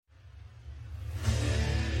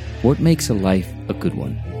What makes a life a good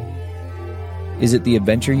one? Is it the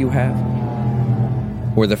adventure you have?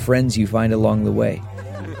 Or the friends you find along the way?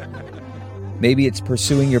 Maybe it's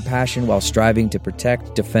pursuing your passion while striving to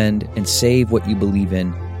protect, defend, and save what you believe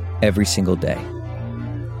in every single day.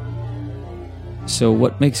 So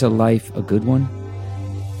what makes a life a good one?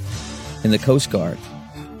 In the Coast Guard,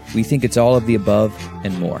 we think it's all of the above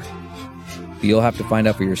and more. But you'll have to find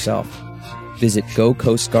out for yourself. Visit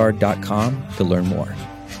gocoastguard.com to learn more.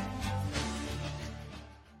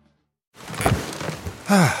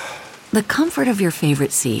 The comfort of your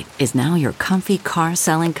favorite seat is now your comfy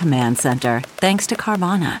car-selling command center, thanks to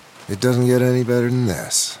Carvana. It doesn't get any better than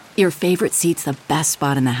this. Your favorite seat's the best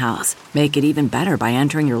spot in the house. Make it even better by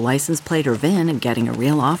entering your license plate or VIN and getting a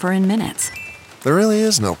real offer in minutes. There really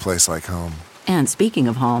is no place like home. And speaking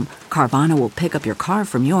of home, Carvana will pick up your car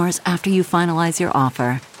from yours after you finalize your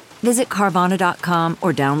offer. Visit Carvana.com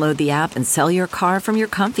or download the app and sell your car from your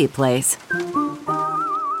comfy place.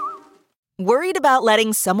 Worried about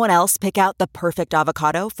letting someone else pick out the perfect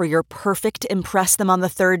avocado for your perfect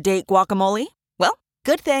impress-them-on-the-third-date guacamole? Well,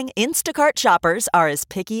 good thing Instacart shoppers are as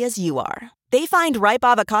picky as you are. They find ripe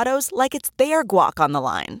avocados like it's their guac on the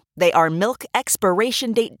line. They are milk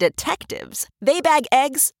expiration date detectives. They bag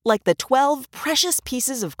eggs like the 12 precious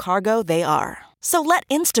pieces of cargo they are. So let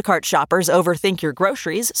Instacart shoppers overthink your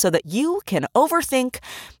groceries so that you can overthink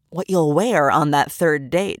what you'll wear on that third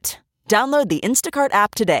date. Download the Instacart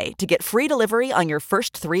app today to get free delivery on your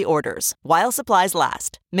first 3 orders, while supplies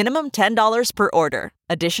last. Minimum $10 per order.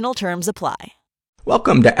 Additional terms apply.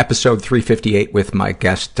 Welcome to episode 358 with my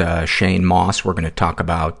guest, Shane Mauss. We're going to talk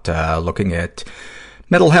about looking at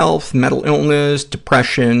mental health, mental illness,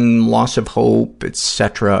 depression, loss of hope,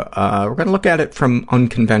 etc. We're going to look at it from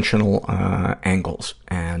unconventional angles,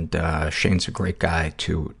 and Shane's a great guy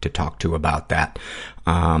to talk to about that.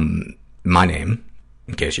 My name,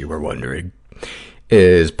 in case you were wondering,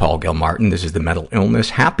 is Paul Gilmartin. This is the Mental Illness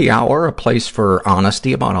Happy Hour, a place for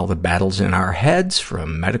honesty about all the battles in our heads,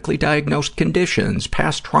 from medically diagnosed conditions,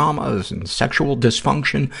 past traumas, and sexual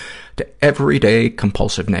dysfunction, to everyday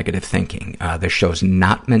compulsive negative thinking. This show's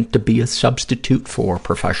not meant to be a substitute for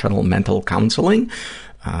professional mental counseling.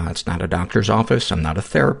 It's not a doctor's office. I'm not a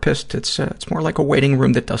therapist. It's more like a waiting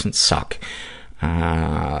room that doesn't suck.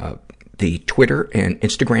 The Twitter and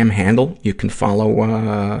Instagram handle you can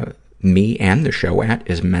follow me and the show at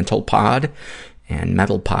is mentalpod, and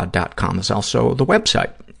mentalpod.com is also the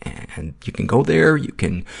website. And you can go there, you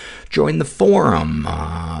can join the forum.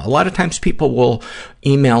 A lot of times people will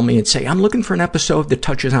email me and say, I'm looking for an episode that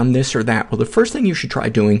touches on this or that. Well, the first thing you should try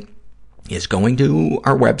doing is going to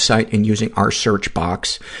our website and using our search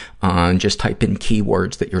box, and just type in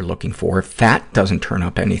keywords that you're looking for. If that doesn't turn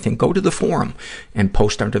up anything, go to the forum and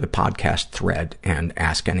post under the podcast thread and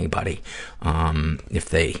ask anybody if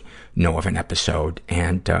they know of an episode.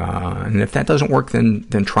 And if that doesn't work, then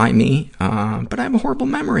try me. But I have a horrible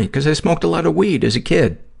memory because I smoked a lot of weed as a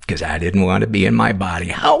kid because I didn't want to be in my body.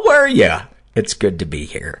 How were you? It's good to be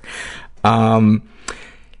here. I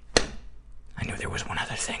knew there was one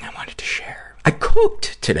other thing I wanted to share. I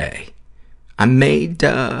cooked today. I made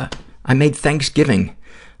Thanksgiving,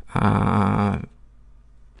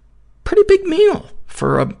 pretty big meal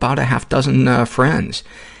for about a half dozen friends.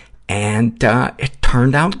 And it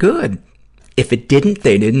turned out good. If it didn't,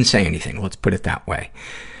 they didn't say anything. Let's put it that way.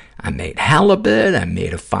 I made halibut. I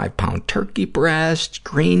made a 5-pound turkey breast,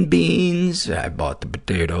 green beans. I bought the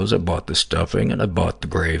potatoes. I bought the stuffing, and I bought the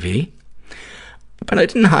gravy. But I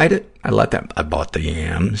didn't hide it. I bought the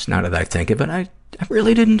yams. Now that I think of it, I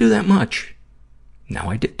really didn't do that much. No,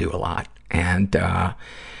 I did do a lot. And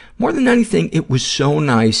more than anything, it was so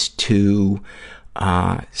nice to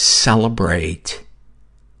celebrate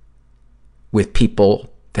with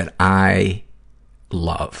people that I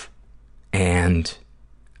love. And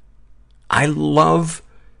I love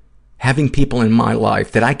having people in my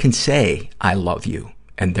life that I can say, I love you,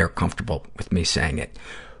 and they're comfortable with me saying it,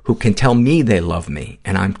 who can tell me they love me,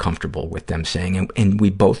 and I'm comfortable with them saying it, and we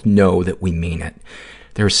both know that we mean it.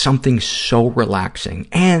 There's something so relaxing,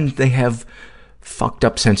 and they have fucked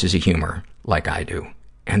up senses of humor like I do.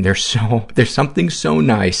 And there's something so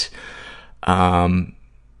nice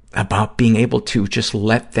about being able to just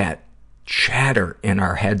let that chatter in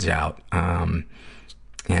our heads out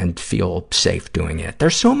and feel safe doing it.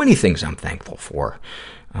 There's so many things I'm thankful for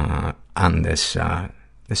on this.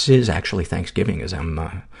 This is actually Thanksgiving as I'm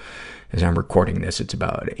recording this. It's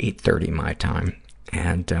about 8:30 my time.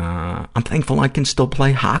 And I'm thankful I can still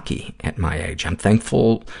play hockey at my age. I'm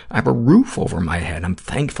thankful I have a roof over my head. I'm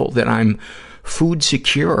thankful that I'm food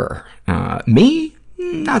secure. Me,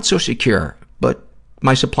 not so secure, but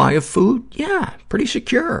my supply of food? Yeah, pretty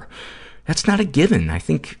secure. That's not a given. I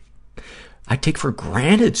think I take for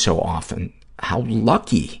granted so often how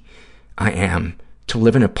lucky I am to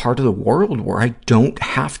live in a part of the world where I don't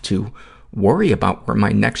have to worry about where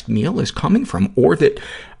my next meal is coming from, or that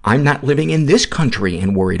I'm not living in this country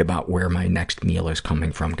and worried about where my next meal is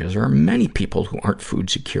coming from, because there are many people who aren't food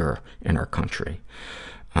secure in our country.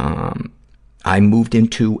 I moved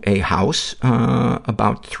into a house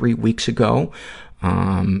about 3 weeks ago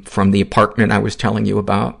from the apartment I was telling you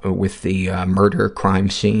about with the murder crime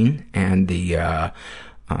scene and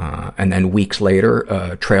then weeks later,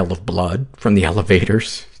 a trail of blood from the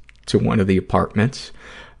elevators to one of the apartments.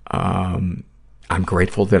 I'm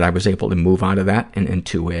grateful that I was able to move out of that and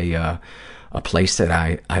into a place that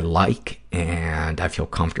I like and I feel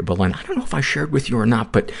comfortable in. I don't know if I shared with you or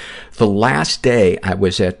not, but the last day I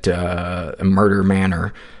was at Murder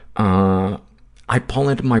Manor, I pull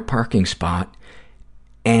into my parking spot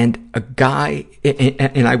and a guy,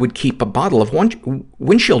 and I would keep a bottle of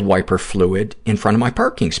windshield wiper fluid in front of my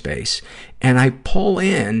parking space. And I pull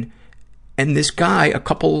in, and this guy, a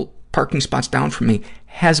couple parking spots down from me,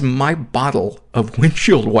 has my bottle of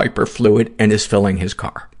windshield wiper fluid and is filling his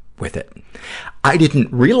car with it. I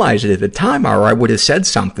didn't realize it at the time, or I would have said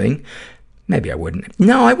something. Maybe I wouldn't.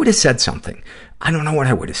 No, I would have said something. I don't know what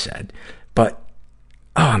I would have said. But,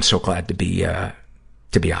 I'm so glad to be out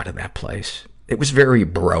of that place. It was very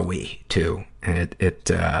bro-y, too. And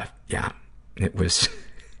it was...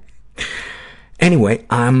 Anyway,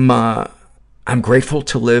 I'm grateful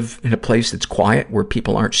to live in a place that's quiet, where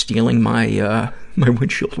people aren't stealing my my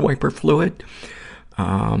windshield wiper fluid.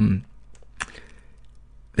 The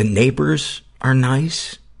neighbors are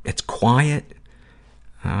nice. It's quiet.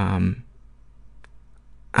 I'm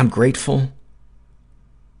grateful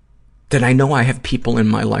that I know I have people in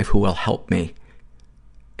my life who will help me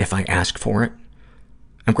if I ask for it.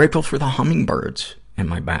 I'm grateful for the hummingbirds in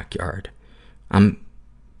my backyard. I'm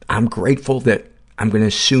grateful that I'm going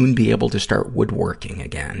to soon be able to start woodworking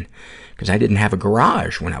again, because I didn't have a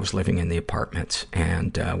garage when I was living in the apartments.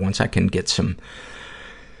 And once I can get some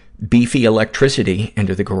beefy electricity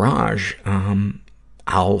into the garage,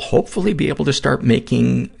 I'll hopefully be able to start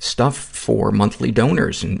making stuff for monthly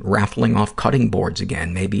donors and raffling off cutting boards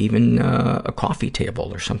again, maybe even a coffee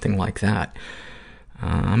table or something like that.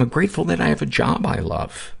 I'm grateful that I have a job I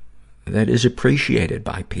love, that is appreciated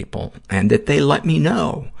by people, and that they let me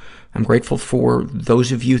know. I'm grateful for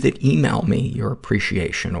those of you that email me your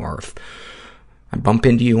appreciation, or if I bump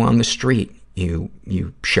into you on the street, you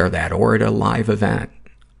share that, or at a live event.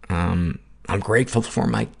 I'm grateful for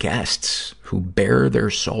my guests who bare their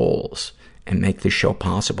souls and make this show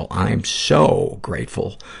possible. I'm so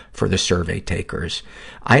grateful for the survey takers.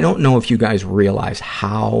 I don't know if you guys realize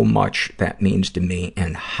how much that means to me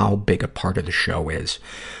and how big a part of the show is.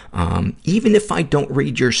 Even if I don't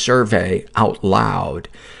read your survey out loud,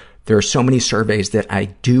 there are so many surveys that I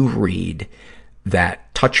do read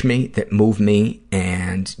that touch me, that move me,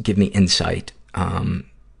 and give me insight.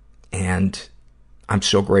 And I'm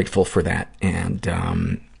so grateful for that.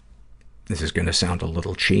 And this is going to sound a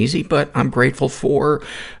little cheesy, but I'm grateful for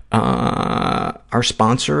our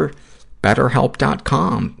sponsor,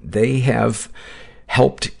 BetterHelp.com. They have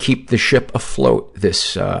helped keep the ship afloat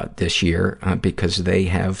this year because they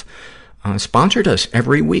have sponsored us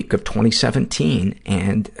every week of 2017.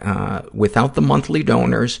 And without the monthly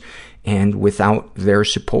donors and without their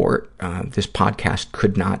support, this podcast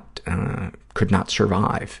could not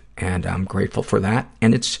survive. And I'm grateful for that.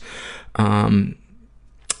 And it's,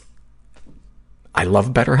 I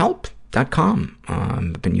love BetterHelp.com.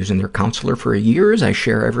 I've been using their counselor for years. I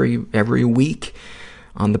share every week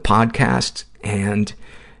on the podcast, and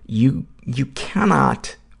you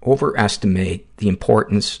cannot overestimate the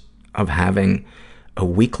importance of having a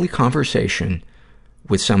weekly conversation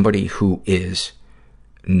with somebody who is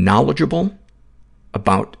knowledgeable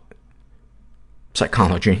about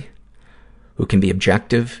psychology, who can be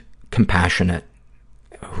objective, compassionate,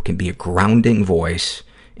 who can be a grounding voice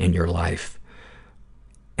in your life,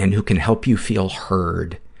 and who can help you feel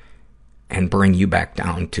heard and bring you back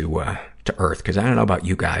down to earth. Because I don't know about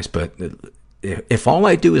you guys, but if all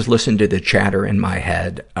I do is listen to the chatter in my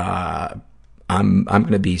head, I'm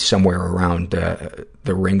going to be somewhere around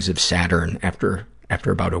the rings of Saturn after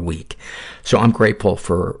about a week. So I'm grateful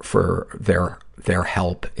for their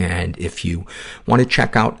help. And if you want to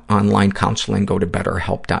check out online counseling, go to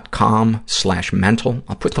betterhelp.com/mental.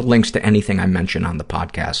 I'll put the links to anything I mention on the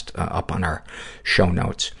podcast up on our show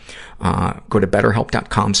notes. Go to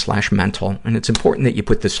betterhelp.com/mental. And it's important that you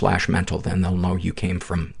put the /mental, then they'll know you came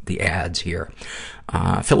from the ads here.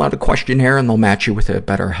 Fill out a questionnaire and they'll match you with a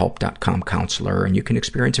betterhelp.com counselor, and you can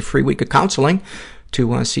experience a free week of counseling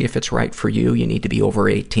to see if it's right for you. You need to be over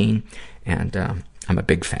 18, and I'm a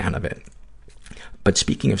big fan of it. But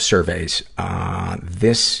speaking of surveys,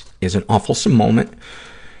 this is an awfulsome moment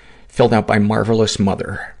filled out by Marvelous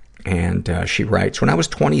Mother. And she writes, when I was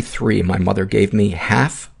 23, my mother gave me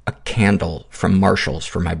half a candle from Marshall's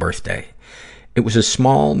for my birthday. It was a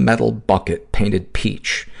small metal bucket painted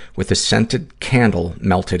peach with a scented candle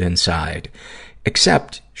melted inside.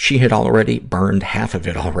 Except she had already burned half of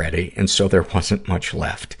it already, and so there wasn't much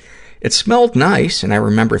left. It smelled nice, and I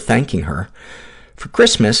remember thanking her. For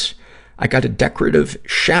Christmas, I got a decorative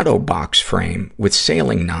shadow box frame with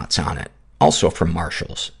sailing knots on it, also from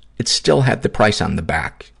Marshall's. It still had the price on the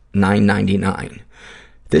back, $9.99.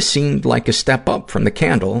 This seemed like a step up from the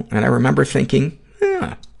candle, and I remember thinking,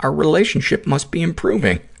 our relationship must be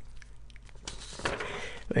improving.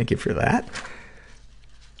 Thank you for that.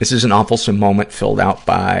 This is an awfulsome moment filled out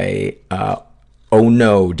by, oh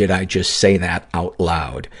no, did I just say that out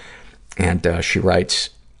loud? And she writes,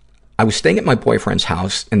 I was staying at my boyfriend's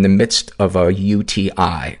house in the midst of a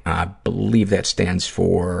UTI. I believe that stands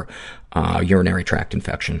for urinary tract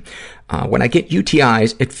infection. When I get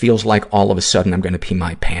UTIs, it feels like all of a sudden I'm going to pee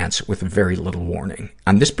my pants with very little warning.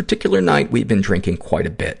 On this particular night, we've been drinking quite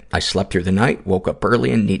a bit. I slept through the night, woke up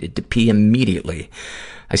early, and needed to pee immediately.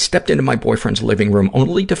 I stepped into my boyfriend's living room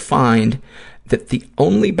only to find that the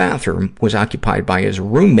only bathroom was occupied by his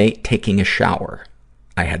roommate taking a shower.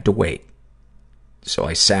 I had to wait. So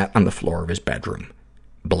I sat on the floor of his bedroom,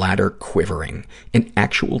 bladder quivering, in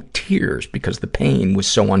actual tears because the pain was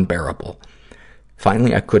so unbearable.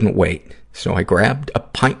 Finally, I couldn't wait, so I grabbed a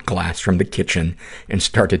pint glass from the kitchen and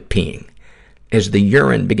started peeing. As the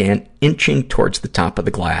urine began inching towards the top of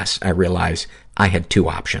the glass, I realized I had two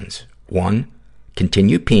options. One,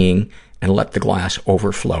 continue peeing and let the glass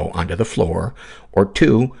overflow onto the floor, or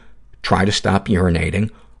two, try to stop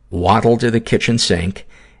urinating, waddle to the kitchen sink,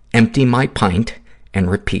 empty my pint,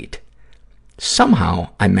 and repeat. Somehow,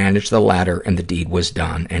 I managed the latter and the deed was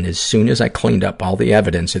done, and as soon as I cleaned up all the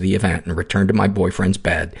evidence of the event and returned to my boyfriend's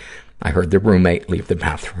bed, I heard the roommate leave the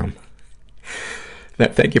bathroom.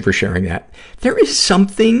 Thank you for sharing that. There is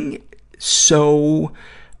something so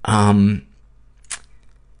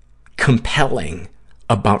compelling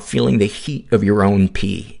about feeling the heat of your own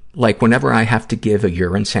pee. Like whenever I have to give a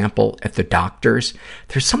urine sample at the doctor's,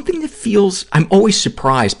 there's something that feels, I'm always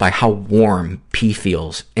surprised by how warm pee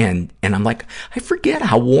feels. And I'm like, I forget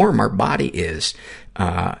how warm our body is,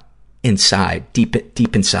 inside,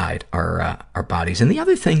 deep inside our bodies. And the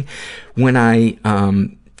other thing, when I,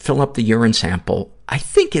 fill up the urine sample, I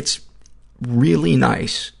think it's really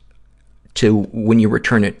nice to, when you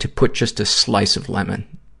return it, to put just a slice of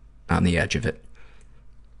lemon on the edge of it.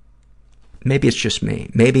 Maybe it's just me.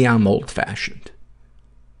 Maybe I'm old-fashioned.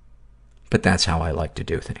 But that's how I like to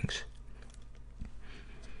do things.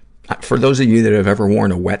 For those of you that have ever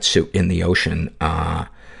worn a wetsuit in the ocean,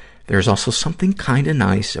 there's also something kind of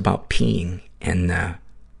nice about peeing in the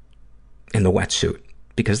wetsuit.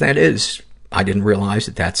 Because that is, I didn't realize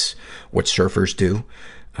that that's what surfers do.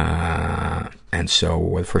 And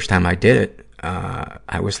so the first time I did it,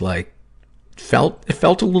 I was like, it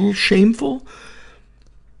felt a little shameful.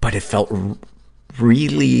 But it felt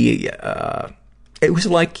really, it was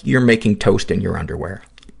like you're making toast in your underwear.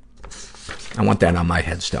 I want that on my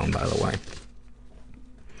headstone, by the way.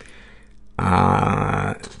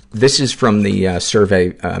 This is from the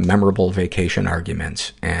survey, Memorable Vacation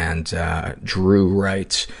Arguments. And Drew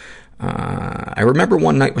writes, I remember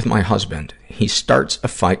one night with my husband. He starts a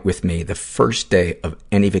fight with me the first day of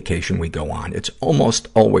any vacation we go on. It's almost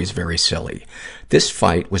always very silly. This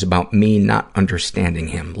fight was about me not understanding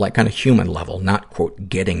him, like on a human level, not, quote,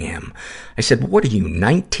 getting him. I said, what are you,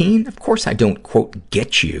 19? Of course I don't, quote,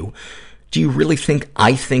 get you. Do you really think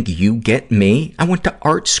I think you get me? I went to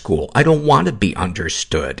art school. I don't want to be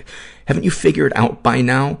understood. Haven't you figured out by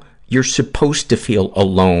now? You're supposed to feel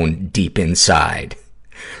alone deep inside.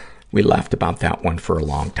 We laughed about that one for a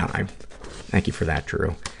long time. Thank you for that,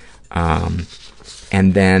 Drew.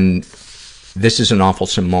 And then this is an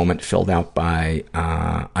awfulsome moment filled out by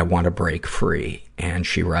I Want to Break Free. And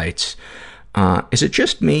she writes, is it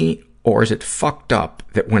just me or is it fucked up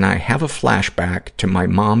that when I have a flashback to my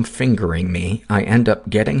mom fingering me, I end up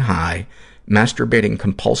getting high, masturbating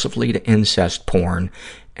compulsively to incest porn,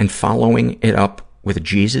 and following it up with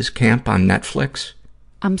Jesus Camp on Netflix?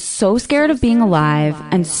 I'm so scared of being alive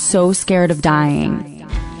and so scared of dying.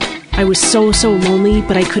 I was so lonely,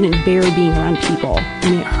 but I couldn't bear being around people,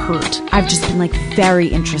 and it hurt. I've just been very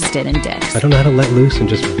interested in dicks. I don't know how to let loose and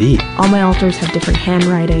just be. All my altars have different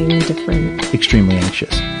handwriting, different... Extremely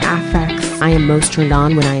anxious. Affects. I am most turned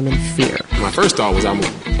on when I am in fear. My first thought was I'm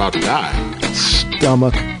about to die.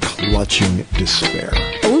 Stomach clutching despair.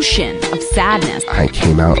 Ocean of sadness. I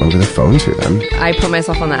came out over the phone to them. I put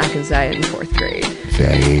myself on the Atkins diet in 4th grade.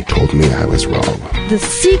 They told me I was wrong. The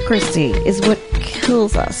secrecy is what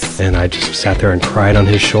kills us. And I just sat there and cried on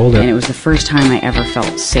his shoulder. And it was the first time I ever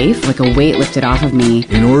felt safe, like a weight lifted off of me.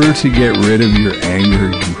 In order to get rid of your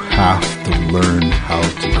anger, you have to learn how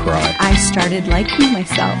to cry. I started liking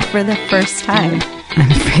myself for the first time. I'm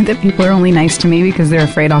afraid that people are only nice to me because they're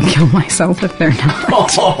afraid I'll kill myself if they're not.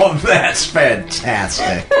 Oh, that's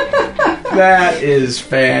fantastic. That is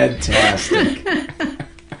fantastic.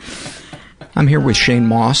 I'm here with Shane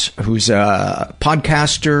Mauss, who's a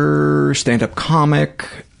podcaster, stand-up comic,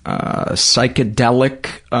 psychedelic.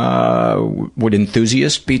 Would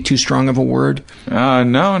enthusiast be too strong of a word? No,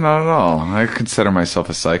 not at all. I consider myself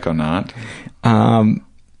a psychonaut.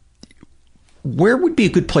 Where would be a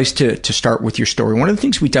good place to start with your story? One of the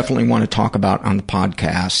things we definitely want to talk about on the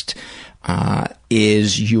podcast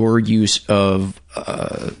is your use of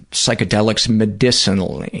psychedelics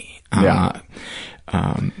medicinally.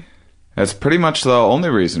 That's pretty much the only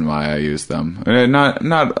reason why I use them.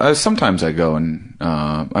 Sometimes I go and,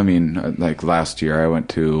 like last year I went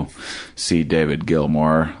to see David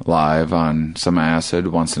Gilmour live on some acid.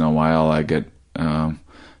 Once in a while I get a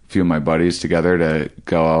few of my buddies together to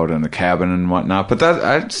go out in a cabin and whatnot. But that,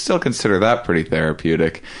 I still consider that pretty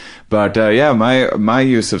therapeutic. But my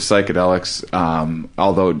use of psychedelics,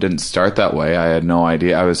 although it didn't start that way, I had no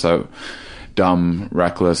idea. I was a dumb,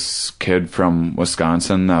 reckless kid from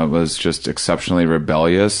Wisconsin that was just exceptionally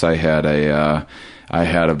rebellious. I had a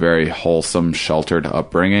very wholesome, sheltered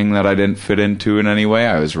upbringing that I didn't fit into in any way.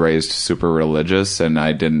 I was raised super religious, and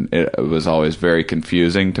it was always very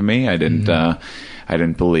confusing to me. I didn't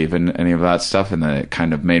believe in any of that stuff, and then it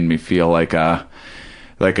kind of made me feel like a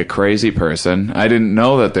crazy person. I didn't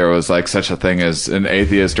know that there was such a thing as an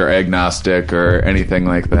atheist or agnostic or anything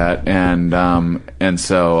like that, and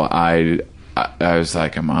so I was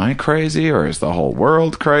like, am I crazy or is the whole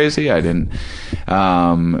world crazy? I didn't,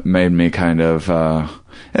 made me kind of,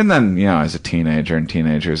 and then, as a teenager, and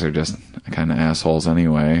teenagers are just kind of assholes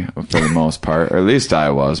anyway, for the most part, or at least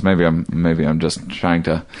I was. Maybe I'm just trying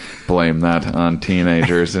to blame that on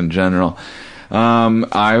teenagers in general.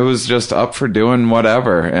 I was just up for doing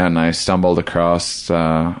whatever, and I stumbled across,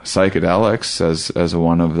 psychedelics as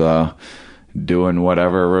one of the doing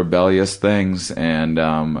whatever rebellious things, and,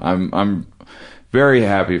 I'm very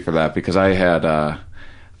happy for that, because I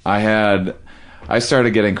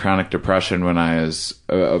started getting chronic depression when I was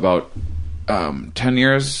about 10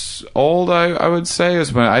 years old. I would say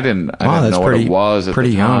is when I didn't know what it was at the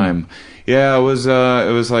time. Young. Yeah, it was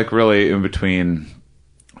really in between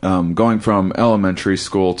going from elementary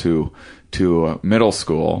school to middle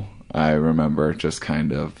school. I remember just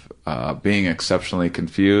kind of being exceptionally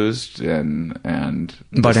confused and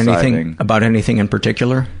about anything in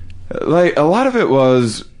particular. Like, a lot of it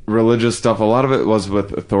was religious stuff. A lot of it was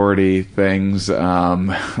with authority things,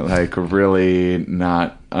 really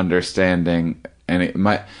not understanding any.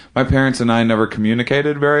 My parents and I never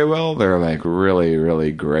communicated very well. They're really,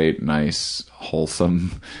 really great, nice,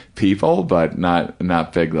 wholesome people, but not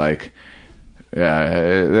big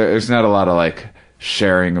there's not a lot of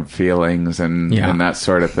sharing of feelings and that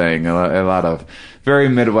sort of thing. A lot of very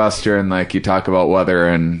Midwestern, you talk about weather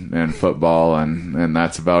and football and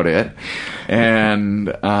that's about it.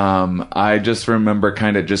 And I just remember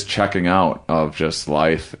kind of just checking out of just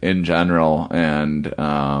life in general, and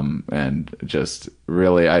just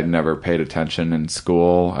really I never paid attention in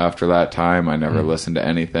school after that time. I never listened to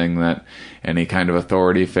anything that any kind of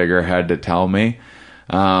authority figure had to tell me.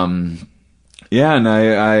 And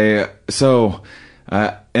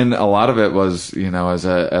and a lot of it was,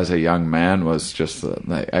 as a young man, was just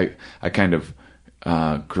I kind of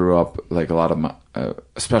grew up a lot of my,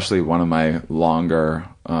 especially one of my longer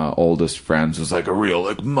oldest friends was a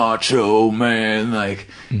real macho man,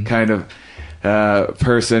 kind of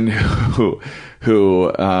person who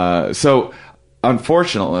so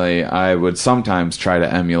unfortunately I would sometimes try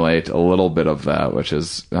to emulate a little bit of that, which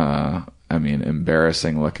is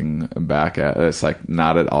embarrassing looking back at it. It's like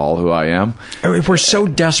not at all who I am. If we're so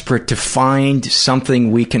desperate to find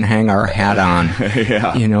something we can hang our hat on,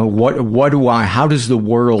 yeah. How does the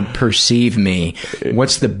world perceive me?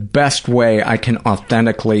 What's the best way I can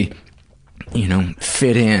authentically,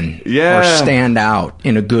 fit in or stand out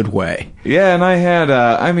in a good way? Yeah. And I had,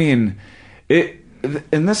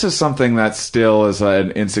 and this is something that still is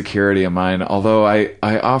an insecurity of mine, although I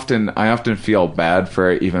often feel bad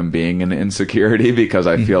for even being an insecurity, because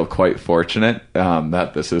I feel quite fortunate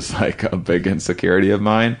that this is like a big insecurity of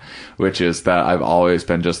mine, which is that I've always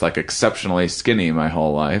been just like exceptionally skinny my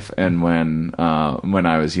whole life. And when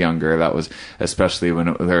I was younger, that was especially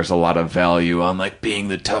when there's a lot of value on like being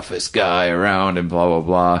the toughest guy around and blah, blah,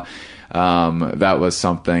 blah. That was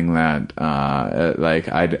something that,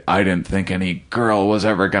 I didn't think any girl was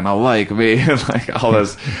ever gonna like me. Like all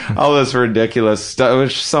this ridiculous stuff,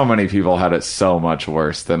 which so many people had it so much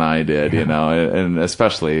worse than I did, and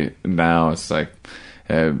especially now it's like,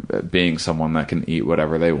 being someone that can eat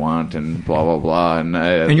whatever they want and blah, blah, blah.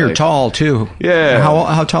 And you're tall too. Yeah.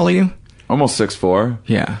 How tall are you? Almost 6'4".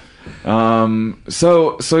 Yeah.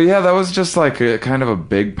 So yeah, that was just like a kind of a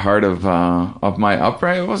big part of my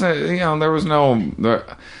upbringing. It wasn't,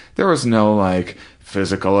 there was no like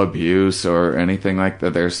physical abuse or anything like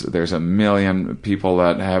that. There's a million people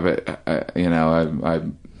that have it,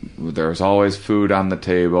 there's always food on the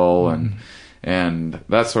table and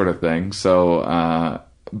that sort of thing. So,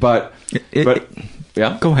 but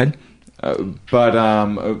yeah, go ahead.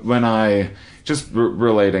 When I just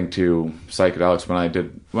relating to psychedelics, when I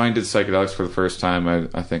did psychedelics for the first time,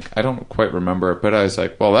 I think I don't quite remember it, but I was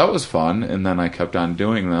like, well, that was fun, and then I kept on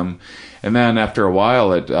doing them, and then after a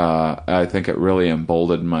while, I think it really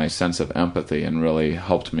emboldened my sense of empathy and really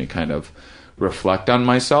helped me kind of reflect on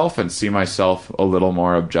myself and see myself a little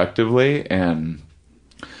more objectively. And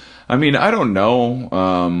I don't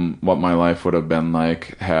know what my life would have been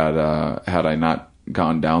like had I not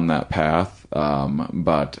gone down that path,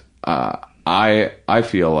 but I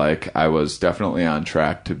feel like I was definitely on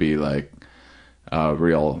track to be like a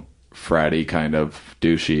real fratty kind of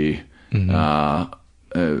douchey. Mm-hmm.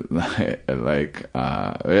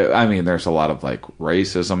 There's a lot of like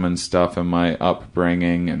racism and stuff in my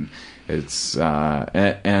upbringing, and it's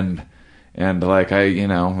and like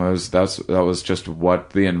that was just what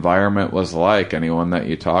the environment was like. Anyone that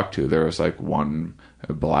you talk to, there was like one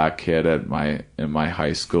black kid in my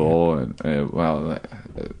high school, and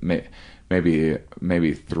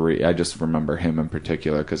maybe three. I just remember him in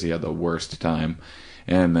particular because he had the worst time.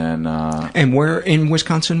 And then and where in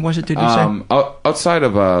Wisconsin was it, did you say? Outside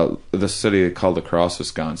of the city called La Crosse,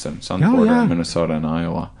 Wisconsin. It's on the border of Minnesota and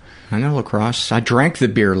Iowa. I know La Crosse. I drank the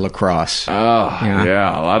beer La Crosse. Oh,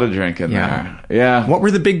 yeah, a lot of drinking there. Yeah. What were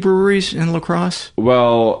the big breweries in La Crosse?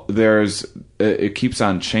 Well, it keeps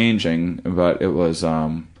on changing, but it was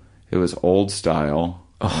old style.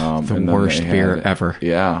 The worst beer ever.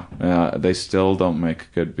 Yeah. They still don't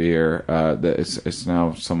make good beer. It's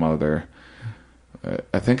now some other...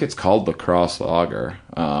 I think it's called La Crosse Lager,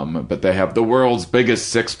 but they have the world's biggest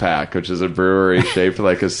six-pack, which is a brewery shaped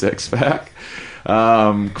like a six-pack.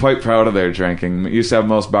 Quite proud of their drinking. Used to have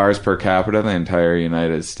most bars per capita in the entire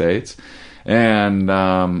United States, and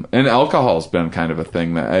alcohol's been kind of a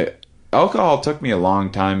thing that alcohol took me a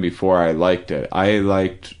long time before I liked it. I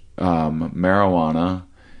liked marijuana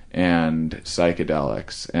and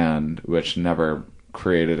psychedelics, and which never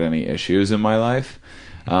created any issues in my life.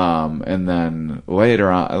 And then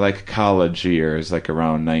later on, like college years, like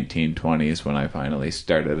around 1920s, when I finally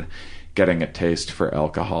started getting a taste for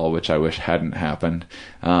alcohol, which I wish hadn't happened,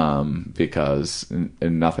 because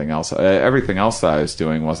nothing else, everything else that I was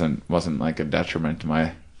doing wasn't like a detriment to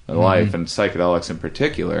my life, and psychedelics in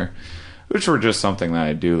particular, which were just something that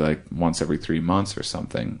I do like once every 3 months or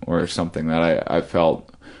something that I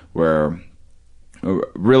felt were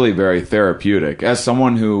really very therapeutic. As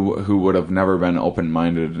someone who would have never been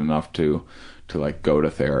open-minded enough to like go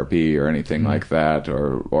to therapy or anything like that,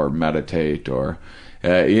 or meditate, or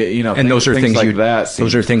and those are things like that.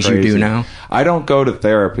 Those are things crazy. You do now. I don't go to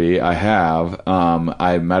therapy. I have.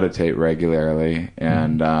 I meditate regularly,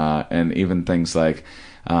 and even things like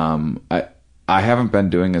I haven't been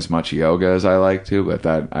doing as much yoga as I like to, but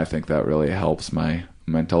I think that really helps my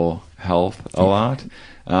mental health a lot.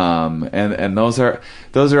 And those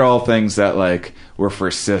are all things that like were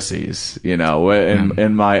for sissies,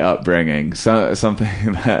 in my upbringing. So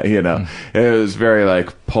something that, it was very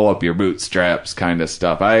like pull up your bootstraps kind of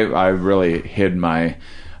stuff. I really hid my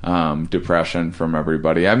depression from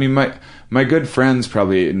everybody. I mean, my good friends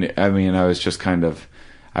probably, I was just kind of,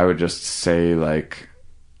 I would just say like,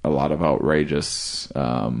 a lot of outrageous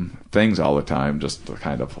things all the time, just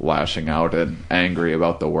kind of lashing out and angry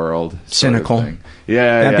about the world. Cynical.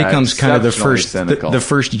 Yeah, that becomes kind of the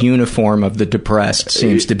first uniform of the depressed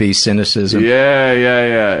seems to be cynicism.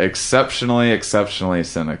 Yeah. Exceptionally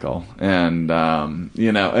cynical. And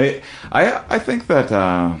I think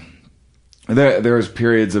that there was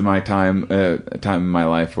periods of my time in my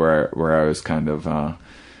life where I was kind of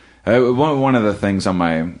one of the things on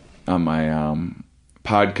my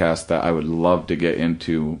podcast that I would love to get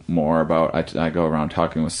into more about. I go around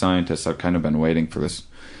talking with scientists. I've kind of been waiting for this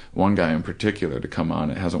one guy in particular to come on.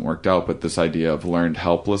 It hasn't worked out, but this idea of learned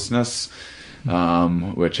helplessness,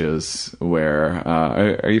 which is where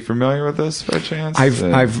are you familiar with this by chance?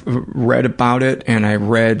 I've read about it, and I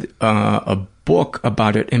read a book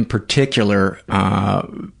about it in particular,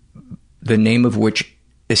 the name of which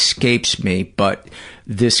escapes me, but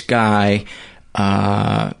this guy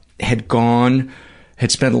had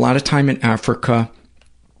spent a lot of time in Africa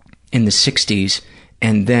in the 60s,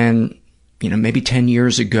 and then, maybe 10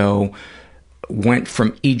 years ago, went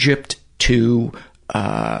from Egypt to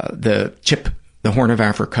the Horn of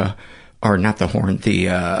Africa, or not the Horn,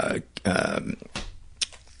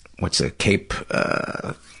 what's the Cape,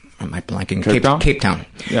 am I blanking? Cape Town.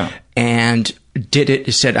 Yeah. And did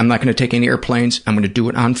it, said, I'm not going to take any airplanes, I'm going to do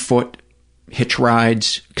it on foot, hitch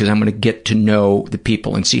rides, because I'm going to get to know the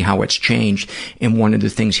people and see how it's changed. And one of the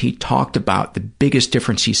things he talked about, the biggest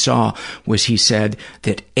difference he saw, was he said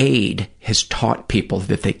that aid has taught people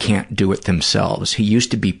that they can't do it themselves. He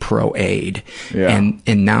used to be pro-aid. Yeah.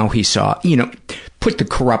 And now he saw, put the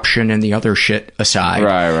corruption and the other shit aside.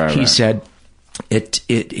 Right. He said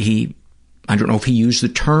I don't know if he used the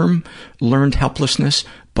term learned helplessness,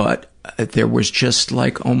 but there was just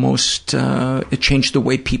like almost, it changed the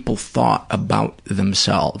way people thought about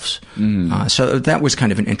themselves. So that was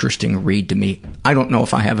kind of an interesting read to me. I don't know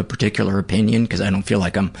if I have a particular opinion, because I don't feel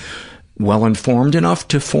like I'm well informed enough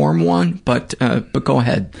to form one, but go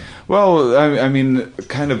ahead. Well, I mean,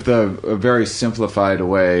 kind of a very simplified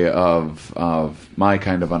way of my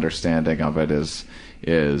kind of understanding of it is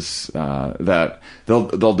that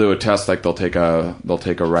they'll do a test, like they'll take a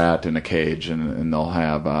rat in a cage and they'll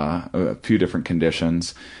have a few different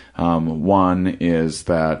conditions. One is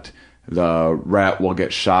that the rat will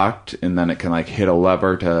get shocked and then it can like hit a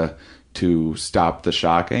lever to stop the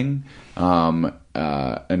shocking.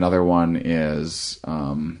 Another one is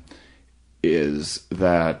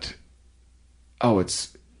that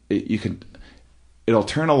it'll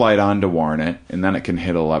turn a light on to warn it, and then it can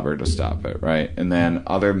hit a lever to stop it, right? And then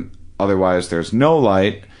otherwise there's no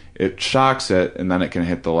light, it shocks it, and then it can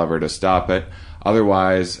hit the lever to stop it.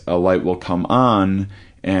 Otherwise, a light will come on,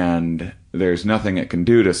 and there's nothing it can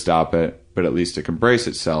do to stop it, but at least it can brace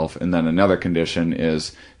itself. And then another condition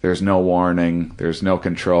is there's no warning, there's no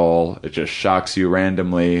control, it just shocks you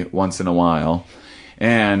randomly once in a while.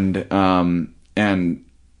 And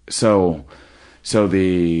so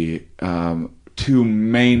the two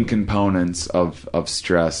main components of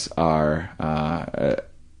stress are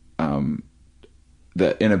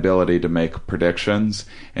the inability to make predictions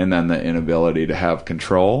and then the inability to have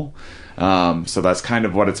control. So that's kind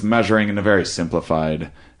of what it's measuring in a very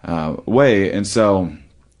simplified way. And so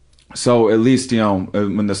at least,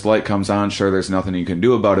 when this light comes on, sure, there's nothing you can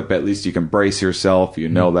do about it, but at least you can brace yourself. You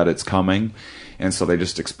know that it's coming. And so they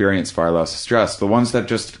just experience far less stress. The ones that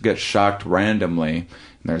just get shocked randomly,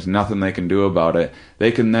 there's nothing they can do about it,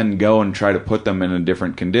 they can then go and try to put them in a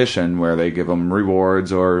different condition where they give them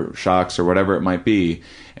rewards or shocks or whatever it might be,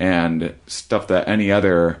 and stuff that any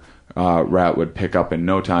other rat would pick up in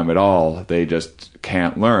no time at all. They just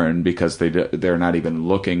can't learn because they're not even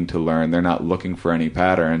looking to learn. They're not looking for any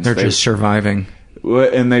patterns. They're just surviving.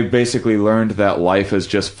 And they basically learned that life is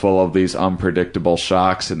just full of these unpredictable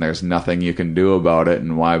shocks, and there's nothing you can do about it,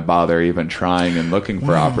 and why bother even trying and looking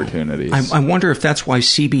for opportunities? I wonder if that's why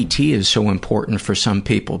CBT is so important for some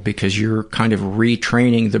people, because you're kind of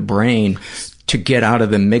retraining the brain to get out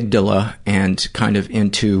of the amygdala and kind of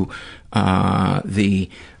into the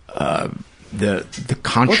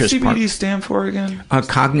conscious part. What's CBT stand for again?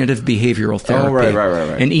 Cognitive behavioral therapy. Oh,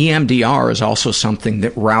 right. And EMDR is also something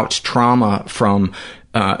that routes trauma from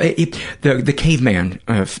the caveman,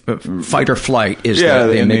 fight or flight is the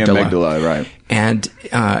amygdala. Right. And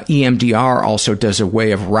EMDR also does a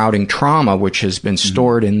way of routing trauma, which has been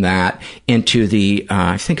stored in that, into the,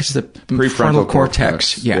 I think it's the prefrontal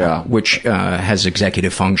cortex, which has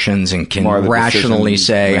executive functions and can rationally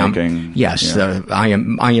say, I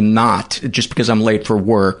am not, just because I'm late for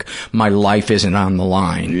work, my life isn't on the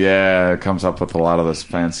line. Yeah, it comes up with a lot of this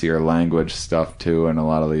fancier language stuff too, and a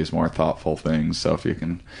lot of these more thoughtful things. So if you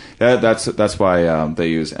can, that's why they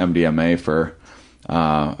use MDMA for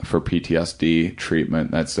PTSD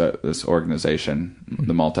treatment. That's this organization,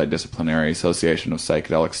 the Multidisciplinary Association of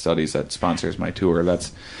Psychedelic Studies, that sponsors my tour.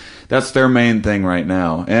 That's their main thing right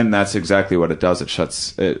now, and that's exactly what it does.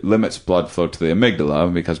 It limits blood flow to the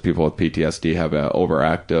amygdala, because people with PTSD have an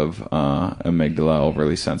overactive amygdala,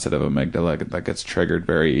 overly sensitive amygdala that gets triggered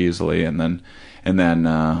very easily, and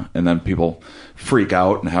then people freak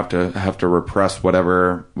out and have to repress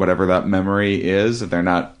whatever that memory is. They're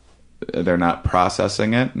not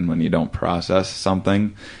processing it, and when you don't process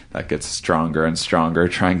something, that gets stronger and stronger.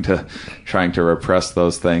 Trying to repress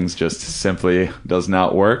those things just simply does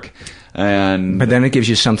not work. But then it gives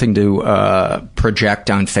you something to project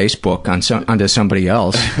on Facebook onto somebody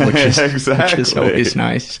else, which is always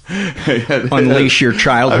nice. Unleash your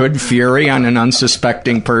childhood fury on an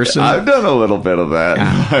unsuspecting person. I've done a little bit of that.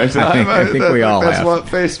 I think we all have. That's what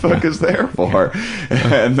Facebook is there for.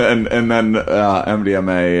 And then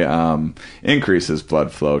MDMA increases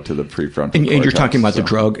blood flow to the prefrontal cortex. And you're talking about the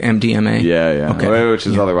drug MDMA? Yeah. Okay. Which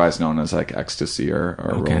is otherwise known as like ecstasy or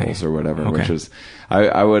rolls or whatever. Which is,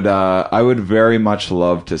 I would very much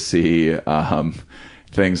love to see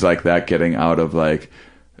things like that getting out of like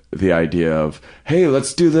the idea of, hey,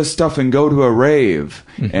 let's do this stuff and go to a rave.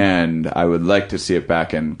 Mm-hmm. And I would like to see it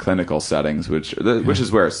back in clinical settings, which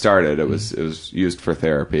is where it started. It was used for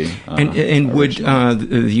therapy. And would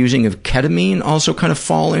the using of ketamine also kind of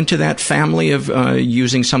fall into that family of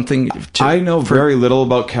using something? I know very little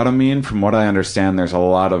about ketamine. From what I understand, there's a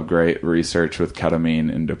lot of great research with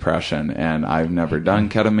ketamine in depression, and I've never done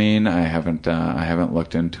ketamine. I haven't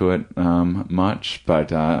looked into it much, but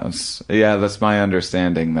that's my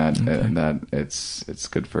understanding that it's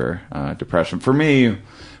good for depression. For me,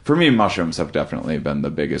 mushrooms have definitely been the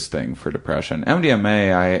biggest thing for depression.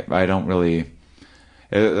 MDMA, I don't really.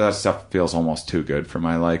 That stuff feels almost too good for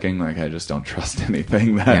my liking. Like, I just don't trust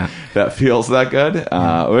anything that feels that good.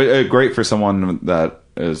 Great for someone that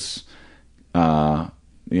is, has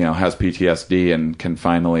PTSD and can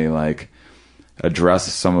finally like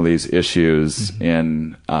address some of these issues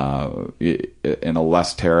in a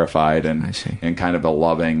less terrified and kind of a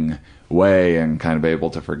loving way, and kind of able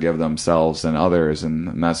to forgive themselves and others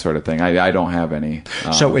and that sort of thing. I don't have any.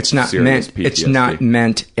 So it's not meant. PTSD. It's not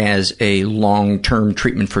meant as a long-term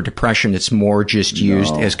treatment for depression. It's more just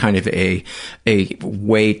used as kind of a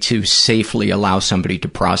way to safely allow somebody to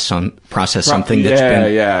process something that's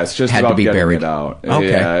been it's just had about to be getting buried. It out.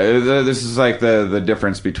 Okay. Yeah, this is like the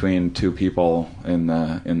difference between two people in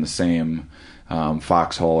the same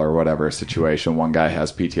foxhole or whatever situation. One guy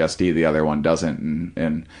has PTSD, the other one doesn't,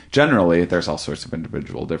 and generally there's all sorts of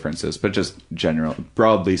individual differences, but just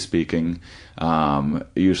broadly speaking,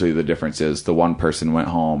 usually the difference is the one person went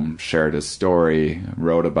home, shared his story,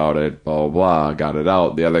 wrote about it, blah blah blah, got it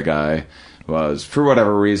out. The other guy was, for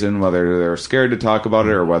whatever reason, whether they were scared to talk about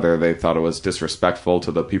it or whether they thought it was disrespectful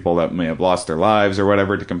to the people that may have lost their lives or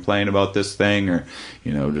whatever, to complain about this thing, or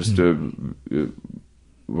just to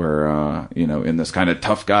we're in this kind of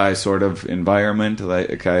tough guy sort of environment,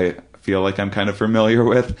 like I feel like I'm kind of familiar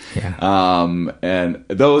with. And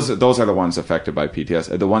those are the ones affected by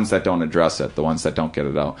PTSD, the ones that don't address it, the ones that don't get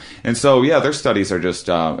it out. And so their studies are just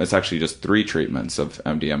it's actually just 3 treatments of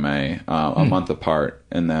MDMA a month apart,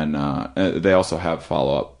 and then they also have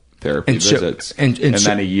follow-up therapy visits, and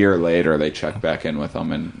then a year later they check back in with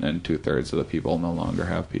them, and 2/3 of the people no longer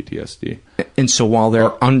have PTSD. And so while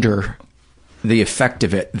they're under the effect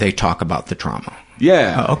of it, they talk about the trauma.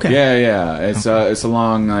 Yeah. Okay. Yeah. It's a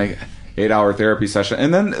long 8-hour therapy session,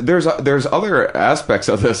 and then there's other aspects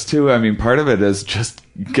of this too. I mean, part of it is just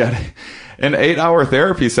getting. An 8-hour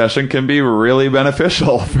therapy session can be really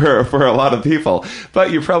beneficial for a lot of people, but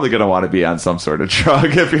you're probably going to want to be on some sort of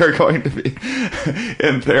drug if you're going to be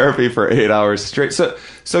in therapy for 8 hours straight. So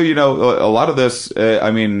a lot of this,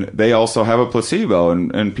 they also have a placebo,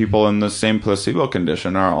 and people in the same placebo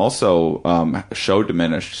condition are also show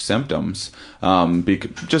diminished symptoms,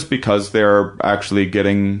 just because they're actually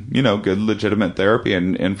getting good legitimate therapy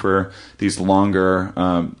and for these longer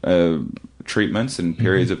treatments and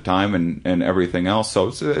periods of time and everything else. So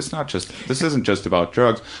it's not just, this isn't just about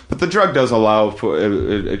drugs, but the drug does allow for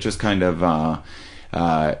it just kind of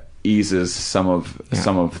eases some of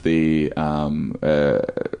the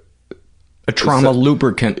a trauma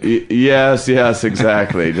lubricant. Yes,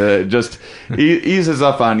 exactly. Just eases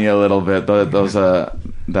up on you a little bit.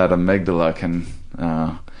 That amygdala can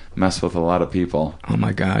mess with a lot of people. Oh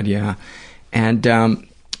my God, yeah. And I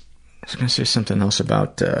was going to say something else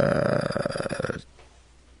about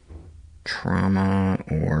trauma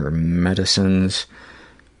or medicines.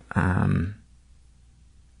 I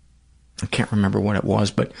can't remember what it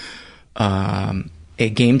was, but a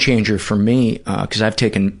game changer for me, because I've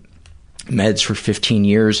taken meds for 15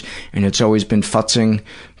 years, and it's always been futzing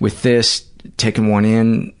with this, taking one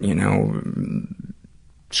in,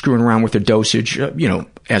 screwing around with the dosage,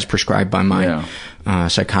 as prescribed by my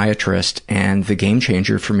psychiatrist. And the game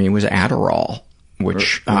changer for me was Adderall,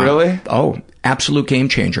 which... really? Absolute game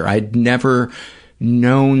changer. I'd never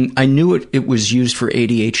known... I knew it was used for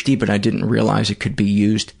ADHD, but I didn't realize it could be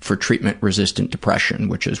used for treatment-resistant depression,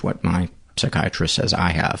 which is what my psychiatrist says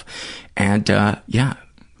I have. And,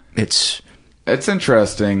 it's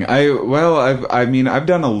interesting. I've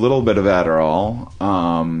done a little bit of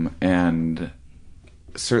Adderall, and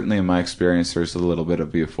certainly in my experience, there's a little bit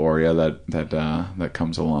of euphoria that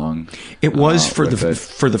comes along. It was for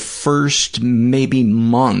the first maybe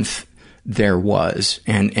month there was,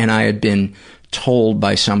 and I had been told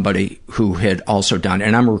by somebody who had also done,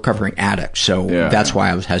 and I'm a recovering addict, so that's why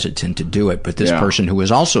I was hesitant to do it. But this person who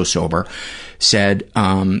was also sober said,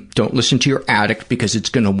 don't listen to your addict because it's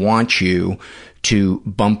going to want you to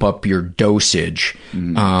bump up your dosage.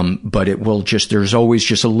 But it will there's always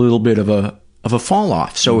just a little bit of a fall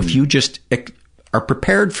off. So if you just are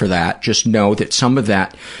prepared for that, just know that some of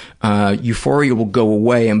that euphoria will go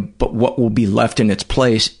away, but what will be left in its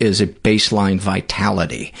place is a baseline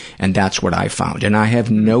vitality. And that's what I found. And I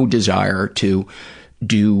have no desire to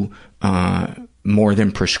do more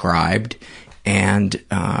than prescribed. And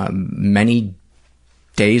many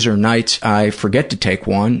days or nights I forget to take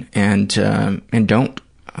one and don't.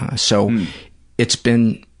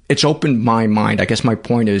 It's opened my mind. I guess my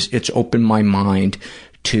point is it's opened my mind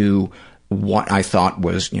to what I thought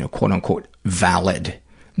was, quote unquote, valid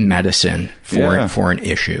medicine for an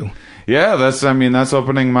issue. Yeah, that's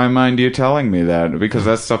opening my mind, you telling me that, because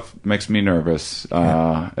that stuff makes me nervous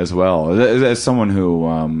as well. As someone who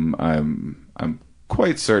I'm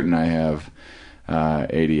quite certain I have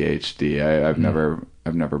ADHD. I've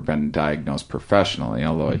never been diagnosed professionally,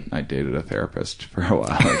 although I dated a therapist for a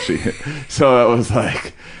while. So it was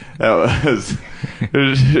like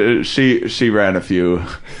she ran a few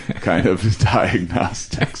kind of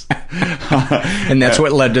diagnostics, and that's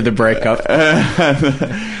what led to the breakup.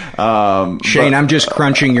 Shane, I'm just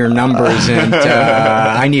crunching your numbers, and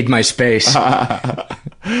I need my space. But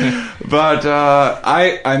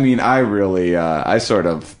I sort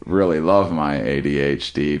of really love my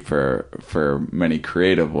ADHD for many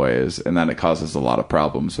creative ways, and then it causes a lot of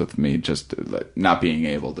problems with me just not being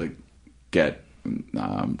able to get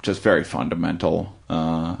just very fundamental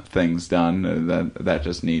things done that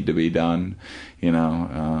just need to be done.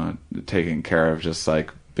 Taking care of just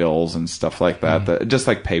like bills and stuff like that, just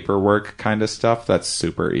like paperwork kind of stuff that's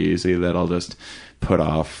super easy that I'll just put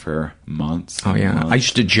off for months. Oh yeah, I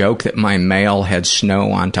used to joke that my mail had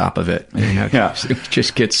snow on top of it. It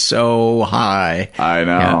just gets so high. I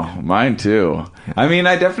know, mine too. I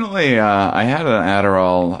definitely I had an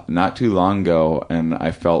Adderall not too long ago, and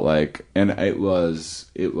I felt like, and it was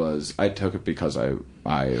I took it because I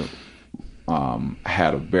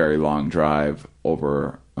had a very long drive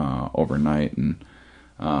overnight, and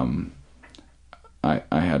I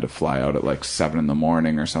had to fly out at like 7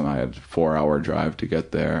 a.m. or something. I had a 4-hour drive to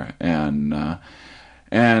get there,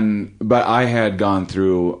 but I had gone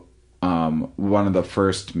through one of the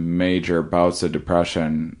first major bouts of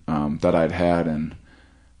depression that I'd had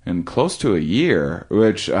in close to a year,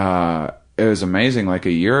 which it was amazing. Like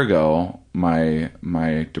a year ago, my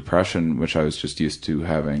depression, which I was just used to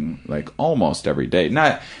having like almost every day,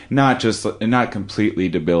 not completely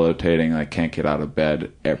debilitating, like can't get out of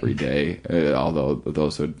bed every day, although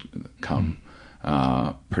those would come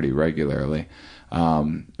pretty regularly,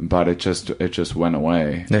 but it just went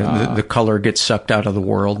away. The color gets sucked out of the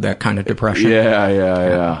world, that kind of depression.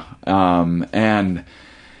 Yeah.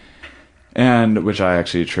 And which I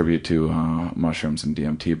actually attribute to mushrooms and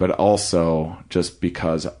DMT, but also just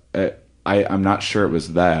because I'm not sure it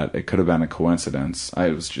was that. It could have been a coincidence. I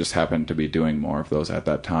was just happened to be doing more of those at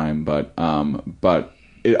that time, but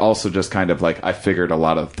it also just kind of like I figured a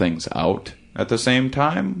lot of things out at the same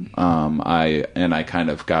time. I kind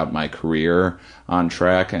of got my career on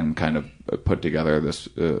track and kind of put together this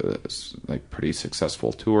like pretty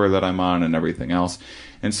successful tour that I'm on and everything else.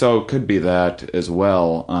 And so it could be that as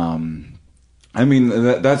well. I mean,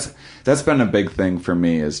 that's been a big thing for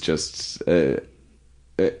me, is just the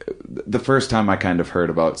first time I kind of heard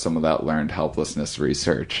about some of that learned helplessness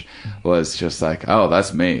research was just like, oh,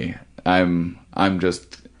 that's me.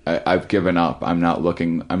 I've given up. I'm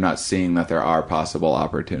not seeing that there are possible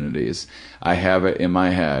opportunities. I have it in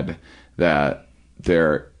my head that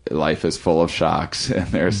life is full of shocks and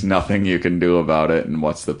there's nothing you can do about it, and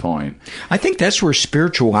what's the point? I think that's where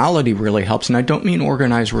spirituality really helps, and I don't mean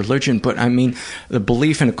organized religion, but I mean the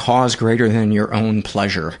belief in a cause greater than your own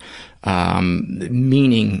pleasure.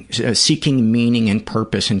 Seeking meaning and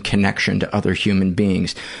purpose and connection to other human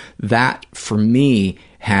beings. That, for me,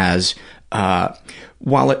 has,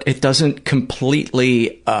 while it doesn't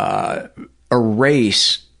completely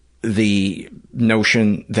erase the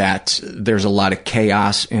notion that there's a lot of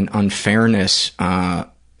chaos and unfairness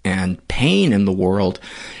and pain in the world,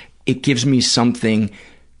 it gives me something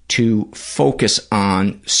to focus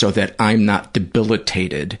on so that I'm not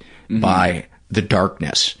debilitated by the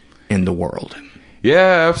darkness in the world.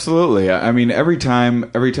 Yeah, absolutely. I mean, every time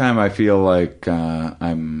I feel like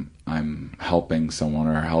I'm helping someone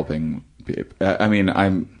or helping people, I mean,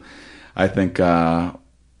 I think I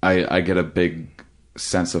get a big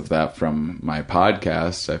sense of that from my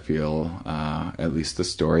podcast. I feel at least the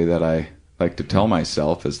story that I like to tell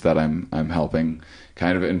myself is that I'm helping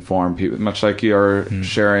kind of inform people, much like you're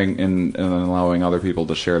sharing and allowing other people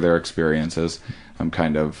to share their experiences. I'm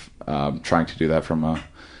kind of trying to do that from a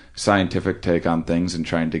scientific take on things and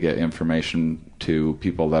trying to get information to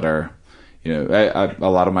people that are, a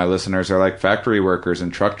lot of my listeners are like factory workers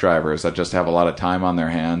and truck drivers that just have a lot of time on their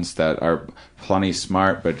hands, that are plenty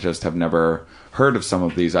smart but just have never heard of some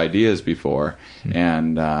of these ideas before.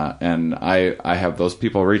 And I have those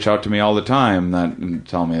people reach out to me all the time and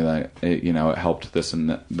tell me that it helped this and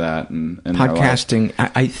that and podcasting.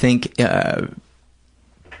 I think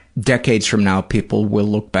decades from now, people will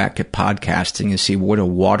look back at podcasting and see what a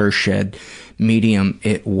watershed medium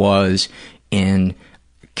it was in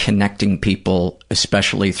connecting people,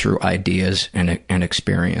 especially through ideas and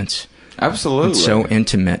experience. Absolutely. It's so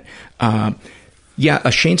intimate.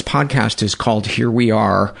 Shane's podcast is called Here We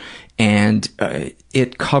Are, and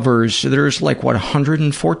it covers, there's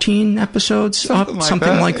 114 episodes?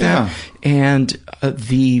 Something like that. Yeah. And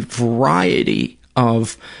the variety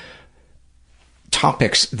of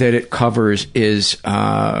topics that it covers is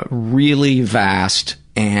really vast,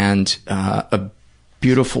 and a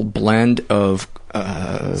beautiful blend of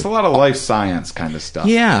it's a lot of life science kind of stuff.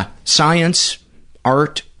 Yeah, science,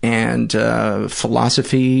 art, and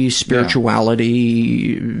philosophy,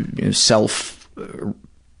 spirituality, self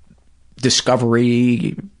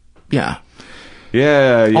discovery. Yeah.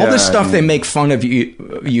 All this stuff they make fun of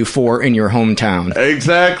you for in your hometown.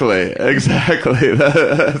 Exactly.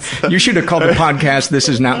 You should have called the podcast "This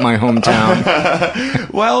Is Not My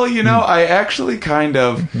Hometown." Well, I actually kind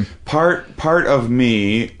of part of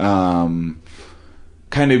me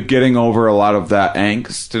kind of getting over a lot of that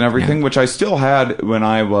angst and everything, which I still had when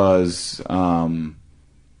I was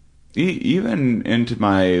even into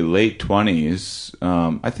my late 20s.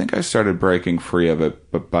 I think I started breaking free of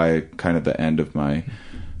it, but by kind of the end of my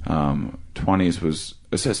 20s was,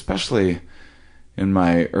 especially in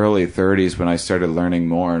my early 30s, when I started learning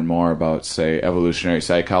more and more about, say, evolutionary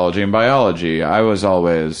psychology and biology. I was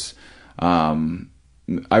always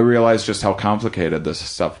I realized just how complicated this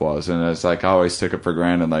stuff was, and it's like I always took it for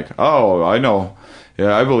granted, like, oh, I know,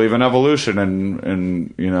 yeah, I believe in evolution,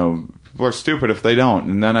 and people are stupid if they don't.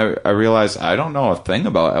 And then I realized I don't know a thing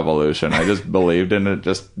about evolution. I just believed in it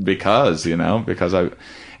just because,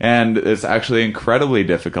 and it's actually incredibly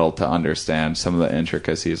difficult to understand some of the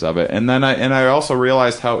intricacies of it. And then I also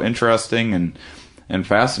realized how interesting and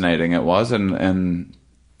fascinating it was. And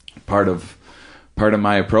part of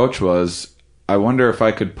my approach was, I wonder if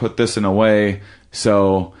I could put this in a way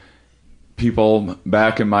so people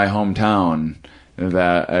back in my hometown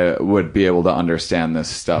that would be able to understand this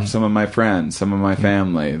stuff. Some of my friends, some of my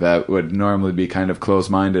family that would normally be kind of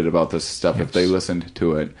closed-minded about this stuff, if they listened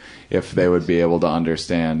to it, if they would be able to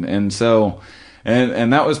understand. And so,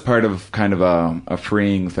 and that was part of kind of a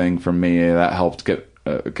freeing thing for me that helped get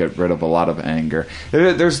rid of a lot of anger.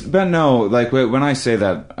 There's been no, when I say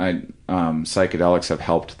that psychedelics have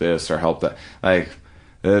helped this or helped that,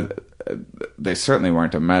 they certainly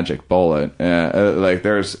weren't a magic bullet.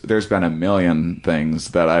 There's been a million things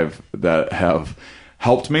that have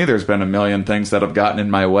helped me. There's been a million things that have gotten in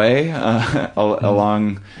my way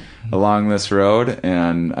along this road.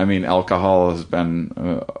 And I mean, alcohol has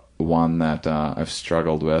been one that I've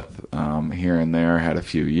struggled with here and there. Had a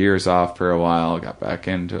few years off for a while, got back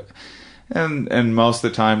into it, and most of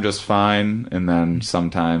the time just fine, and then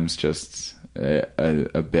sometimes just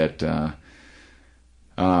a bit out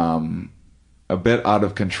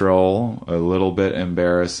of control, a little bit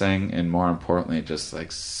embarrassing, and more importantly, just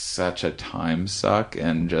like such a time suck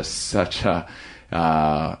and just such a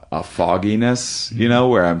fogginess,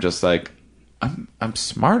 where I'm just like, I'm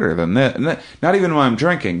smarter than this. And not even when I'm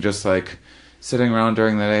drinking, just like sitting around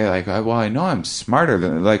during the day, like, well, I know I'm smarter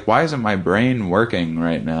than, like, why isn't my brain working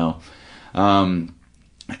right now? And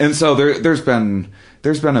so there's been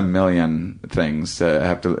a million things to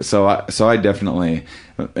have to. So I definitely,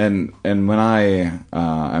 and when I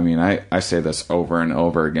say this over and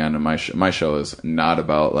over again, and my show is not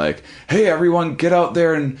about like, hey, everyone get out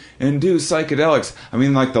there and do psychedelics. I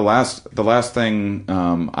mean, like the last thing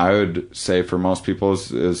I would say for most people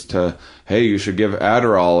is to, hey, you should give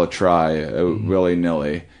Adderall a try, willy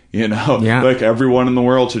nilly. Like everyone in the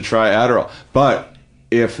world should try Adderall. But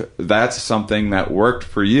if that's something that worked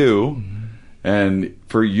for you and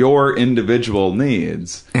for your individual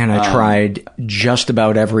needs. And I tried just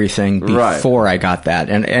about everything before I got that.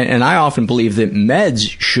 And I often believe that meds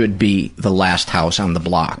should be the last house on the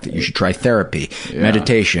block, that you should try therapy,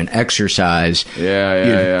 meditation, exercise.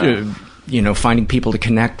 Finding people to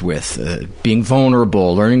connect with, being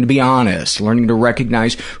vulnerable, learning to be honest, learning to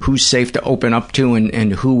recognize who's safe to open up to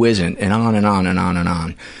and who isn't, and on and on and on and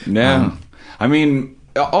on. Yeah.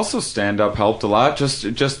 Also, stand-up helped a lot.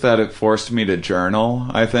 Just that it forced me to journal,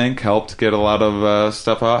 I think, helped get a lot of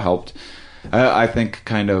stuff out. Helped, I think,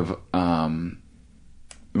 kind of when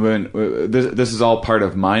this is all part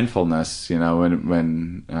of mindfulness,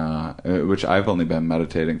 when which I've only been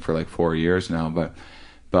meditating for like 4 years now, but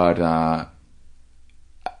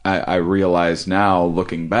I realize now,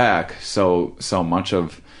 looking back, so much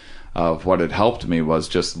of what had helped me was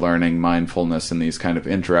just learning mindfulness in these kind of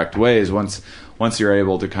indirect ways. Once you're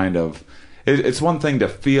able to kind of, it's one thing to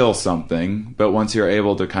feel something, but once you're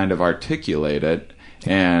able to kind of articulate it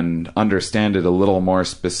and understand it a little more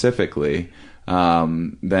specifically,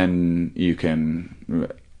 then you can,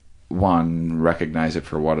 one, recognize it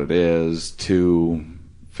for what it is, two,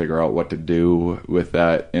 figure out what to do with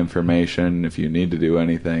that information if you need to do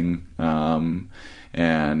anything,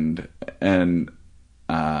 and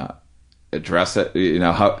address it,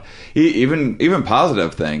 how even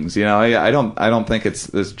positive things, I don't think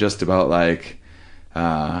it's just about like,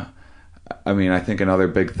 I think another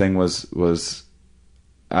big thing was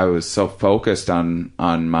I was so focused on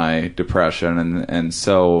my depression and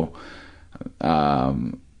so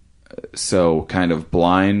kind of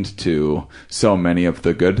blind to so many of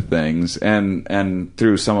the good things, and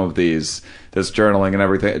through some of this journaling and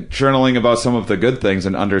everything, journaling about some of the good things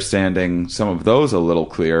and understanding some of those a little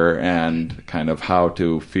clearer, and kind of how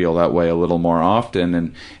to feel that way a little more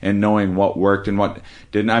often, and knowing what worked and what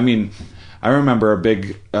didn't. I remember a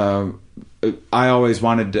big I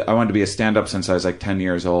wanted to be a stand-up since I was like 10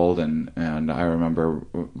 years old, and I remember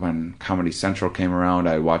when Comedy Central came around,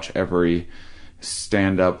 I'd watch every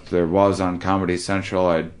stand-up there was on Comedy Central.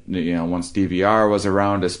 Once DVR was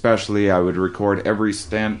around, especially, I would record every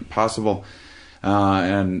stand possible,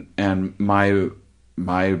 and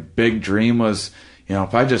my big dream was,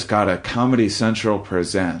 if I just got a Comedy Central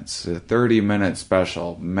Presents, a 30-minute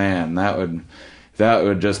special, man, that would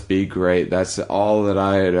just be great. That's all that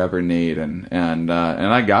I'd ever need, and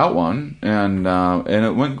I got one, and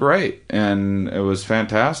it went great, and it was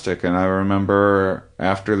fantastic. And I remember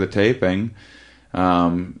after the taping,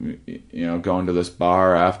 going to this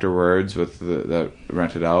bar afterwards with that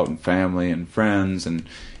rented out, and family and friends, and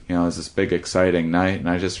it was this big exciting night, and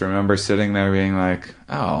I just remember sitting there being like,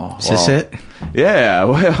 oh, is this it? Yeah,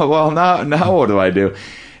 well now what do I do?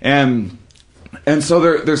 And so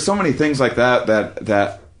there's so many things like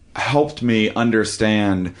that helped me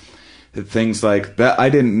understand things like that I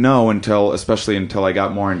didn't know especially until I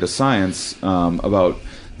got more into science, about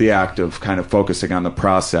the act of kind of focusing on the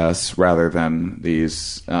process rather than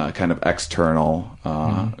these kind of external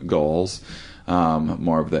goals,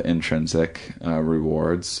 more of the intrinsic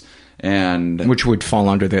rewards. And which would fall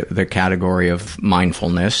under the category of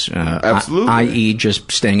mindfulness, absolutely, i.e.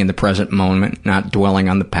 just staying in the present moment, not dwelling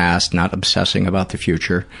on the past, not obsessing about the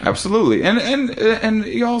future. Absolutely. And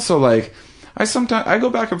you also, like, I go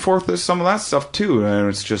back and forth with some of that stuff too, and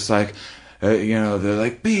it's just like, they're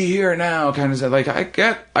like, be here now, kind of stuff. Like, I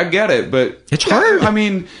get it, but it's hard. How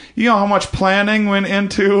much planning went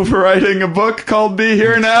into writing a book called Be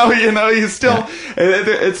Here Now. You still,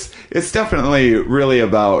 it's definitely really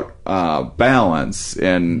about balance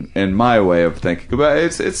in my way of thinking. But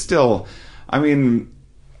it's still,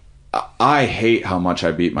 I hate how much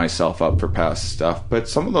I beat myself up for past stuff, but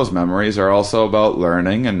some of those memories are also about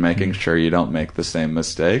learning and making sure you don't make the same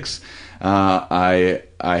mistakes. I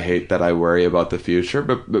hate that I worry about the future,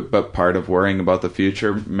 but part of worrying about the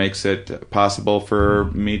future makes it possible for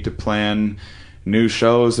me to plan new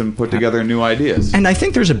shows and put together new ideas. And I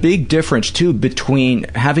think there's a big difference, too, between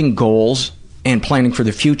having goals and planning for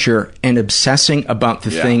the future and obsessing about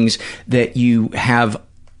the things that you have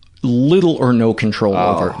little or no control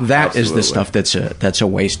over. That is the stuff that's a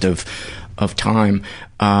waste of time.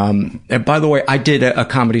 And by the way, I did a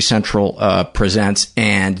Comedy Central Presents,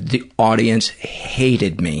 and the audience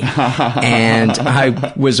hated me. And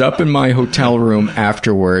I was up in my hotel room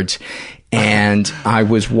afterwards, and I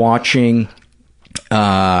was watching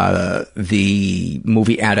the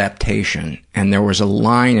movie adaptation, and there was a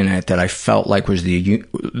line in it that I felt like was the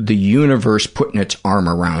universe putting its arm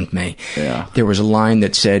around me. Yeah. There was a line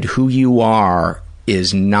that said, "Who you are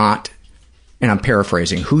is not," and I'm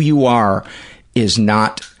paraphrasing, "who you are is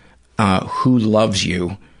not who loves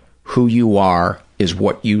you. Who you are is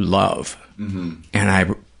what you love." Mm-hmm. And I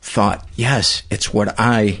thought, yes, it's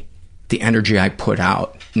the energy I put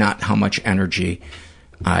out, not how much energy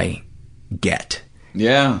I get.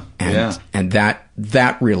 Yeah, and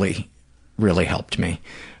that really, really helped me.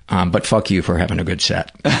 But fuck you for having a good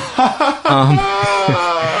set.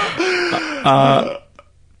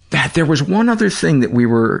 There was one other thing that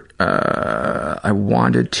I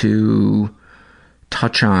wanted to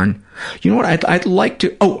touch on. You know what? I'd like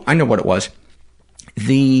to. Oh, I know what it was.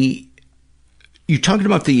 You talked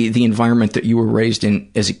about the environment that you were raised in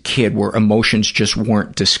as a kid, where emotions just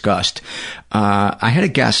weren't discussed. I had a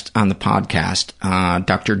guest on the podcast,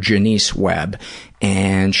 Dr. Janice Webb,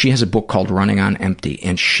 and she has a book called Running on Empty,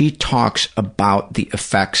 and she talks about the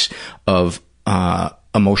effects of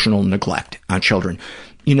emotional neglect on children.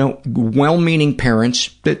 You know, well-meaning parents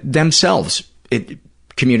themselves,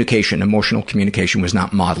 emotional communication was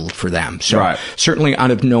not modeled for them. So certainly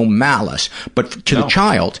out of no malice, but to the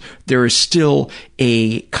child, there is still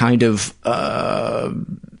a kind of,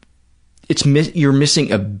 you're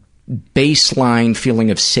missing a baseline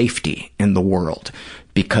feeling of safety in the world,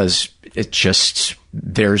 because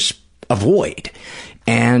there's a void.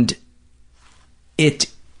 And it's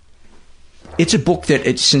a book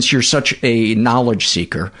that, since you're such a knowledge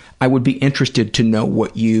seeker, I would be interested to know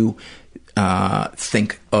what you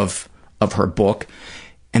think of her book.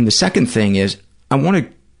 And the second thing is, I want to,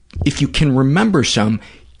 if you can remember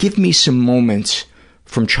give me some moments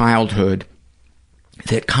from childhood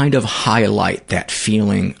that kind of highlight that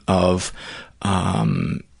feeling of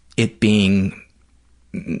it being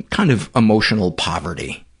kind of emotional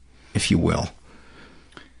poverty, if you will.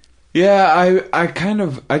 Yeah,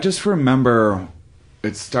 I just remember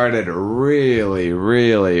it started really,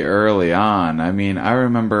 really early on. I mean, I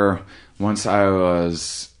remember once I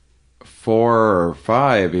was 4 or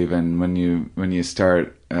 5, even when you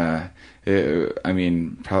start. I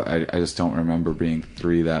just don't remember being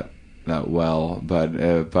 3 that well,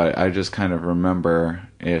 but I just kind of remember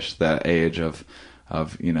that age of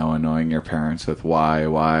annoying your parents with why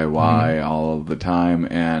all of the time,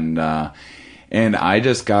 and I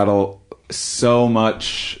just got so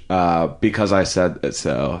much because I said it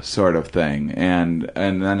so sort of thing, and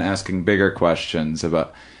then asking bigger questions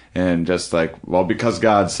about. And just like, well, because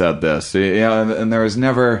God said this, and there was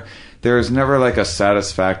never like a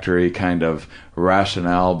satisfactory kind of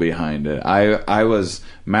rationale behind it.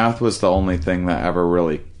 Math was the only thing that ever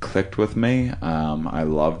really clicked with me. I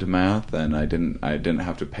loved math, and I didn't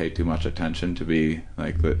have to pay too much attention to be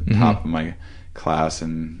like the top of my class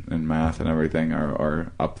in math and everything,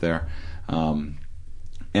 or up there.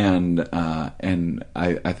 And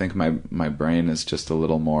I think my brain is just a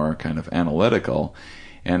little more kind of analytical.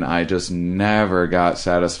 And I just never got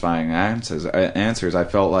satisfying answers. I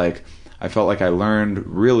felt like I learned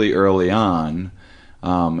really early on,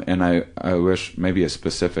 and I wish maybe a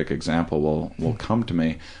specific example will come to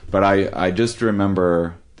me. But I just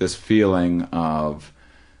remember this feeling of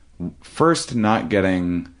first not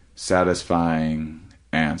getting satisfying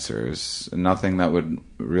answers, nothing that would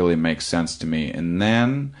really make sense to me, and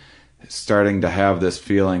then starting to have this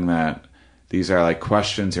feeling that these are like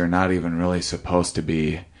questions you're not even really supposed to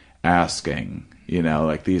be asking,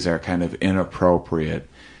 like these are kind of inappropriate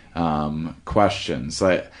questions.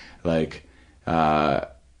 I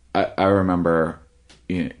remember,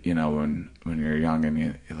 when you're young and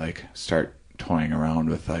you like start toying around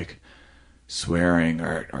with like swearing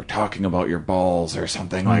or talking about your balls or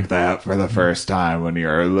something like that for the first time when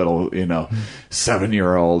you're a little,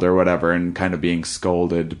 7-year-old or whatever, and kind of being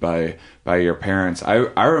scolded by your parents.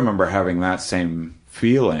 I remember having that same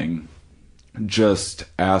feeling, just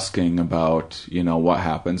asking about, what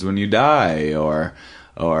happens when you die, or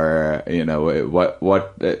what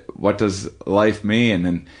does life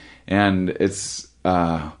mean, And it's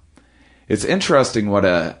interesting what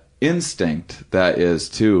a instinct that is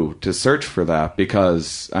too, to search for that,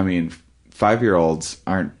 because I mean 5-year-olds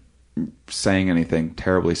aren't saying anything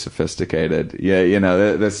terribly sophisticated. Yeah, you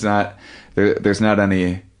know, that's not there's not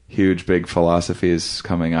any huge big philosophies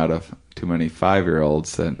coming out of too many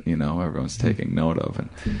 5-year-olds that, you know, everyone's taking note of. And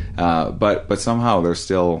but somehow they're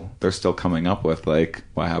still coming up with, like,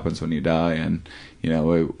 what happens when you die, and, you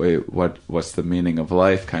know, what's the meaning of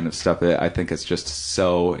life, kind of stuff. I think it's just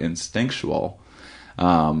so instinctual.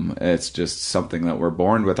 It's just something that we're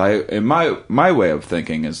born with. In my way of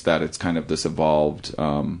thinking is that it's kind of this evolved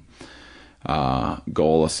goal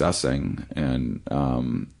assessing and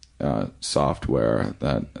software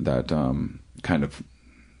that kind of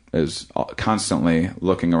is constantly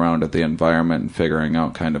looking around at the environment and figuring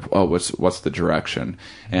out kind of, what's the direction,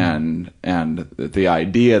 and the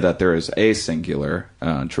idea that there is a singular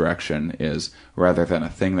direction is, rather than a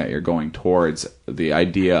thing that you're going towards, the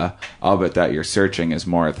idea of it that you're searching is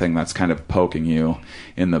more a thing that's kind of poking you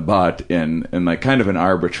in the butt in like kind of an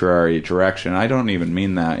arbitrary direction. I don't even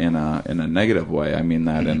mean that in a negative way. I mean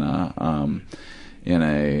that in a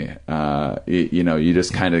you know, you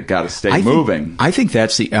just kind of got to stay moving. I think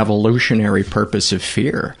that's the evolutionary purpose of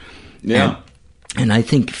fear. Yeah. And I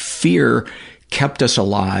think fear kept us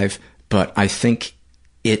alive, but I think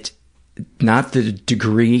it, not the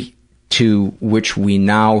degree to which we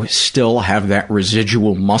now still have that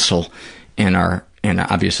residual muscle in our, and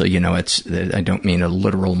obviously, you know, I don't mean a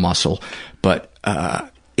literal muscle, but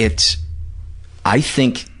I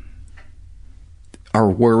think our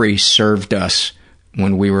worry served us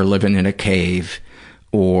when we were living in a cave,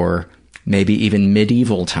 or maybe even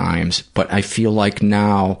medieval times. But I feel like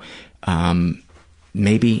now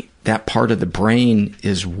maybe that part of the brain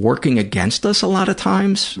is working against us a lot of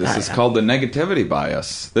times. This is called the negativity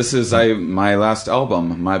bias. This is my last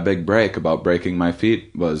album, My Big Break, about breaking my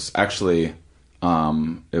feet, was actually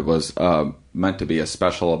it was meant to be a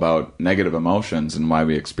special about negative emotions and why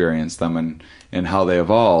we experience them and how they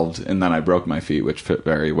evolved. And then I broke my feet, which fit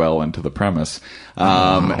very well into the premise.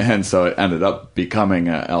 And so it ended up becoming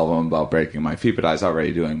an album about breaking my feet, but I was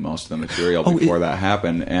already doing most of the material before that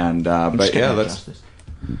happened. And but yeah,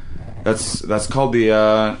 that's called the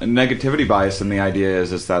negativity bias. And the idea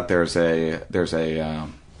is that there's a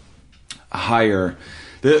higher.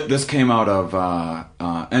 This came out of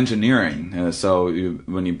engineering. So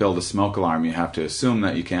when you build a smoke alarm, you have to assume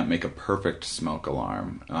that you can't make a perfect smoke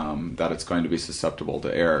alarm, that it's going to be susceptible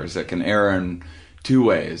to errors. It can err in two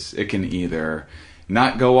ways. It can either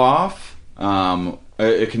not go off.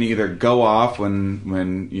 It can either go off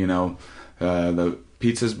when you know the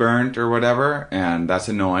pizza's burnt or whatever, and that's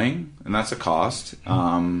annoying, and that's a cost.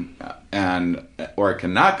 Or it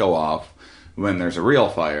can not go off when there's a real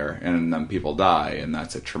fire and then people die, and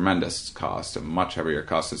that's a tremendous cost, a much heavier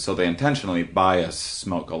cost. And so they intentionally bias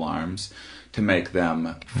smoke alarms to make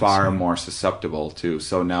them far more susceptible to.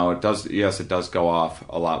 So now it does go off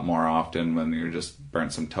a lot more often when you're just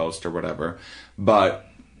burnt some toast or whatever, but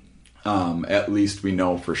at least we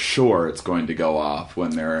know for sure it's going to go off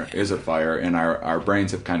when there is a fire, and our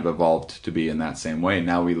brains have kind of evolved to be in that same way.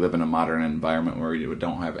 Now we live in a modern environment where we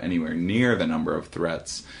don't have anywhere near the number of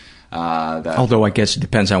threats. Although I guess it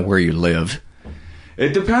depends on where you live.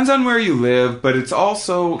 It depends on where you live, but it's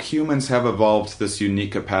also, humans have evolved this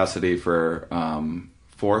unique capacity for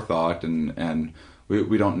forethought, and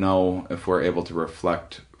we don't know if we're able to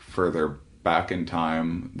reflect further back in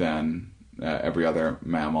time than every other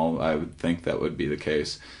mammal. I would think that would be the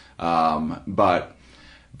case, but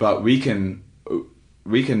we can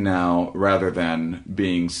now, rather than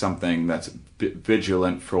being something that's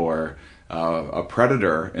vigilant for a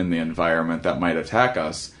predator in the environment that might attack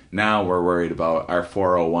us, now we're worried about our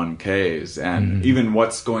 401ks and even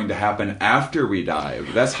what's going to happen after we die.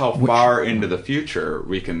 That's how far into the future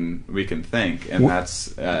we can think, and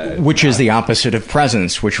that's which is the opposite of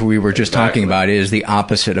presence, which we were just talking about. Is the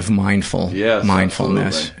opposite of mindfulness.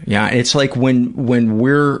 Absolutely. Yeah, it's like when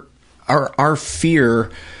we're our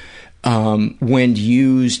fear, when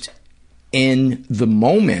used in the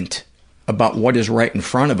moment about what is right in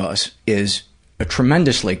front of us, is a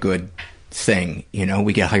tremendously good thing. You know,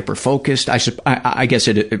 we get hyper focused. I guess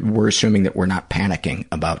we're assuming that we're not panicking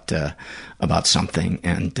about something.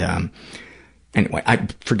 And anyway, I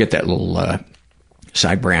forget that little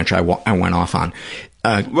side branch I went off on.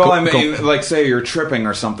 Like say you're tripping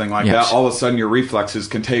or something like that. All of a sudden, your reflexes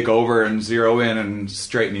can take over and zero in and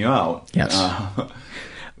straighten you out. Yes.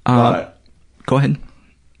 Go ahead.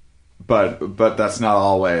 But that's not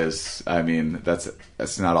always. I mean,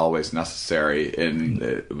 that's not always necessary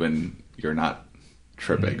when you're not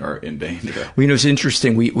tripping or in danger. Well, it's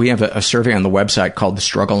interesting. We have a survey on the website called The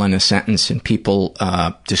Struggle in a Sentence, and people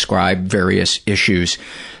describe various issues.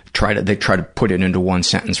 They try to put it into one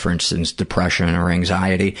sentence, for instance, depression or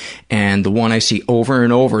anxiety. And the one I see over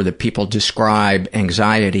and over that people describe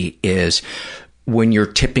anxiety is when you're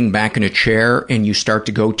tipping back in a chair and you start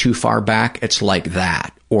to go too far back, it's like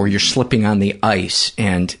that. Or you're slipping on the ice,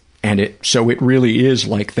 so it really is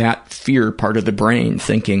like that fear part of the brain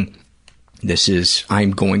thinking,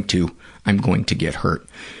 I'm going to get hurt.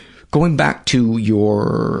 Going back to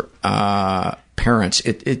your parents,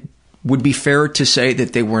 it would be fair to say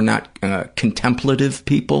that they were not contemplative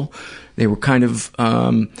people. They were kind of.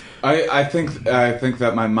 I think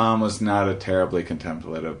that my mom was not a terribly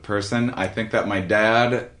contemplative person. I think that my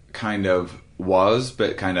dad kind of was,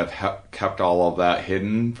 but kind of kept all of that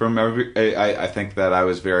hidden from I think that I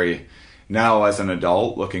was very. Now, as an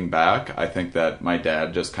adult, looking back, I think that my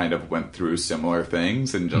dad just kind of went through similar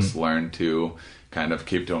things and just learned to kind of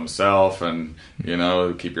keep to himself and,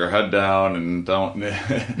 keep your head down and don't,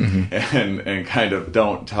 and kind of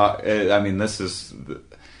don't talk. I mean, this is,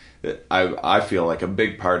 I feel like a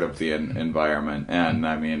big part of the environment. And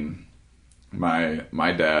I mean, my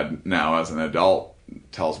dad now as an adult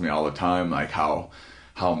tells me all the time, like how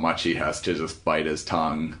much he has to just bite his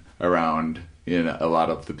tongue around a lot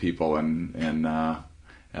of the people in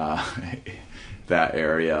that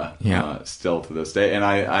area, still to this day. And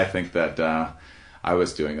I think that I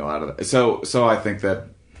was doing a lot of that. So I think that,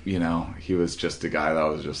 he was just a guy that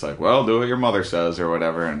was just like, well, do what your mother says or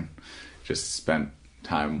whatever, and just spent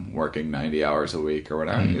time working 90 hours a week or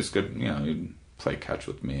whatever. And he was good, he'd play catch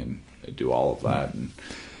with me and do all of that. And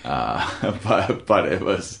but it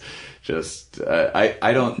was just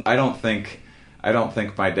I don't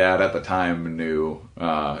think my dad at the time knew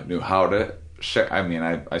how to share. I mean,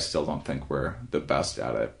 I still don't think we're the best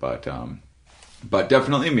at it, but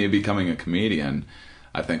definitely me becoming a comedian,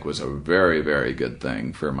 I think, was a very, very good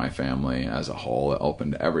thing for my family as a whole. It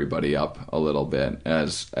opened everybody up a little bit,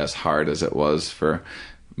 as hard as it was for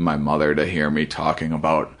my mother to hear me talking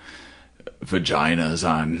about vaginas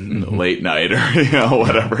on late night or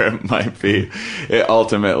whatever it might be. It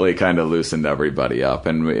ultimately kind of loosened everybody up,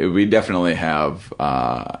 and we definitely have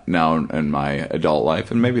now in my adult life,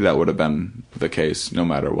 and maybe that would have been the case no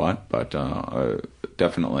matter what, but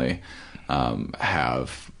definitely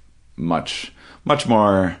have much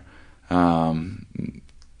more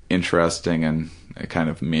interesting and kind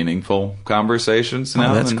of meaningful conversations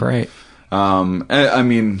now. Oh, that's great. I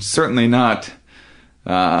mean, certainly not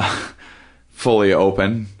fully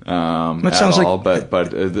open at all, but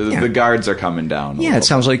the guards are coming down. Yeah, it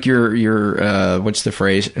sounds like you're what's the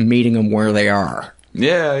phrase? Meeting them where they are.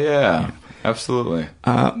 Yeah, absolutely.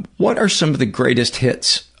 What are some of the greatest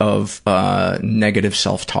hits of negative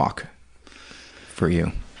self-talk for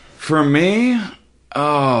you? For me,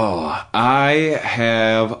 I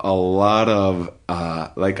have a lot of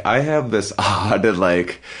I have this odd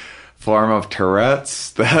form of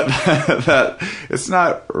Tourette's that it's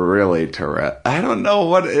not really Tourette. I don't know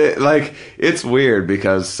what it's weird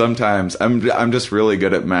because sometimes I'm just really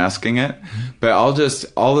good at masking it, but all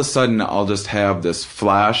of a sudden I'll just have this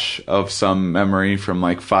flash of some memory from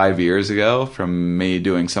 5 years ago from me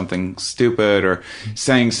doing something stupid or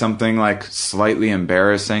saying something slightly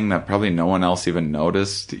embarrassing that probably no one else even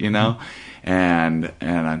noticed, and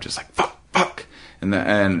I'm just like fuck.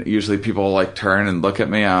 And usually people turn and look at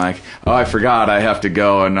me. I'm like, oh, I forgot. I have to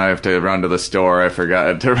go and I have to run to the store. I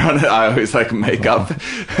forgot to run. I always make up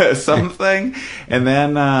something, and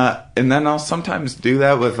then I'll sometimes do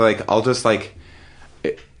that with I'll just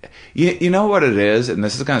you know what it is, and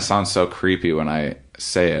this is gonna sound so creepy when I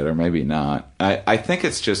say it, or maybe not. I think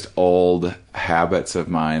it's just old habits of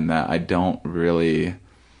mine that I don't really.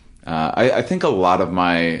 I think a lot of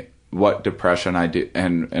what depression I do,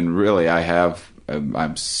 and really I have.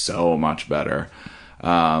 I'm so much better.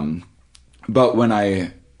 But when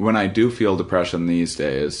I do feel depression these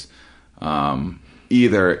days,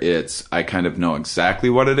 either it's I kind of know exactly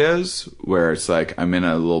what it is, where it's I'm in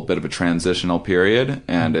a little bit of a transitional period,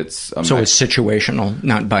 and it's so it's situational,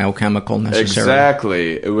 not biochemical necessarily.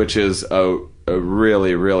 Exactly, which is a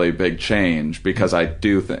really, really big change, because I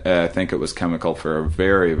do think it was chemical for a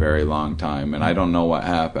very, very long time, and I don't know what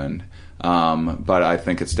happened. But I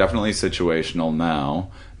think it's definitely situational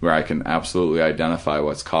now, where I can absolutely identify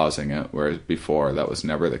what's causing it, whereas before that was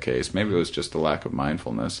never the case. Maybe it was just a lack of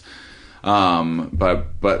mindfulness.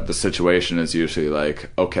 But the situation is usually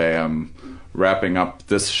okay, I'm wrapping up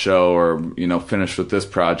this show, or finished with this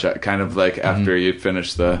project, kind of after you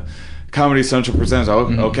finish the Comedy Central presents,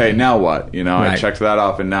 okay, now what? I checked that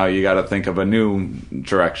off, and now you got to think of a new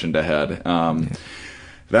direction to head.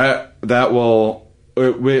 that will,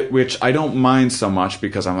 which I don't mind so much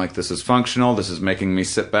because I'm like, this is functional. This is making me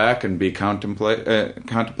sit back and be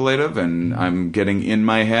contemplative, and I'm getting in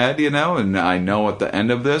my head, you know, and I know at the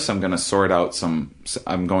end of this, I'm going to sort out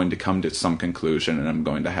I'm going to come to some conclusion, and I'm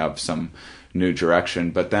going to have some new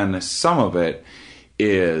direction. But then some of it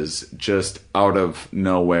is just out of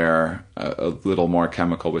nowhere, a little more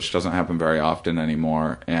chemical, which doesn't happen very often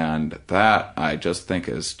anymore. And that I just think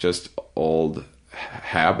is just old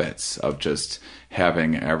habits of just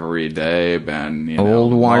having every day been, you know,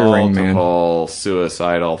 old wiring, multiple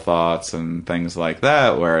suicidal thoughts and things like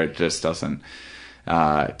that, where it just doesn't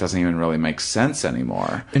even really make sense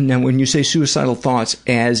anymore. And now when you say suicidal thoughts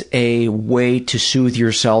as a way to soothe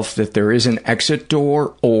yourself that there is an exit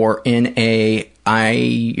door, or in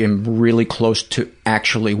I am really close to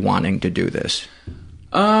actually wanting to do this?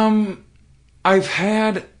 I've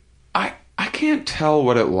had, I can't tell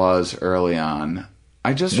what it was early on.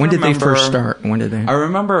 I just When remember, did they first start? When did they? I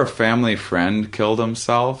remember a family friend killed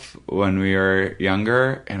himself when we were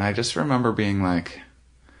younger, and I just remember being like,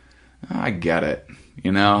 oh, I get it.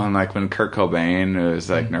 You know, and like when Kurt Cobain, it was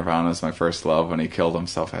like Nirvana's my first love, when he killed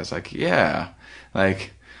himself, I was like, yeah,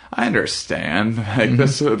 like I understand. Like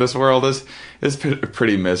this world is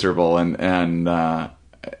pretty miserable, and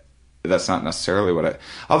that's not necessarily what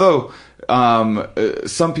although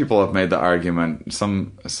some people have made the argument,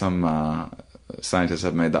 some scientists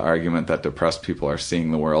have made the argument that depressed people are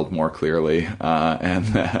seeing the world more clearly, and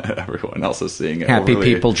that everyone else is seeing it happy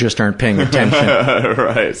people just aren't paying attention.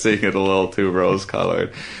 Right, seeing it a little too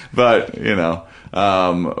rose-colored. But, you know,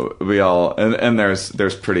 we all, and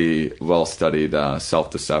there's pretty well-studied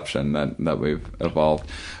self-deception that we've evolved.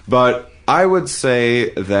 But I would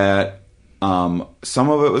say that some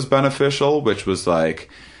of it was beneficial, which was like,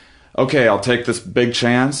 okay, I'll take this big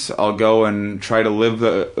chance. I'll go and try to live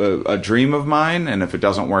a dream of mine, and if it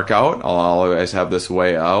doesn't work out, I'll always have this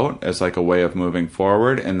way out as like a way of moving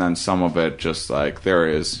forward. And then some of it just like, there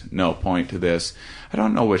is no point to this. I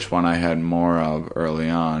don't know which one I had more of early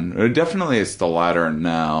on. Definitely it's the latter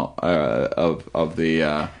now, of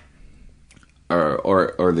the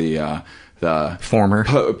the former,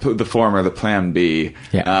 the plan B.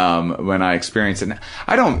 Yeah. When I experience it,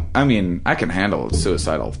 I can handle a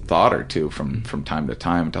suicidal thought or two from time to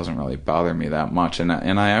time. It doesn't really bother me that much. And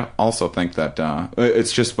I also think that,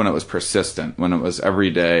 it's just when it was persistent, when it was every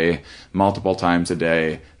day, multiple times a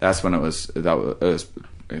day, that was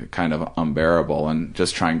kind of unbearable, and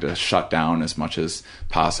just trying to shut down as much as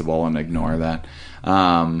possible and ignore that.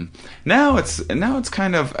 Now it's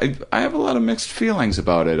kind of, I have a lot of mixed feelings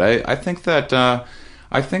about it. I think that the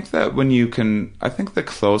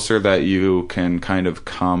closer that you can kind of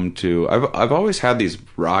come to, I've always had these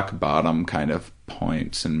rock bottom kind of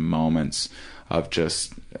points and moments of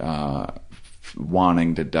just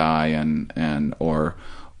wanting to die, and or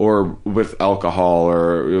with alcohol,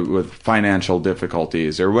 or with financial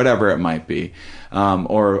difficulties, or whatever it might be,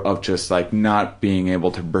 or of just like not being able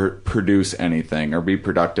to produce anything or be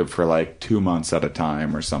productive for like 2 months at a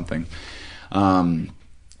time or something. And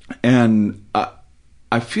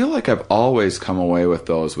I feel like I've always come away with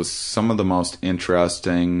those with some of the most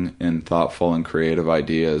interesting and thoughtful and creative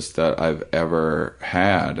ideas that I've ever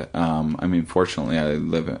had. I mean, fortunately,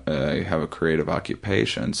 I have a creative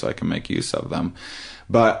occupation, so I can make use of them.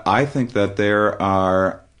 But I think that there's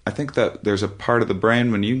a part of the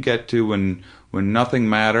brain when you get to when nothing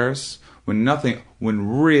matters, when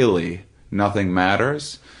really nothing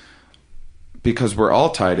matters, because we're all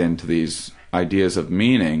tied into these ideas of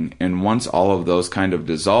meaning, and once all of those kind of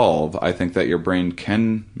dissolve, I think that your brain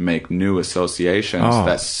can make new associations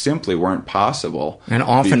that simply weren't possible and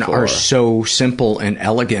often before. Are so simple and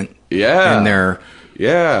elegant. Yeah. And they're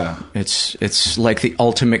Yeah. It's like the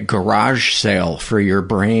ultimate garage sale for your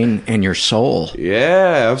brain and your soul.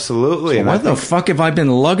 Yeah, absolutely. So what the fuck have I been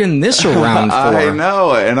lugging this around for? I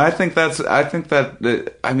know, and I think that's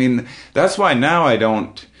why now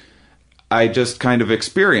I just kind of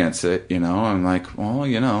experience it, you know. I'm like, well,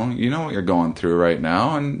 you know what you're going through right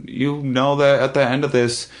now, and you know that at the end of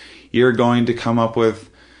this, you're going to come up with,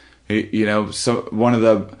 you know, one of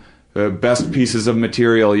the best pieces of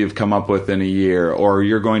material you've come up with in a year, or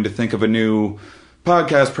you're going to think of a new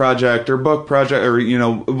podcast project or book project, or, you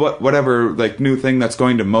know, whatever, like, new thing that's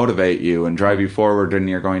going to motivate you and drive you forward, and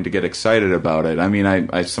you're going to get excited about it. I mean,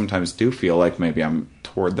 I sometimes do feel like maybe I'm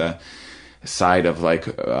toward the side of like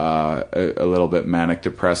a little bit manic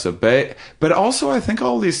depressive, but also I think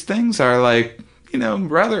all these things are like, you know,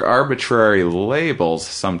 rather arbitrary labels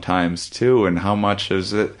sometimes too, and how much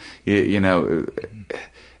is it, you know,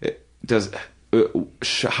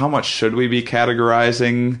 how much should we be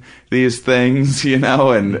categorizing these things, you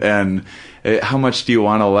know, and how much do you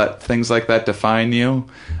want to let things like that define you?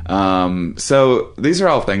 So these are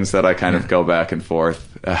all things that I kind of go back and forth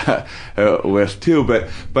with too. But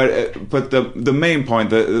the main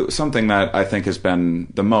point, something that I think has been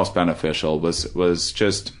the most beneficial was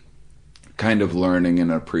just kind of learning an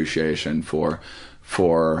appreciation for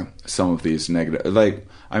some of these negative, like,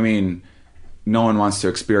 I mean, no one wants to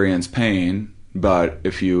experience pain, but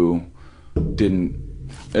if you didn't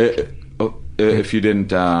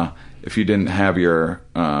have your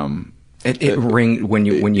it ring when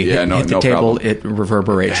you hit the table, problem. It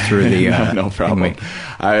reverberates through the no problem.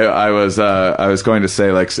 I was going to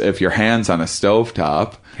say, like, if your hand's on a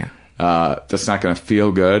stovetop, that's not going to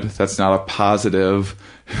feel good. That's not a positive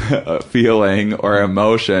feeling or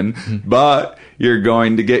emotion, but you're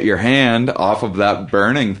going to get your hand off of that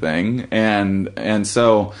burning thing, and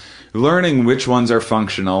so learning which ones are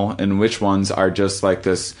functional and which ones are just like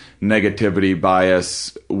this negativity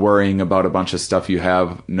bias, worrying about a bunch of stuff you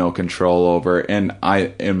have no control over. And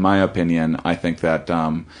in my opinion, I think that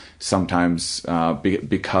sometimes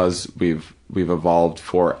because we've evolved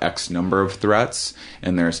for X number of threats,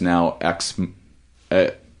 and there's now X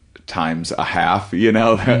times a half, you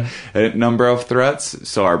know, number of threats.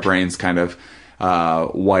 So our brain's kind of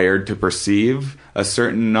wired to perceive a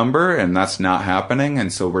certain number, and that's not happening.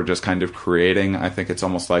 And so we're just kind of creating, I think it's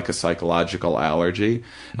almost like a psychological allergy,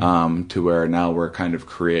 to where now we're kind of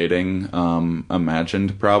creating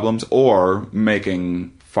imagined problems, or making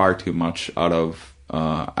far too much out of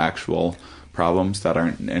actual problems that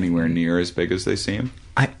aren't anywhere near as big as they seem.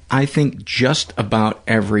 I think just about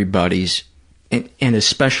everybody's, and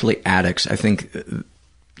especially addicts, I think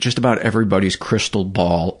just about everybody's crystal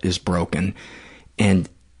ball is broken. And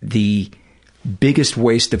the biggest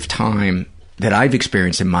waste of time that I've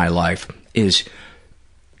experienced in my life is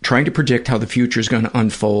trying to predict how the future is going to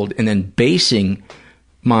unfold, and then basing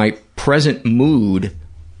my present mood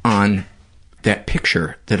on that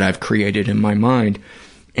picture that I've created in my mind.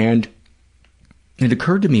 And it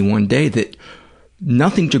occurred to me one day that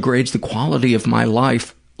nothing degrades the quality of my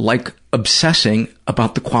life like obsessing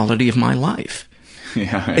about the quality of my life.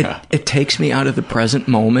 It takes me out of the present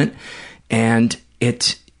moment, and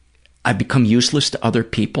I become useless to other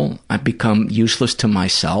people. I become useless to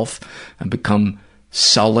myself. I become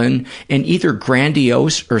sullen and either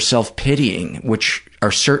grandiose or self-pitying, which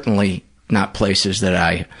are certainly not places that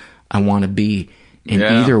I want to be in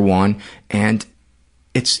either one. And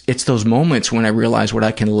it's those moments when I realize what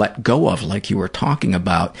I can let go of, like you were talking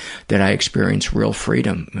about, that I experience real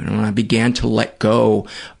freedom. And when I began to let go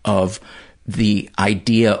of the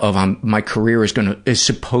idea of my career is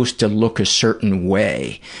supposed to look a certain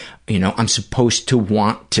way. You know, I'm supposed to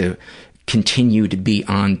want to continue to be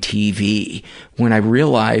on TV. When I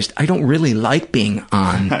realized I don't really like being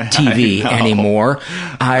on TV anymore.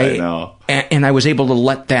 I know. And I was able to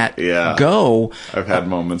let that go. I've had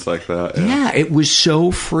moments like that. Yeah, it was so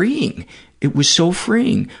freeing. It was so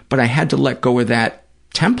freeing. But I had to let go of that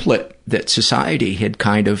template that society had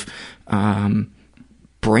kind of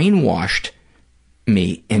brainwashed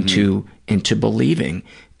me into believing.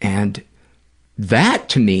 And that,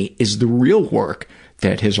 to me, is the real work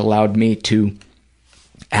that has allowed me to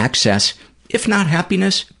access, if not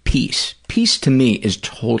happiness, peace. Peace, to me, is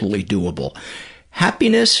totally doable.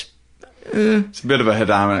 Happiness, it's a bit of a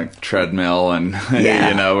hedonic treadmill, and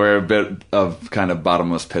you know, we're a bit of kind of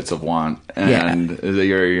bottomless pits of want, and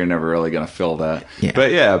you're never really going to fill that.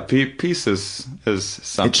 But peace is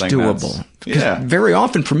something. It's doable. Because very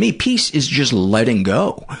often for me, peace is just letting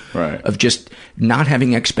go, of just not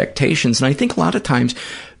having expectations. And I think a lot of times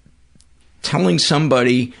telling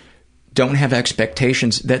somebody don't have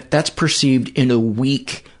expectations, that's perceived in a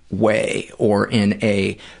weak way, or in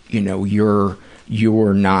a, you know, you're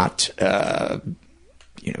not,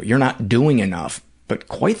 you're not doing enough. But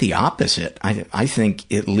quite the opposite. I think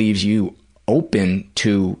it leaves you open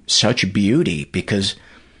to such beauty, because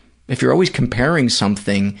if you're always comparing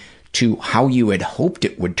something to how you had hoped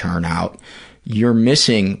it would turn out, you're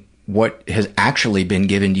missing what has actually been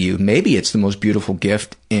given to you. Maybe it's the most beautiful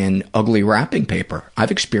gift in ugly wrapping paper.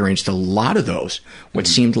 I've experienced a lot of those, what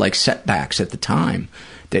seemed like setbacks at the time,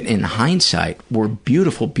 that in hindsight were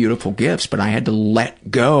beautiful, beautiful gifts, but I had to let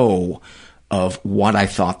go of what I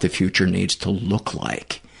thought the future needs to look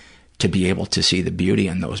like to be able to see the beauty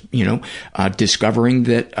in those, discovering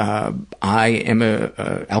that I am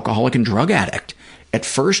a alcoholic and drug addict. At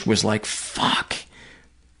first was like, fuck,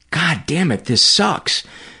 God damn it, this sucks.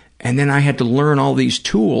 And then I had to learn all these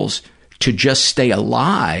tools to just stay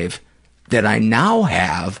alive that I now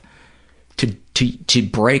have to to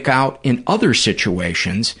break out in other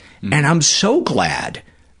situations. And I'm so glad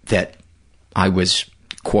that I was,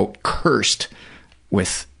 quote, cursed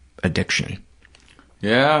with addiction.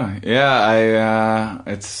 Yeah.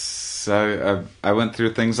 I went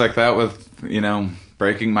through things like that with,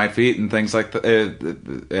 breaking my feet and things like that,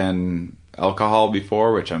 and alcohol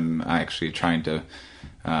before, which I'm actually trying to.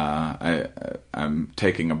 I'm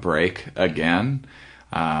taking a break again.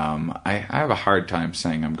 I have a hard time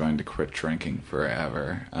saying I'm going to quit drinking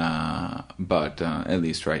forever, but at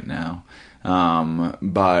least right now.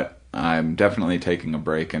 But I'm definitely taking a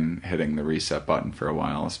break and hitting the reset button for a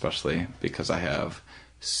while, especially because I have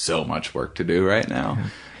so much work to do right now.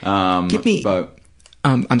 Give me.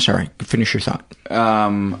 I'm sorry. Finish your thought.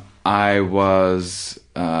 I was,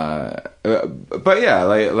 but yeah,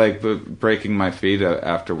 like breaking my feet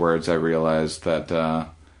afterwards. I realized that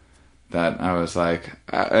I was like,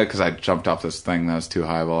 because I jumped off this thing that was too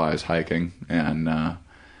high while I was hiking, and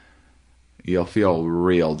you'll feel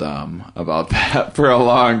real dumb about that for a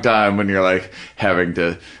long time when you're like having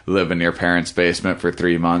to live in your parents' basement for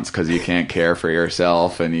 3 months because you can't care for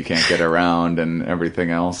yourself and you can't get around and everything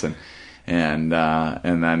else, and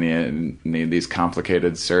then you need these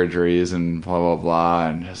complicated surgeries and blah blah blah,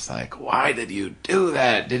 and just like, why did you do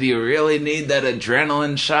that? Did you really need that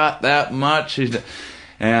adrenaline shot that much?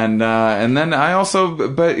 And then I also,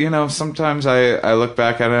 but sometimes I look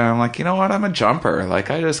back at it and I'm like, you know what? I'm a jumper.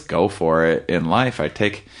 Like, I just go for it in life. I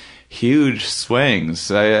take huge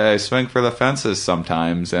swings. I swing for the fences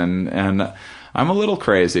sometimes, and I'm a little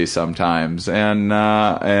crazy sometimes, and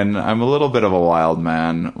I'm a little bit of a wild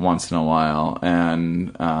man once in a while,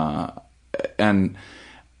 and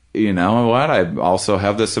you know what? I also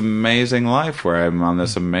have this amazing life where I'm on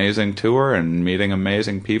this amazing tour and meeting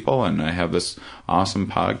amazing people, and I have this awesome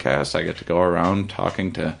podcast. I get to go around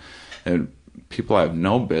talking to people I have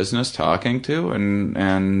no business talking to,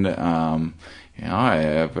 and I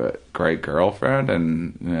have a great girlfriend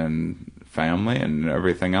and family and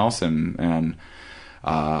everything else, and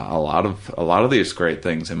a lot of these great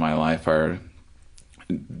things in my life are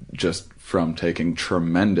just from taking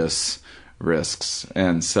tremendous risks.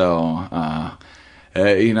 And so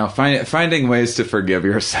finding ways to forgive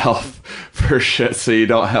yourself for shit so you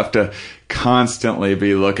don't have to constantly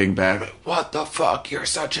be looking back like, what the fuck, you're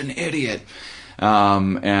such an idiot,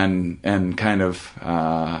 and kind of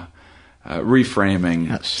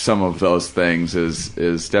reframing some of those things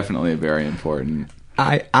is definitely very important.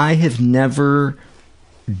 I have never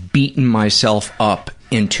beaten myself up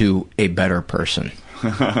into a better person.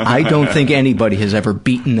 I don't think anybody has ever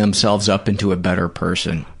beaten themselves up into a better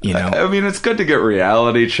person, I mean, it's good to get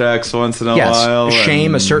reality checks once in a while.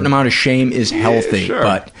 Shame, a certain amount of shame is healthy,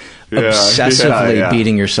 but obsessively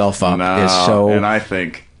beating yourself up is so... And I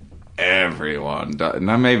think everyone does.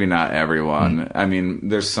 Now, maybe not everyone. I mean,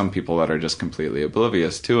 there's some people that are just completely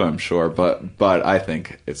oblivious too, I'm sure, but I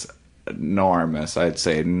think it's enormous. I'd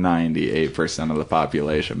say 98% of the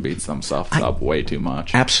population beats themselves up way too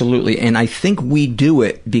much. Absolutely. And I think we do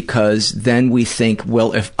it because then we think,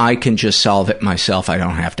 well, if I can just solve it myself, I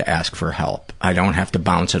don't have to ask for help. I don't have to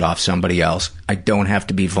bounce it off somebody else. I don't have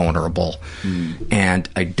to be vulnerable. And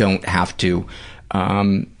I don't have to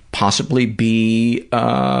possibly be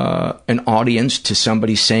an audience to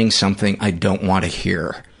somebody saying something I don't want to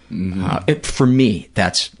hear. For me,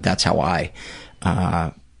 that's how I...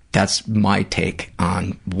 that's my take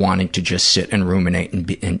on wanting to just sit and ruminate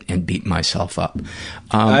and beat myself up.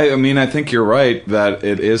 I mean, I think you're right that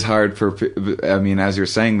it is hard for, as you're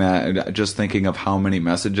saying that, just thinking of how many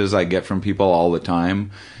messages I get from people all the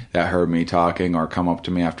time that heard me talking or come up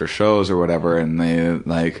to me after shows or whatever, and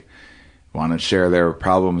they want to share their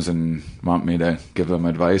problems and want me to give them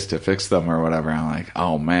advice to fix them or whatever. I'm like,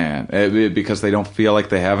 oh man, because they don't feel like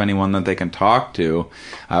they have anyone that they can talk to.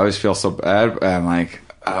 I always feel so bad. I'm like,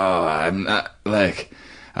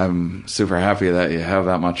 I'm super happy that you have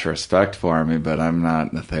that much respect for me, but I'm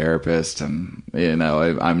not a therapist, and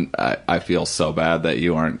I feel so bad that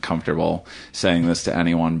you aren't comfortable saying this to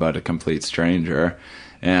anyone but a complete stranger.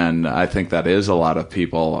 And I think that is a lot of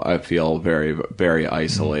people. I feel very, very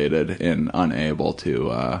isolated and unable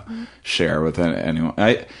to share with anyone.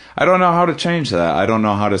 I don't know how to change that. I don't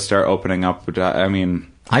know how to start opening up. I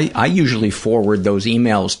mean, I usually forward those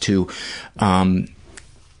emails to.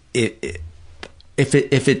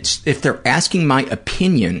 If they're asking my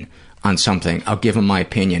opinion on something, I'll give them my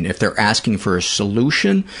opinion. If they're asking for a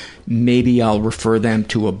solution, maybe I'll refer them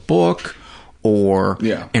to a book or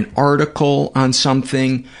an article on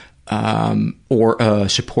something, or a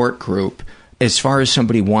support group. As far as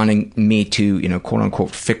somebody wanting me to, quote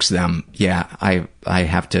unquote, fix them, I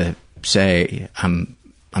have to say I'm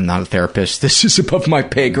I'm not a therapist. This is above my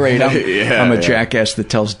pay grade. I'm a jackass that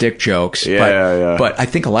tells dick jokes. But I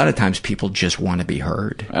think a lot of times people just want to be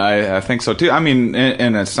heard. I think so too. I mean,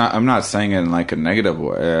 and it's not. I'm not saying it in like a negative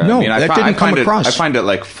way. No, I mean, that didn't come across. I find it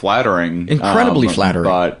like flattering, incredibly flattering.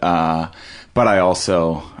 But I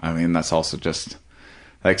also, I mean, that's also just.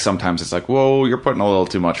 Like sometimes it's like, whoa, you're putting a little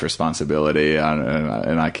too much responsibility on,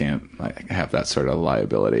 and I can't have that sort of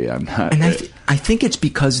liability. I'm not. And I think it's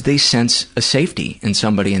because they sense a safety in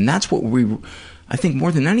somebody, and that's what I think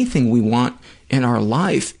more than anything we want in our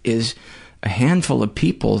life is a handful of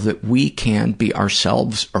people that we can be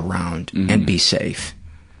ourselves around and be safe.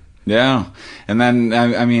 Yeah, and then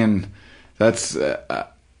I mean, that's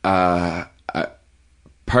part of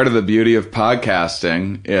the beauty of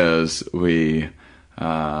podcasting is we.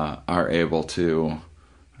 Are able to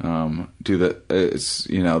do the it's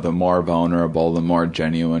the more vulnerable, the more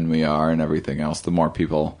genuine we are, and everything else, the more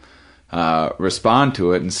people respond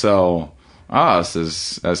to it. And so us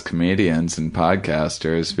as comedians and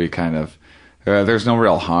podcasters, we kind of there's no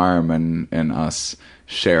real harm in us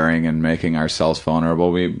sharing and making ourselves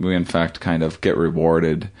vulnerable. We in fact kind of get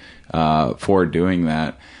rewarded for doing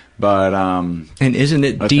that. But and isn't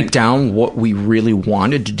it deep down what we really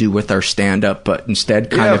wanted to do with our stand-up, but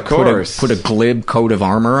instead kind of put a glib coat of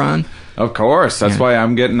armor on? Of course. That's why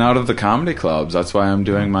I'm getting out of the comedy clubs. That's why I'm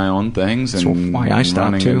doing my own things and why I stopped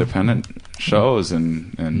running too. Independent shows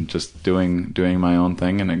and just doing my own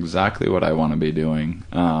thing and exactly what I want to be doing.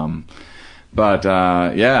 And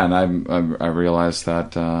I realized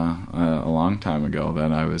that a long time ago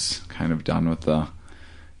that I was kind of done with the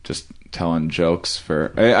just telling jokes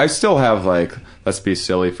I still have like let's be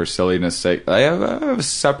silly for silliness sake. I have a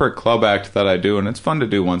separate club act that I do, and it's fun to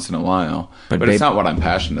do once in a while, but it's not what I'm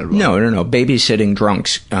passionate about. No. Babysitting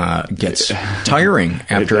drunks gets tiring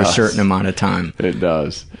after a certain amount of time. It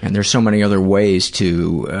does. And there's so many other ways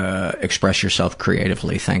to express yourself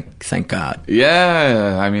creatively. Thank God.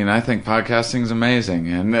 Yeah, I mean, I think podcasting is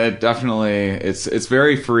amazing, and it definitely it's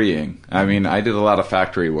very freeing. I mean, I did a lot of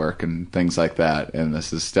factory work and things like that, and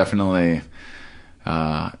this is definitely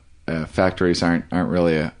factories aren't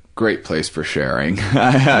really a great place for sharing.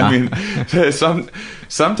 I mean,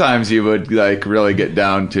 sometimes you would like really get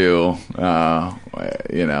down to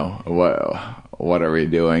what are we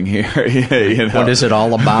doing here? What is it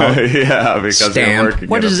all about? Yeah, because stamp.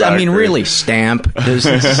 What is? I mean, really, stamp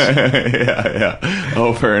business. yeah,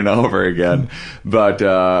 over and over again. But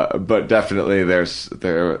definitely,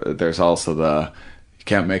 there's also you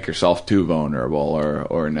can't make yourself too vulnerable,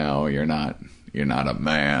 or no, you're not a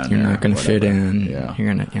man. You're not going to fit in. Yeah, you're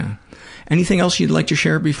gonna. Yeah. Anything else you'd like to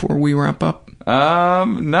share before we wrap up?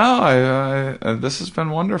 No, this has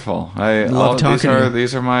been wonderful. I love talking to you.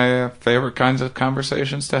 These are my favorite kinds of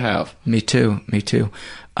conversations to have. Me too.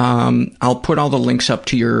 I'll put all the links up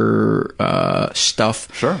to your stuff.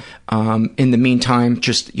 Sure. In the meantime,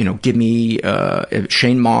 just give me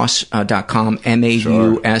ShaneMauss.com,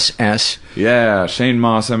 MAUSS. Yeah,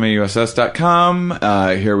 ShaneMauss,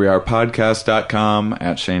 Here we are, podcast.com,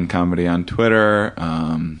 at Shane Comedy on Twitter.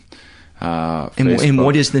 And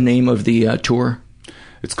what is the name of the tour?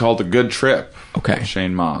 It's called A Good Trip. Okay.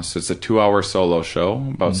 Shane Mauss. It's a 2-hour solo show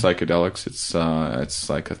about psychedelics. It's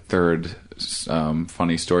like a third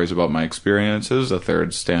funny stories about my experiences, a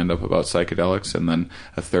third stand-up about psychedelics, and then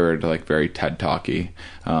a third like very TED Talky,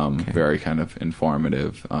 very kind of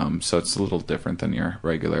informative. So it's a little different than your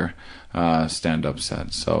regular stand-up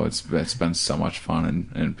set. So it's been so much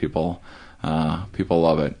fun, and people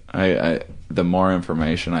love it. The more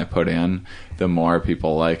information I put in, the more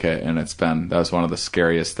people like it, and that was one of the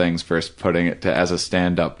scariest things, first putting it as a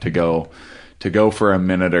stand-up to go for a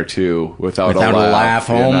minute or two without a laugh.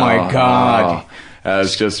 Oh my God.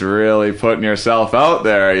 As just really putting yourself out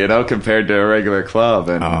there, compared to a regular club,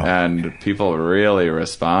 and people really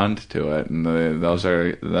respond to it, and those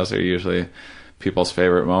are usually people's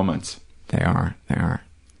favorite moments. They are.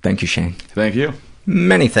 Thank you, Shane. Thank you.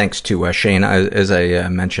 Many thanks to Shane. As I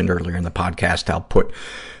mentioned earlier in the podcast, I'll put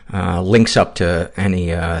links up to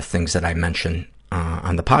any things that I mention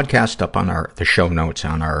on the podcast up on the show notes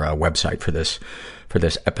on our website for this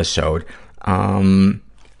episode.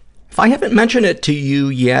 If I haven't mentioned it to you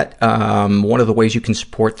yet, one of the ways you can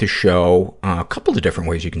support the show, a couple of different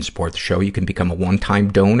ways you can support the show. You can become a one-time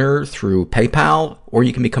donor through PayPal, or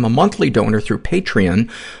you can become a monthly donor through Patreon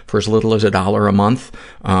for as little as $1 a month,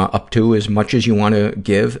 up to as much as you want to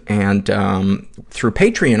give. And through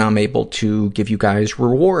Patreon, I'm able to give you guys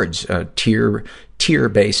rewards,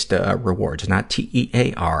 tier-based rewards, not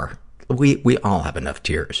TEAR. We all have enough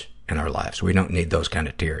tiers in our lives. We don't need those kind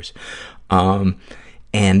of tiers.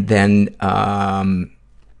 And then,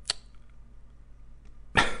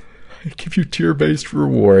 give you tier-based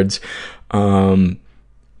rewards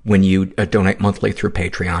when you donate monthly through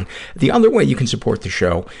Patreon. The other way you can support the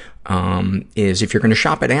show is if you're going to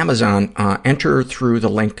shop at Amazon, enter through the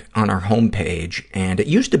link on our homepage. And it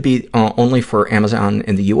used to be only for Amazon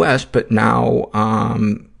in the U.S., but now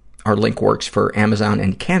our link works for Amazon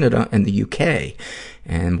in Canada and the UK.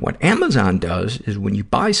 And what Amazon does is when you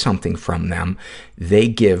buy something from them, they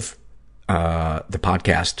give the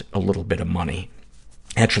podcast a little bit of money.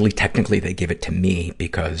 Actually, technically, they give it to me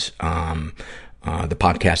because the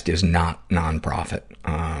podcast is not nonprofit.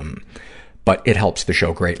 But it helps the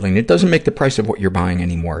show greatly, and it doesn't make the price of what you're buying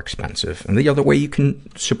any more expensive. And the other way you can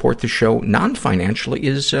support the show non-financially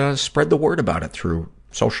is spread the word about it through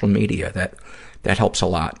social media. That helps a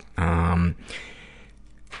lot.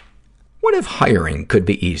 What if hiring could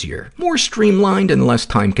be easier, more streamlined, and less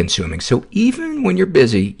time-consuming? So even when you're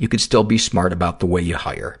busy, you could still be smart about the way you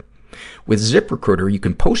hire. With ZipRecruiter, you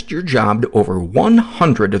can post your job to over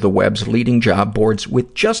 100 of the web's leading job boards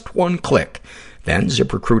with just one click. Then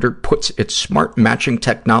ZipRecruiter puts its smart matching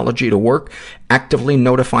technology to work, actively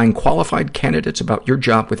notifying qualified candidates about your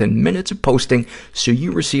job within minutes of posting so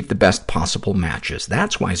you receive the best possible matches.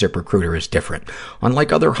 That's why ZipRecruiter is different.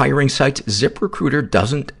 Unlike other hiring sites, ZipRecruiter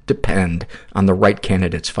doesn't depend on the right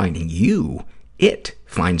candidates finding you. It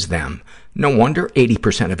finds them. No wonder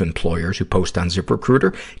 80% of employers who post on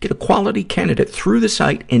ZipRecruiter get a quality candidate through the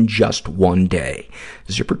site in just one day.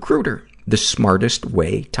 ZipRecruiter, the smartest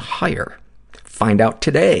way to hire. Find out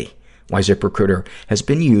today why ZipRecruiter has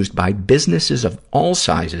been used by businesses of all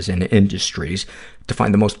sizes and industries to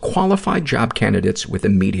find the most qualified job candidates with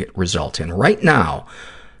immediate results. And right now,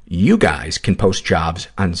 you guys can post jobs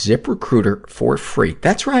on ZipRecruiter for free.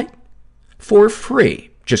 That's right, for free.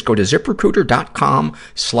 Just go to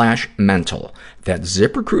ZipRecruiter.com/mental. That's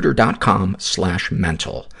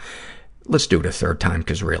ZipRecruiter.com/mental. Let's do it a third time,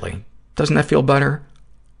 because really, doesn't that feel better?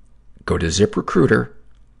 Go to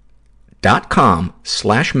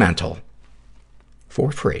ZipRecruiter.com/mental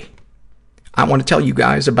for free. I want to tell you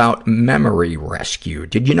guys about Memory Rescue.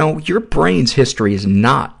 Did you know your brain's history is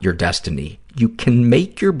not your destiny? You can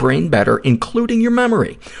make your brain better, including your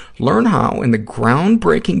memory. Learn how in the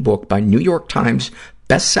groundbreaking book by New York Times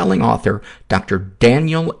best-selling author Dr.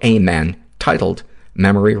 Daniel Amen, titled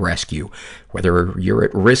Memory Rescue. Whether you're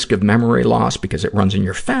at risk of memory loss because it runs in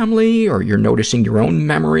your family or you're noticing your own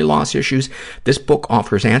memory loss issues, this book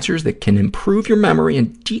offers answers that can improve your memory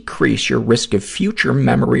and decrease your risk of future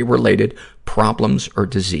memory-related problems or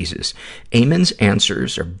diseases. Amen's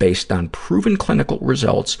answers are based on proven clinical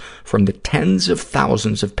results from the tens of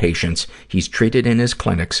thousands of patients he's treated in his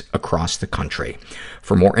clinics across the country.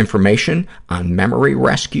 For more information on Memory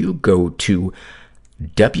Rescue, go to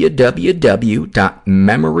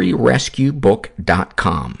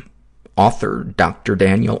www.memoryrescuebook.com. Author Dr.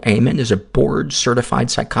 Daniel Amen is a board-certified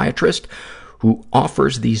psychiatrist who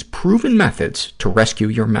offers these proven methods to rescue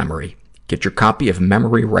your memory. Get your copy of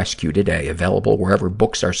Memory Rescue today, available wherever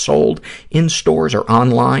books are sold, in stores or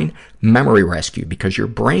online. Memory Rescue, because your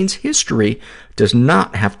brain's history does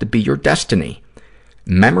not have to be your destiny.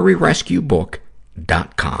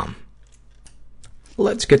 MemoryRescuebook.com.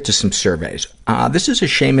 Let's get to some surveys. This is a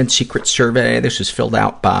Shame and Secret survey. This is filled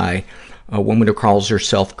out by a woman who calls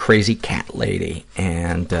herself Crazy Cat Lady.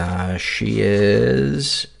 And she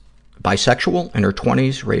is bisexual, in her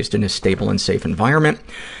 20s, raised in a stable and safe environment.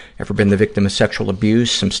 Ever been the victim of sexual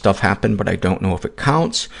abuse? Some stuff happened, but I don't know if it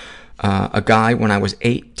counts. A guy, when I was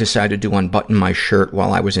 8, decided to unbutton my shirt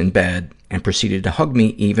while I was in bed and proceeded to hug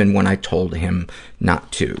me even when I told him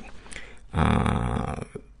not to.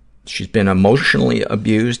 She's been emotionally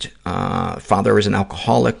abused. Father is an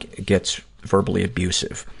alcoholic, gets verbally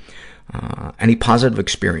abusive. Any positive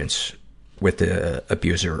experience with the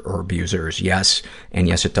abuser or abusers? Yes, and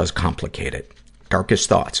yes, it does complicate it. Darkest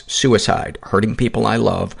thoughts: suicide, hurting people I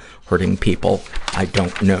love, hurting people I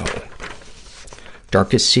don't know.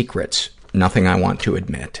 Darkest secrets: nothing I want to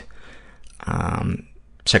admit.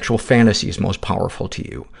 Sexual fantasies most powerful to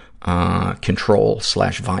you.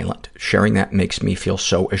 Control/violent. Sharing that makes me feel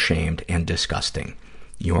so ashamed and disgusting.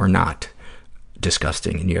 You're not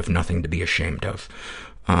disgusting, and you have nothing to be ashamed of.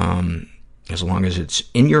 As long as it's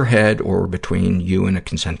in your head or between you and a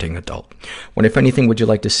consenting adult. What, if anything, would you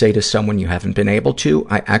like to say to someone you haven't been able to?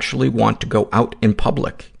 I actually want to go out in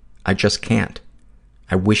public. I just can't.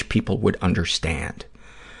 I wish people would understand.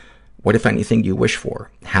 What, if anything, do you wish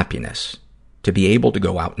for? Happiness. To be able to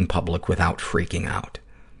go out in public without freaking out.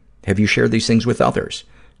 Have you shared these things with others?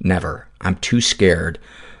 Never. I'm too scared.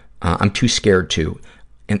 I'm too scared to,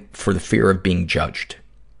 and for the fear of being judged.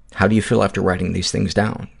 How do you feel after writing these things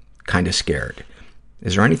down? Kind of scared.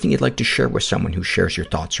 Is there anything you'd like to share with someone who shares your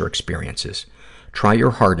thoughts or experiences? Try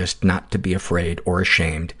your hardest not to be afraid or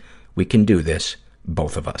ashamed. We can do this,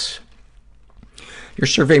 both of us. Your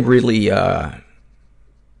survey really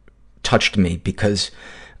touched me because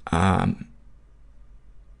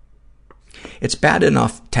it's bad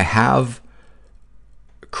enough to have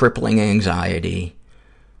crippling anxiety,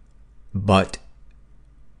 but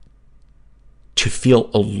to feel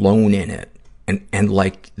alone in it and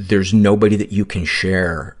like there's nobody that you can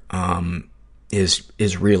share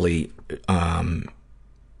is really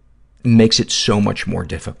makes it so much more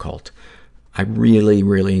difficult. I really,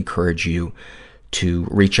 really encourage you to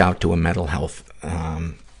reach out to a mental health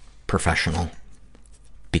professional,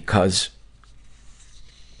 because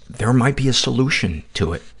there might be a solution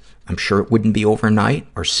to it. I'm sure it wouldn't be overnight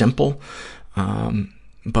or simple,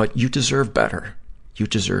 but you deserve better. You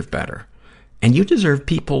deserve better. And you deserve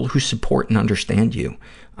people who support and understand you.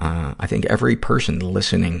 I think every person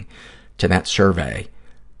listening to that survey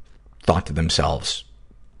thought to themselves,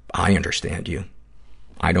 I understand you.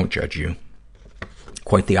 I don't judge you.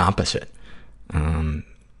 Quite the opposite.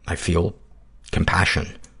 I feel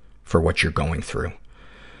compassion for what you're going through.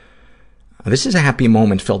 This is a happy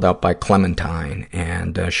moment filled out by Clementine,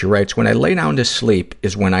 and she writes, when I lay down to sleep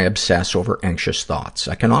is when I obsess over anxious thoughts.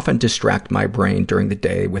 I can often distract my brain during the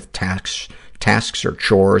day with tasks or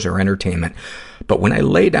chores or entertainment, but when I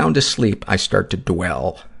lay down to sleep, I start to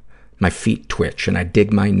dwell. My feet twitch, and I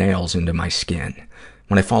dig my nails into my skin.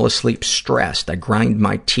 When I fall asleep stressed, I grind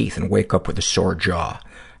my teeth and wake up with a sore jaw.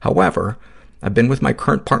 However, I've been with my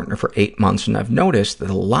current partner for 8 months, and I've noticed that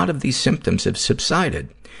a lot of these symptoms have subsided.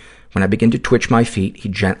 When I begin to twitch my feet, he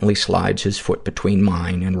gently slides his foot between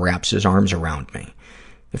mine and wraps his arms around me.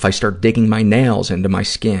 If I start digging my nails into my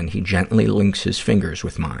skin, he gently links his fingers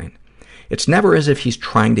with mine. It's never as if he's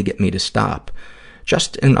trying to get me to stop,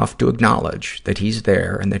 just enough to acknowledge that he's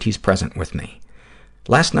there and that he's present with me.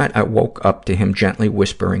 Last night, I woke up to him gently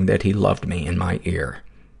whispering that he loved me in my ear.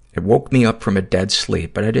 It woke me up from a dead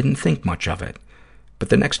sleep, but I didn't think much of it. But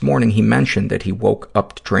the next morning, he mentioned that he woke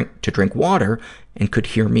up to drink water and could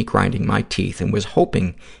hear me grinding my teeth and was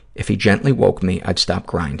hoping if he gently woke me, I'd stop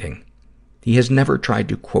grinding. He has never tried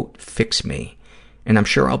to, quote, fix me, and I'm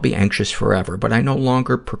sure I'll be anxious forever, but I no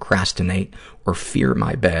longer procrastinate or fear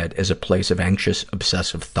my bed as a place of anxious,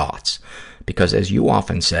 obsessive thoughts, because as you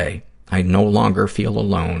often say, I no longer feel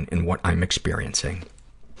alone in what I'm experiencing.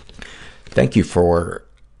 Thank you for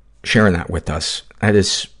sharing that with us. That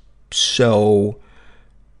is so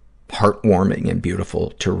heartwarming and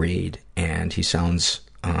beautiful to read, and he sounds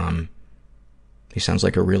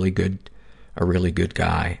like a really good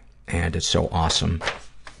guy, and it's so awesome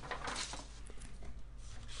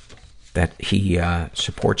that he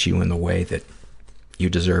supports you in the way that you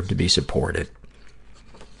deserve to be supported.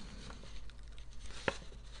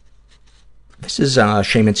 This is a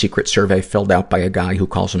Shame and Secret survey filled out by a guy who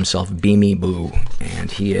calls himself Beamy Boo,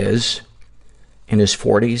 and he is in his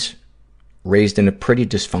 40s, raised in a pretty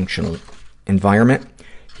dysfunctional environment.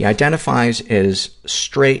 He identifies as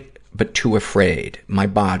straight but too afraid, my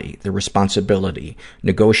body, the responsibility,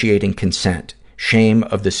 negotiating consent, shame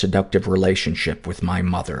of the seductive relationship with my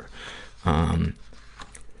mother.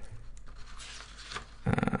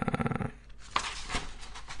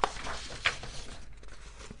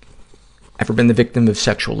 Ever been the victim of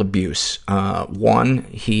sexual abuse? One,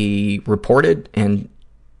 he reported, and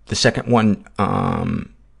the second one,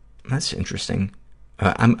 that's interesting.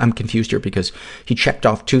 I'm confused here because he checked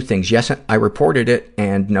off two things. Yes, I reported it,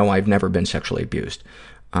 and no, I've never been sexually abused.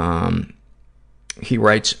 He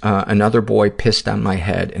writes, another boy pissed on my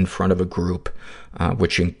head in front of a group,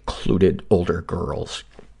 which included older girls.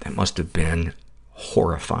 That must have been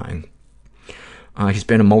horrifying. He's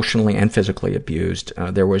been emotionally and physically abused.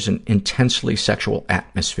 There was an intensely sexual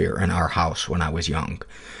atmosphere in our house when I was young.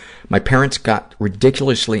 My parents got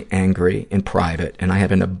ridiculously angry in private, and I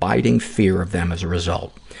have an abiding fear of them as a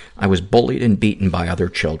result. I was bullied and beaten by other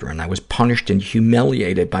children. I was punished and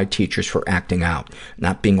humiliated by teachers for acting out,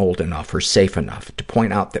 not being old enough or safe enough, to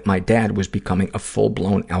point out that my dad was becoming a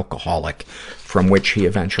full-blown alcoholic, from which he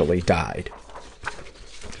eventually died.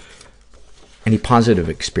 Any positive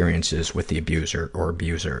experiences with the abuser or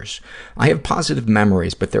abusers? I have positive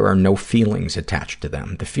memories, but there are no feelings attached to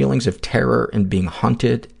them. The feelings of terror and being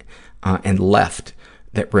hunted and left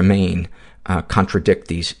that remain contradict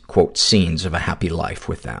these, quote, scenes of a happy life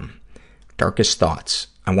with them. Darkest thoughts.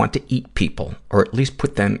 I want to eat people, or at least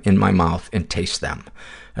put them in my mouth and taste them.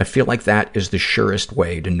 I feel like that is the surest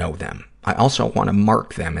way to know them. I also want to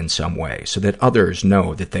mark them in some way so that others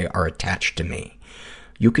know that they are attached to me.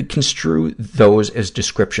 You could construe those as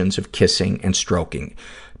descriptions of kissing and stroking,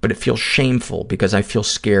 but it feels shameful because I feel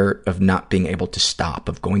scared of not being able to stop,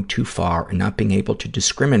 of going too far, and not being able to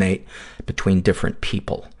discriminate between different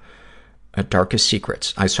people. Darkest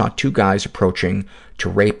secrets. I saw 2 guys approaching to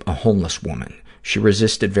rape a homeless woman. She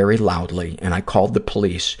resisted very loudly, and I called the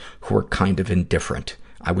police, who were kind of indifferent.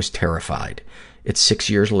 I was terrified. It's 6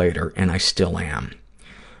 years later, and I still am.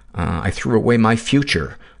 I threw away my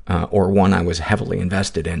future, or one I was heavily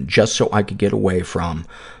invested in, just so I could get away from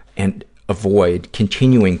and avoid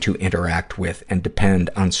continuing to interact with and depend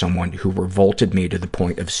on someone who revolted me to the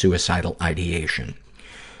point of suicidal ideation.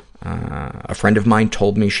 A friend of mine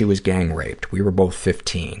told me she was gang raped. We were both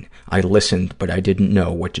 15. I listened, but I didn't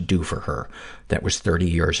know what to do for her. That was 30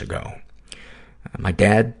 years ago. My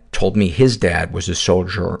dad told me his dad was a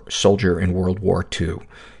soldier in World War II.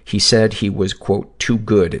 He said he was, quote, too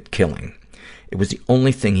good at killing. It was the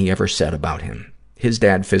only thing he ever said about him. His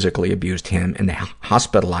dad physically abused him and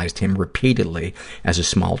hospitalized him repeatedly as a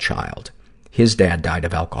small child. His dad died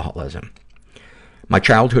of alcoholism. My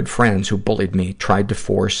childhood friends who bullied me tried to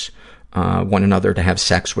force one another to have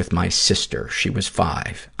sex with my sister. She was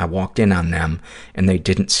 5. I walked in on them, and they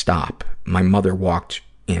didn't stop. My mother walked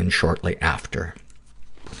in shortly after.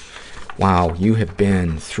 Wow, you have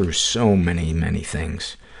been through so many, many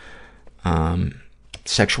things.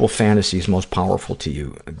 Sexual fantasies most powerful to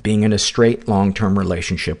you. Being in a straight, long-term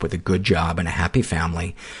relationship with a good job and a happy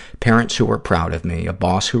family, parents who are proud of me, a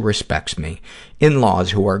boss who respects me, in-laws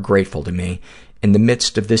who are grateful to me. In the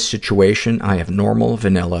midst of this situation, I have normal,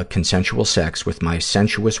 vanilla, consensual sex with my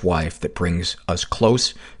sensuous wife that brings us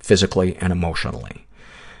close physically and emotionally.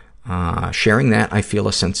 Sharing that, I feel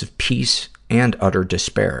a sense of peace and utter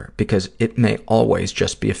despair, because it may always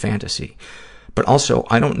just be a fantasy. But also,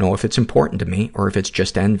 I don't know if it's important to me or if it's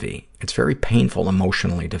just envy. It's very painful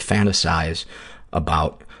emotionally to fantasize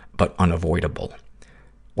about, but unavoidable.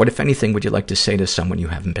 What, if anything, would you like to say to someone you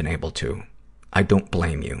haven't been able to? I don't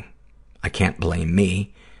blame you. I can't blame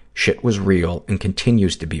me. Shit was real and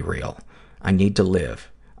continues to be real. I need to live.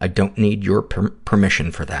 I don't need your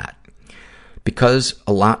permission for that. Because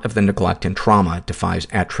a lot of the neglect and trauma defies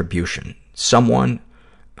attribution.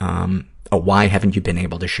 Why haven't you been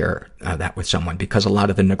able to share that with someone? Because a lot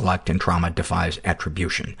of the neglect and trauma defies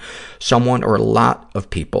attribution. Someone or a lot of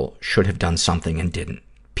people should have done something and didn't.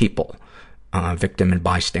 People, victim and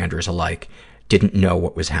bystanders alike, didn't know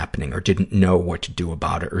what was happening or didn't know what to do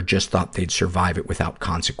about it or just thought they'd survive it without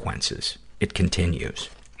consequences. It continues.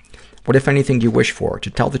 What, if anything, do you wish for? To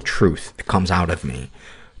tell the truth that comes out of me.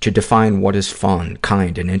 To define what is fun,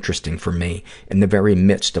 kind, and interesting for me in the very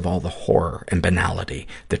midst of all the horror and banality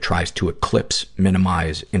that tries to eclipse,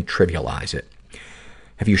 minimize, and trivialize it.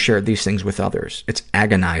 Have you shared these things with others? It's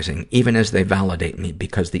agonizing, even as they validate me,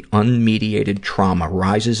 because the unmediated trauma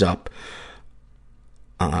rises up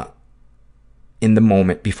in the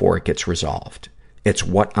moment before it gets resolved. It's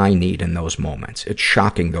what I need in those moments. It's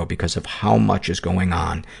shocking, though, because of how much is going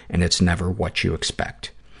on, and it's never what you expect.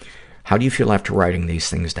 How do you feel after writing these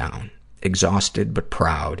things down? Exhausted but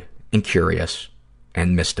proud and curious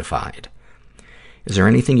and mystified. Is there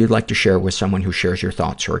anything you'd like to share with someone who shares your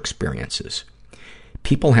thoughts or experiences?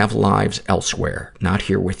 People have lives elsewhere, not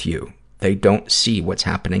here with you. They don't see what's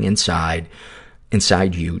happening inside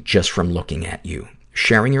you just from looking at you.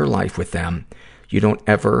 Sharing your life with them, you don't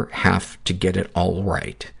ever have to get it all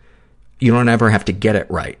right. You don't ever have to get it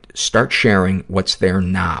right. Start sharing what's there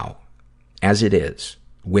now, as it is,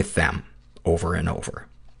 with them, over and over.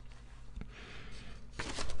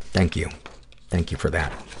 Thank you. Thank you for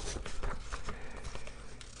that.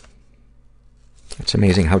 It's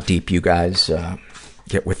amazing how deep you guys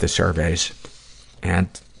get with the surveys. And,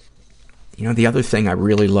 the other thing I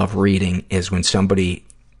really love reading is when somebody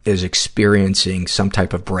is experiencing some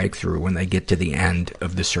type of breakthrough when they get to the end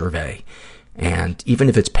of the survey. And even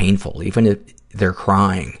if it's painful, even if they're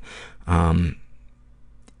crying, to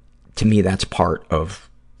me that's part of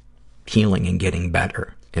healing and getting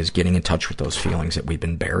better, is getting in touch with those feelings that we've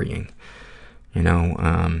been burying.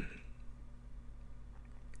 Our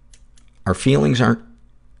feelings aren't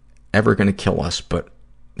ever going to kill us, but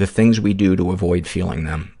the things we do to avoid feeling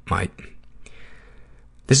them might.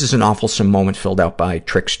 This is an awfulsome moment filled out by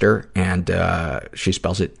Trickster, and she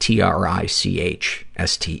spells it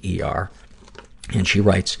Trichster. And she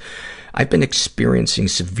writes, I've been experiencing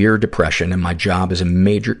severe depression, and my job is a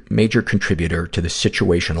major contributor to the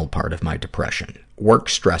situational part of my depression. Work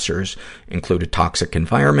stressors include a toxic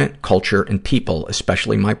environment, culture, and people,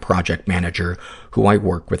 especially my project manager, who I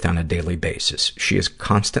work with on a daily basis. She is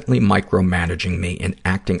constantly micromanaging me and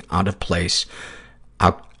acting out of place,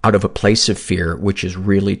 out out of a place of fear, which is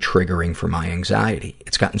really triggering for my anxiety.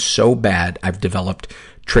 It's gotten so bad, I've developed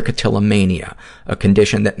trichotillomania, a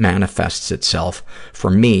condition that manifests itself for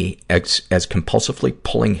me as compulsively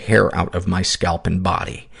pulling hair out of my scalp and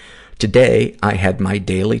body. Today, I had my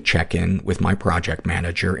daily check-in with my project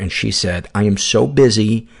manager, and she said, I am so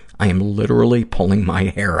busy, I am literally pulling my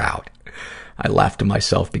hair out. I laughed to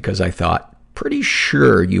myself because I thought, pretty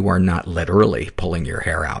sure you are not literally pulling your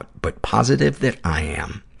hair out, but positive that I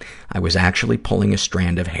am. I was actually pulling a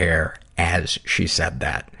strand of hair as she said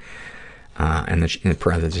that. And then in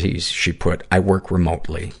parentheses, she put, I work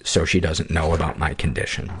remotely, so she doesn't know about my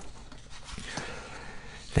condition.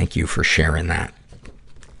 Thank you for sharing that.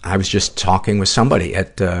 I was just talking with somebody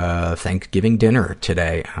at Thanksgiving dinner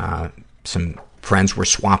today. Some friends were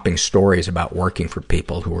swapping stories about working for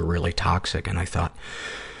people who were really toxic, and I thought,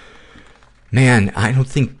 man, I don't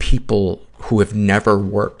think people who have never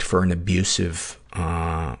worked for an abusive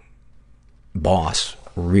boss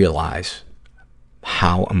realize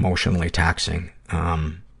how emotionally taxing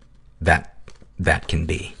that can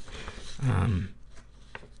be.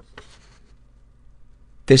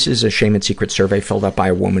 This is a shame and secret survey filled out by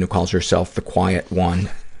a woman who calls herself the Quiet One.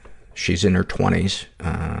 She's in her 20s,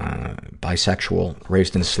 bisexual,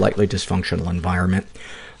 raised in a slightly dysfunctional environment.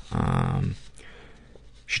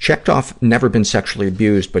 She checked off never been sexually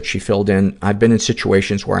abused, but she filled in, I've been in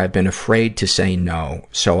situations where I've been afraid to say no,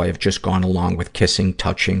 so I have just gone along with kissing,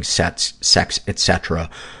 touching, sex, etc.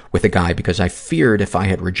 with a guy because I feared if I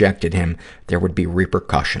had rejected him, there would be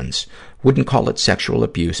repercussions. Wouldn't call it sexual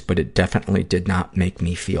abuse, but it definitely did not make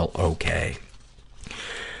me feel okay.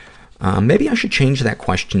 Maybe I should change that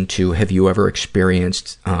question to, have you ever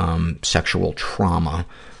experienced sexual trauma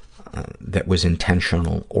that was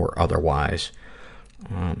intentional or otherwise?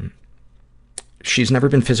 She's never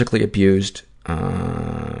been physically abused.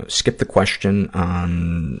 Skip the question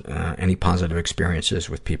on any positive experiences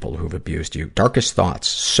with people who've abused you. Darkest thoughts.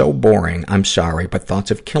 So boring. I'm sorry, but thoughts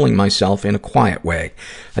of killing myself in a quiet way.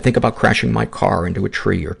 I think about crashing my car into a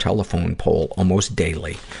tree or telephone pole almost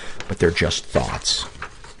daily, but they're just thoughts.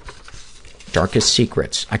 Darkest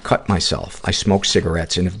secrets. I cut myself. I smoke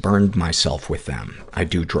cigarettes and have burned myself with them. I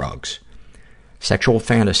do drugs. Sexual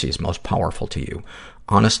fantasies most powerful to you.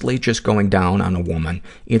 Honestly, just going down on a woman.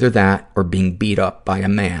 Either that or being beat up by a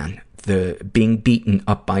man. The being beaten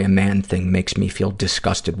up by a man thing makes me feel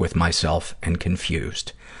disgusted with myself and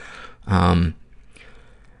confused. I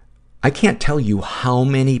can't tell you how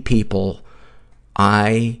many people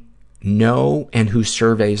I know and whose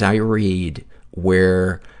surveys I read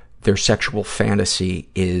where their sexual fantasy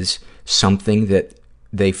is something that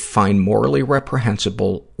they find morally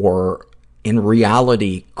reprehensible or in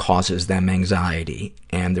reality causes them anxiety.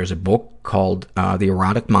 And there's a book called The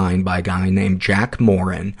Erotic Mind by a guy named Jack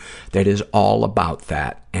Morin that is all about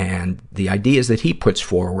that. And the ideas that he puts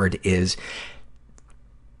forward is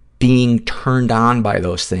being turned on by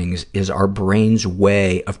those things is our brain's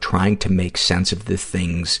way of trying to make sense of the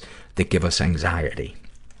things that give us anxiety.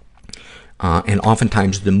 And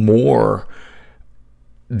oftentimes the more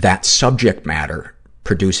that subject matter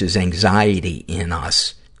produces anxiety in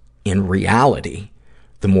us, in reality,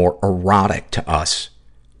 the more erotic to us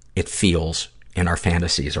it feels in our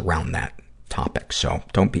fantasies around that topic. So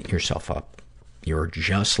don't beat yourself up. You're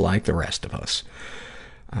just like the rest of us.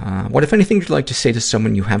 What, if anything, would you like to say to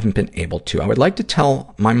someone you haven't been able to? I would like to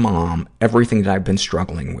tell my mom everything that I've been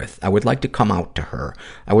struggling with. I would like to come out to her.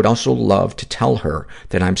 I would also love to tell her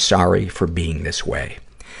that I'm sorry for being this way.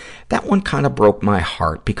 That one kind of broke my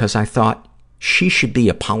heart because I thought she should be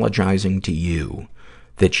apologizing to you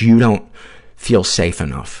that you don't feel safe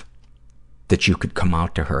enough that you could come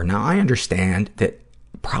out to her. Now, I understand that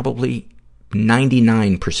probably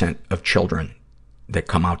 99% of children that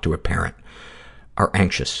come out to a parent are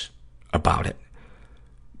anxious about it.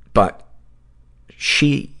 But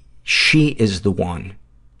she is the one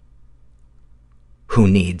who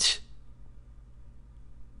needs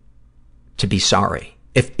to be sorry.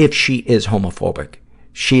 If she is homophobic,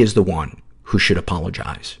 she is the one who should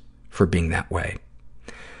apologize for being that way.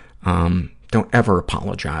 Don't ever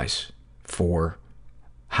apologize for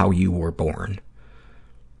how you were born.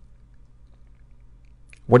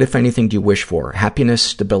 What, if anything, do you wish for? Happiness,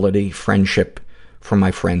 stability, friendship, for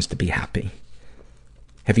my friends to be happy.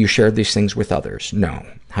 Have you shared these things with others? No.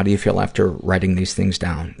 How do you feel after writing these things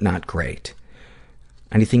down? Not great.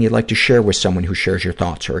 Anything you'd like to share with someone who shares your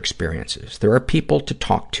thoughts or experiences? There are people to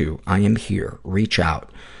talk to. I am here. Reach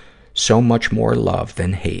out. So much more love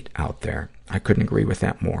than hate out there. I couldn't agree with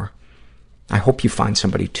that more. I hope you find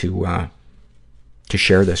somebody to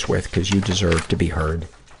share this with, because you deserve to be heard.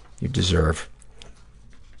 You deserve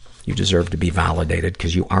You deserve to be validated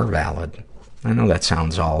because you are valid. I know that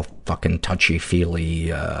sounds all fucking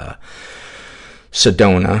touchy-feely,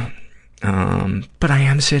 Sedona, but I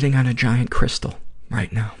am sitting on a giant crystal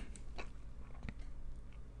right now.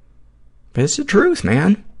 But it's the truth,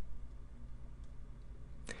 man.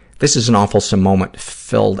 This is an awfulsome moment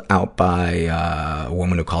filled out by a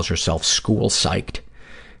woman who calls herself School Psyched.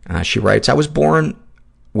 She writes, I was born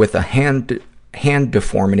with a hand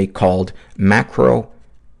deformity called macrodactyly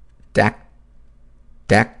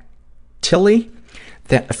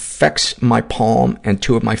that affects my palm and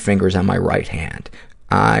two of my fingers on my right hand.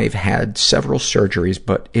 I've had several surgeries,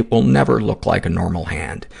 but it will never look like a normal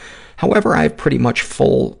hand. However, I have pretty much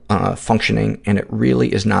full functioning, and it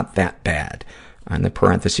really is not that bad. In the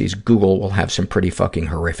parentheses, Google will have some pretty fucking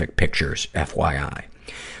horrific pictures, FYI.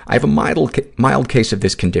 I have a mild case of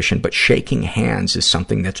this condition, but shaking hands is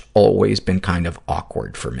something that's always been kind of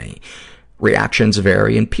awkward for me. Reactions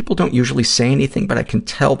vary, and people don't usually say anything, but I can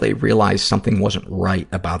tell they realize something wasn't right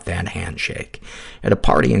about that handshake. At a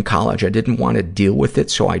party in college, I didn't want to deal with it,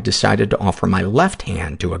 so I decided to offer my left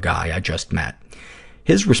hand to a guy I just met.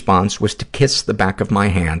 His response was to kiss the back of my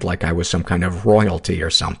hand like I was some kind of royalty or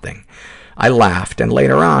something. I laughed, and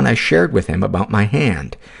later on, I shared with him about my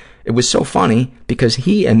hand. It was so funny because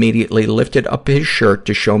he immediately lifted up his shirt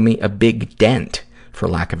to show me a big dent, for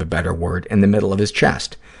lack of a better word, in the middle of his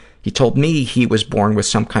chest. He told me he was born with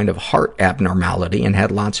some kind of heart abnormality and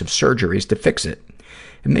had lots of surgeries to fix it.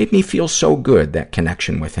 It made me feel so good, that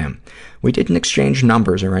connection with him. We didn't exchange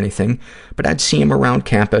numbers or anything, but I'd see him around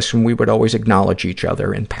campus and we would always acknowledge each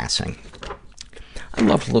other in passing. I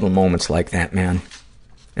love little moments like that, man.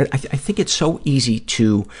 I think it's so easy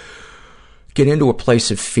to get into a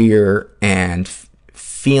place of fear and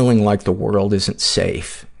feeling like the world isn't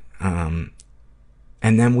safe. And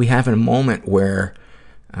then we have a moment where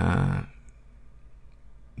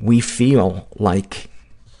we feel like,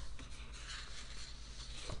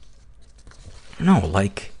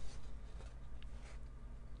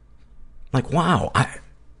 wow,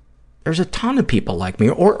 there's a ton of people like me,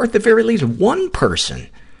 or at the very least one person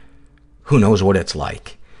who knows what it's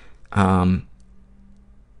like. But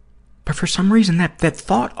for some reason that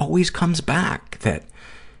thought always comes back, that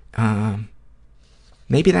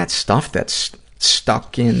maybe that stuff that's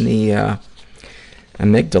stuck in the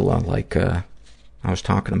amygdala, like I was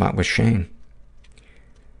talking about with Shane.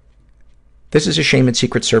 This is a Shame and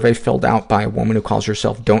Secret survey filled out by a woman who calls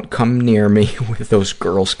herself Don't Come Near Me with Those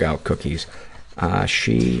Girl Scout Cookies.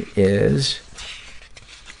 She is,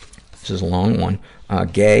 this is a long one,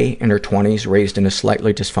 gay, in her 20s, raised in a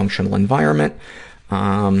slightly dysfunctional environment.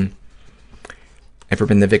 Ever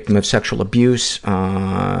been the victim of sexual abuse?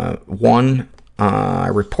 One, I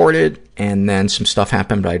reported, and then some stuff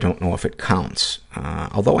happened, but I don't know if it counts.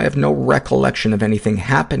 Although I have no recollection of anything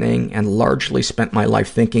happening and largely spent my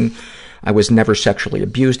life thinking I was never sexually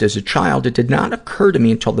abused as a child, it did not occur to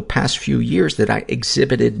me until the past few years that I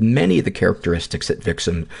exhibited many of the characteristics that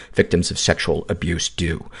victims of sexual abuse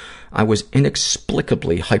do. I was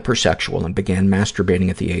inexplicably hypersexual and began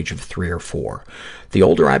masturbating at the age of 3 or 4. The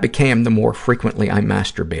older I became, the more frequently I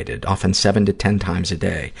masturbated, often 7 to 10 times a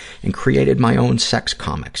day, and created my own sex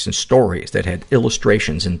comics and stories that had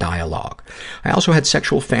illustrations and dialogue. I also had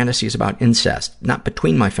sexual fantasies about incest, not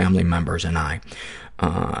between my family members and I,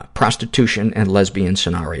 prostitution and lesbian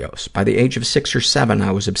scenarios. By the age of 6 or 7,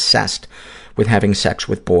 I was obsessed with having sex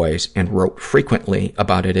with boys and wrote frequently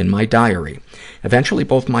about it in my diary. Eventually,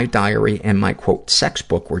 both my diary and my, quote, sex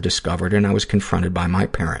book were discovered, and I was confronted by my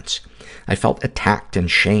parents. I felt attacked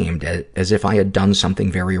and shamed, as if I had done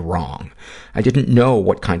something very wrong. I didn't know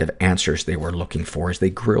what kind of answers they were looking for as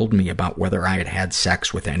they grilled me about whether I had had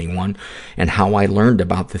sex with anyone and how I learned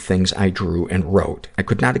about the things I drew and wrote. I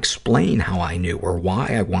could not explain how I knew or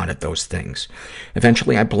why I wanted those things.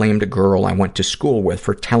 Eventually, I blamed a girl I went to school with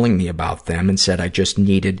for telling me about them and said I just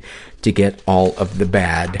needed to get all of the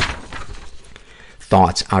bad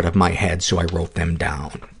thoughts out of my head, so I wrote them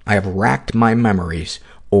down. I have racked my memories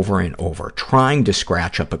over and over, trying to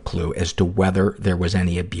scratch up a clue as to whether there was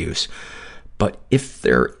any abuse. But if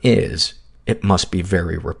there is, it must be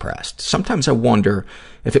very repressed. Sometimes I wonder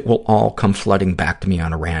if it will all come flooding back to me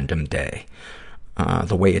on a random day,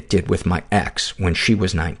 the way it did with my ex when she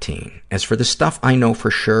was 19. As for the stuff I know for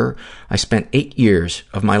sure, I spent 8 years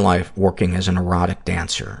of my life working as an erotic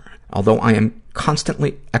dancer. Although I am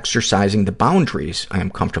constantly exercising the boundaries I am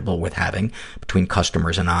comfortable with having between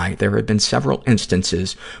customers and I, there have been several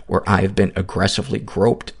instances where I have been aggressively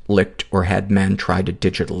groped, licked, or had men try to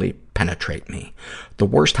digitally penetrate me. The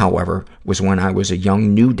worst, however, was when I was a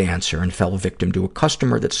young new dancer and fell victim to a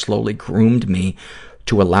customer that slowly groomed me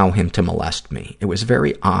to allow him to molest me. It was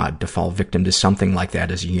very odd to fall victim to something like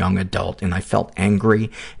that as a young adult, and I felt angry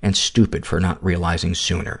and stupid for not realizing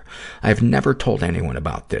sooner. I have never told anyone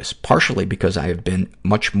about this, partially because I have been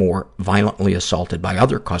much more violently assaulted by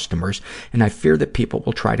other customers, and I fear that people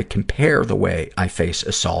will try to compare the way I face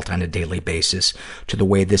assault on a daily basis to the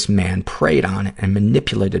way this man preyed on and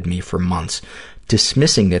manipulated me for months,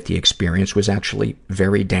 dismissing that the experience was actually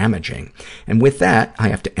very damaging. And with that, I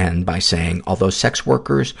have to end by saying, although sex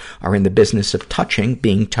workers are in the business of touching,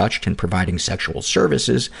 being touched, and providing sexual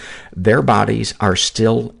services, their bodies are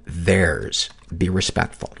still theirs. Be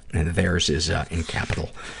respectful. And theirs is in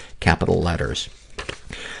capital letters.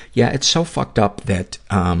 Yeah, it's so fucked up that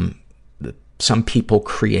some people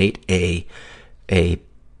create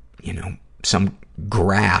some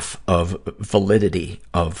graph of validity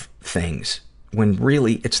of things, when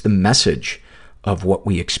really it's the message of what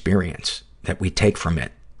we experience that we take from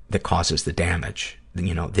it that causes the damage.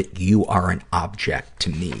 That you are an object to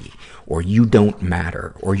me, or you don't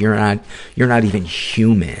matter, or you're not even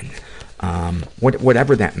human.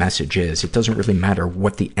 Whatever that message is, it doesn't really matter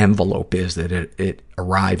what the envelope is that it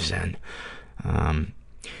arrives in.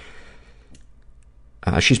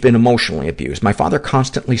 She's been emotionally abused. My father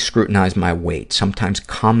constantly scrutinized my weight, sometimes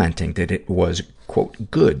commenting that it was,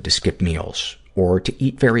 quote, good to skip meals or to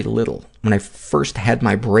eat very little. When I first had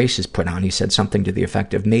my braces put on, he said something to the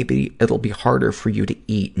effect of, maybe it'll be harder for you to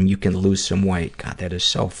eat and you can lose some weight. God, that is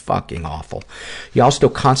so fucking awful. He also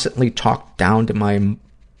constantly talked down to my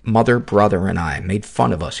mother, brother, and I, made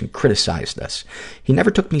fun of us and criticized us. He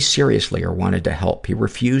never took me seriously or wanted to help. He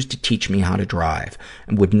refused to teach me how to drive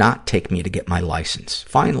and would not take me to get my license.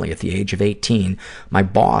 Finally, at the age of 18, my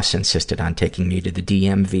boss insisted on taking me to the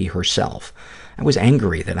DMV herself. I was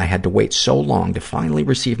angry that I had to wait so long to finally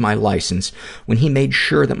receive my license when he made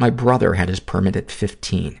sure that my brother had his permit at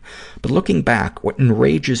 15. But looking back, what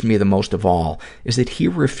enrages me the most of all is that he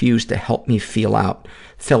refused to help me fill out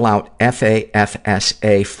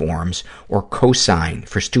FAFSA forms or cosign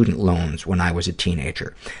for student loans when I was a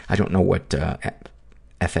teenager. I don't know what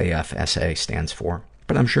FAFSA stands for,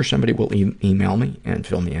 but I'm sure somebody will email me and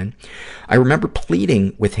fill me in. I remember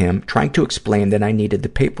pleading with him, trying to explain that I needed the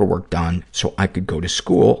paperwork done so I could go to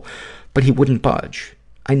school, but he wouldn't budge.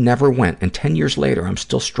 I never went, and 10 years later, I'm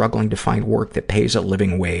still struggling to find work that pays a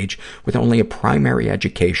living wage with only a primary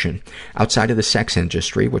education outside of the sex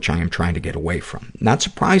industry, which I am trying to get away from. Not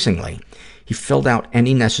surprisingly, he filled out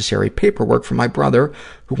any necessary paperwork for my brother,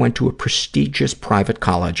 who went to a prestigious private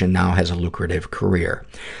college and now has a lucrative career.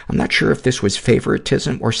 I'm not sure if this was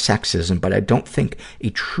favoritism or sexism, but I don't think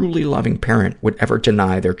a truly loving parent would ever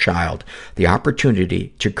deny their child the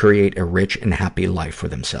opportunity to create a rich and happy life for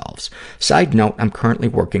themselves. Side note, I'm currently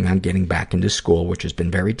working on getting back into school, which has been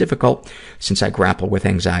very difficult since I grapple with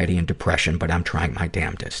anxiety and depression, but I'm trying my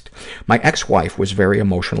damnedest. My ex-wife was very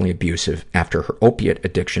emotionally abusive after her opiate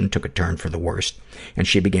addiction took a turn for the worst, and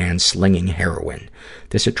she began slinging heroin.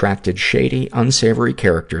 This attracted shady, unsavory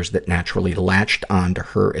characters that naturally latched on to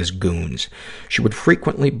her as goons. She would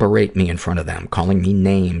frequently berate me in front of them, calling me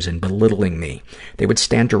names and belittling me. They would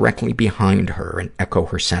stand directly behind her and echo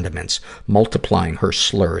her sentiments, multiplying her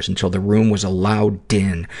slurs until the room was a loud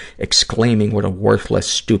din, exclaiming what a worthless,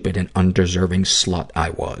 stupid, and undeserving slut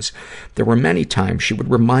I was. There were many times she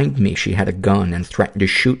would remind me she had a gun and threaten to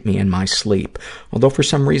shoot me in my sleep, although for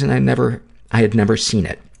some reason I had never seen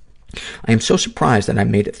it. I am so surprised that I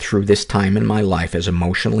made it through this time in my life as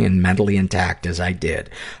emotionally and mentally intact as I did.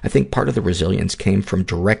 I think part of the resilience came from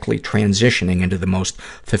directly transitioning into the most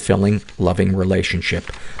fulfilling, loving relationship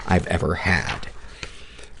I've ever had.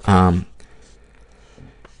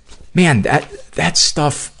 Man, that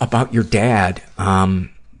stuff about your dad, that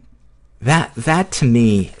to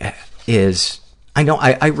me is, I know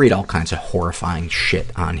I read all kinds of horrifying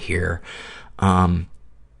shit on here.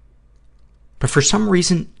 But for some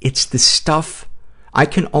reason, it's the stuff I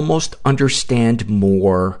can almost understand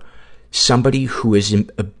more somebody who is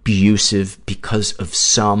abusive because of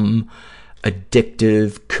some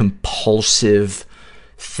addictive, compulsive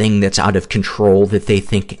thing that's out of control that they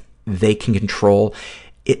think they can control.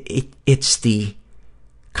 It's the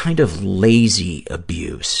kind of lazy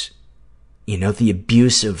abuse, the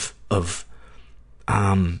abuse of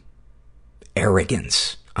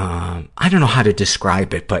arrogance. I don't know how to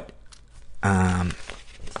describe it, but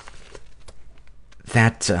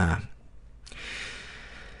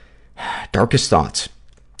darkest thoughts.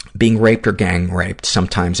 being raped or gang raped,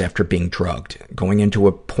 sometimes after being drugged, going into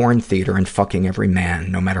a porn theater and fucking every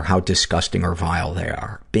man, no matter how disgusting or vile they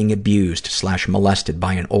are, being abused/molested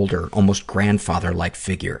by an older, almost grandfather-like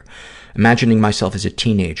figure, imagining myself as a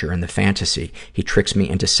teenager in the fantasy he tricks me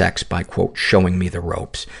into sex by, quote, showing me the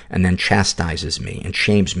ropes, and then chastises me and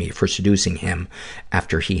shames me for seducing him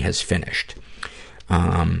after he has finished.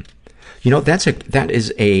 That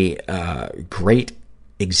is a great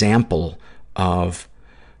example of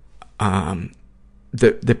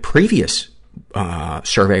the previous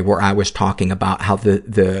survey where I was talking about how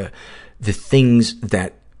the things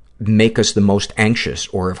that make us the most anxious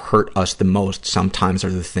or have hurt us the most sometimes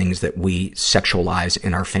are the things that we sexualize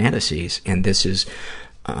in our fantasies. And this is,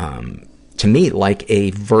 to me, like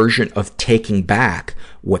a version of taking back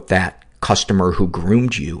what that customer who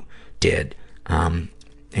groomed you did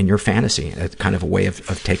in your fantasy. It's kind of a way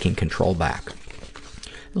of taking control back.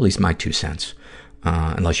 At least my 2 cents.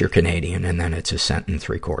 Unless you're Canadian, and then it's 1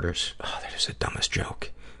 3/4. Oh, that is the dumbest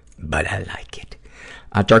joke. But I like it.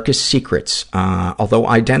 Darkest secrets. Although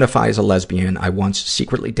I identify as a lesbian, I once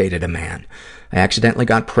secretly dated a man. I accidentally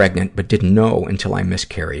got pregnant, but didn't know until I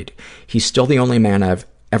miscarried. He's still the only man I've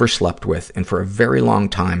ever slept with, and for a very long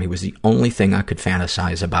time, he was the only thing I could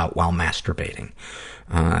fantasize about while masturbating.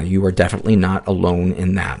 You are definitely not alone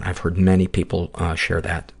in that. I've heard many people share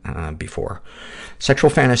that before.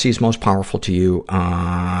 Sexual fantasies most powerful to you.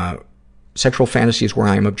 Sexual fantasies where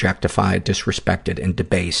I am objectified, disrespected, and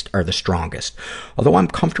debased are the strongest. Although I'm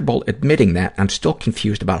comfortable admitting that, I'm still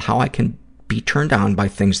confused about how I can be turned on by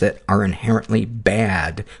things that are inherently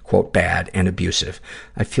bad, quote, bad and abusive.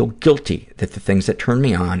 I feel guilty that the things that turn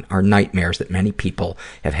me on are nightmares that many people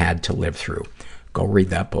have had to live through. Go read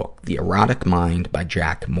that book, The Erotic Mind by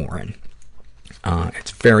Jack Morin.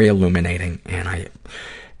 It's very illuminating, and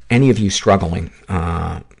any of you struggling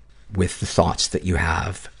with the thoughts that you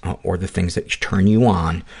have or the things that turn you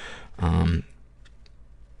on,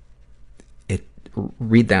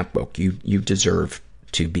 read that book. You deserve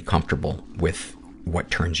to be comfortable with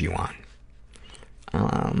what turns you on.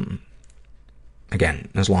 Again,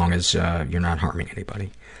 as long as you're not harming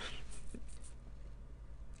anybody.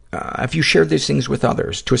 Have you shared these things with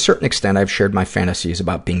others? To a certain extent, I've shared my fantasies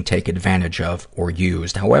about being taken advantage of or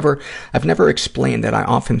used. However, I've never explained that I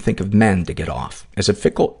often think of men to get off. As a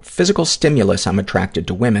physical stimulus, I'm attracted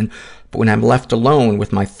to women, but when I'm left alone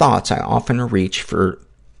with my thoughts, I often reach for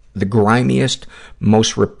the grimiest,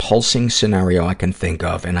 most repulsing scenario I can think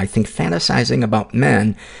of, and I think fantasizing about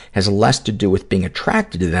men has less to do with being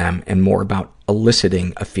attracted to them and more about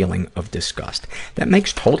eliciting a feeling of disgust. That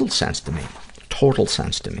makes total sense to me. Total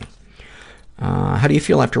sense to me. How do you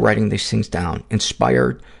feel after writing these things down?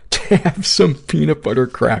 Inspired to have some peanut butter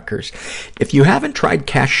crackers. If you haven't tried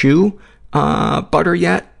cashew butter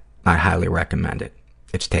yet, I highly recommend it.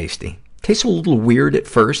 It's tasty. Tastes a little weird at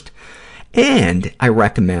first. And I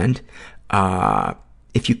recommend,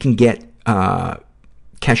 if you can get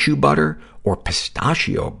cashew butter or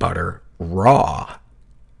pistachio butter raw,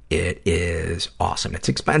 it is awesome. It's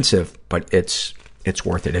expensive, but it's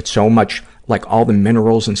worth it. It's so much, like all the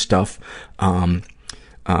minerals and stuff are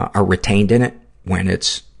retained in it when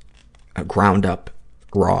it's ground up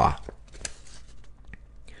raw.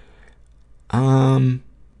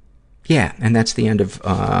 Yeah, and that's the end of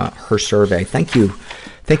her survey. Thank you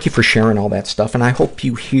for sharing all that stuff, and I hope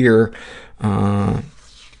you hear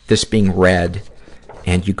this being read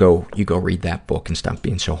and you go read that book and stop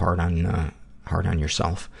being so hard on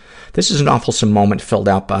yourself. This is an awfulsome moment filled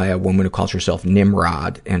out by a woman who calls herself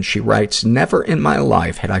Nimrod, and she writes, "Never in my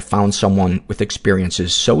life had I found someone with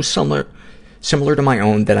experiences so similar to my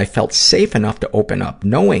own that I felt safe enough to open up,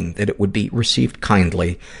 knowing that it would be received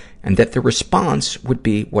kindly and that the response would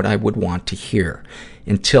be what I would want to hear,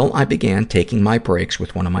 until I began taking my breaks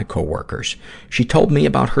with one of my coworkers. She told me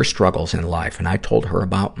about her struggles in life, and I told her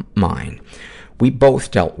about mine. We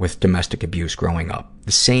both dealt with domestic abuse growing up,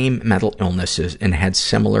 the same mental illnesses, and had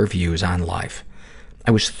similar views on life.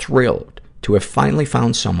 I was thrilled to have finally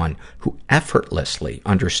found someone who effortlessly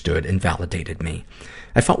understood and validated me.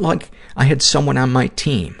 I felt like I had someone on my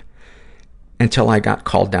team, until I got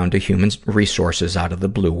called down to human resources out of the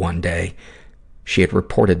blue one day. She had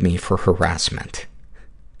reported me for harassment."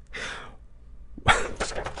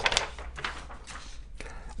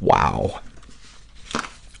 Wow.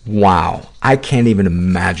 I can't even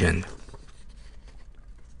imagine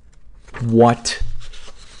what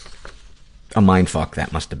a mindfuck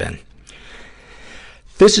that must have been.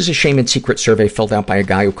 This is a shame and secret survey filled out by a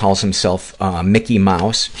guy who calls himself Mickey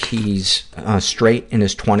Mauss. He's straight, in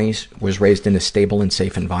his 20s, was raised in a stable and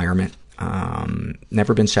safe environment,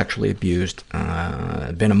 never been sexually abused,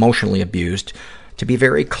 been emotionally abused To be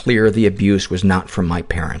very clear, the abuse was not from my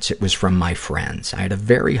parents. It was from my friends. I had a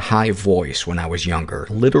very high voice when I was younger,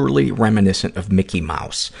 literally reminiscent of Mickey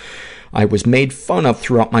Mouse. I was made fun of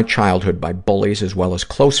throughout my childhood by bullies as well as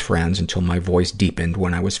close friends until my voice deepened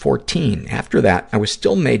when I was 14. After that, I was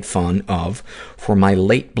still made fun of for my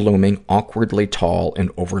late-blooming, awkwardly tall,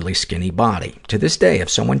 and overly skinny body. To this day, if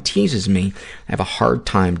someone teases me, I have a hard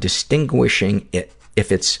time distinguishing it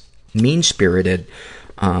if it's mean-spirited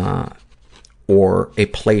or a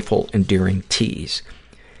playful, endearing tease.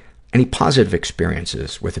 Any positive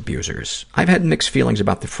experiences with abusers? I've had mixed feelings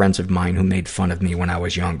about the friends of mine who made fun of me when I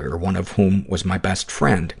was younger, one of whom was my best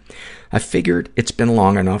friend. I figured it's been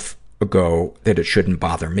long enough ago that it shouldn't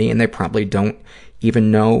bother me, and they probably don't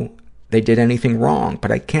even know they did anything wrong, but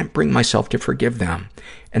I can't bring myself to forgive them,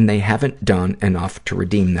 and they haven't done enough to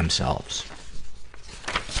redeem themselves.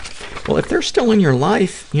 Well, if they're still in your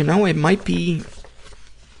life, you know, it might be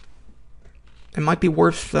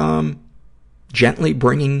worth gently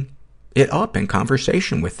bringing it up in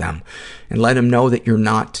conversation with them and let them know that you're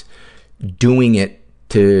not doing it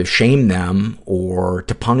to shame them or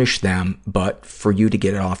to punish them, but for you to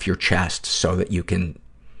get it off your chest so that you can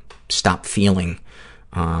stop feeling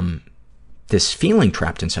this feeling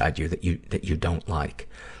trapped inside you that you don't like.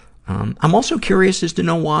 I'm also curious as to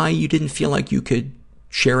know why you didn't feel like you could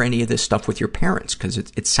share any of this stuff with your parents, because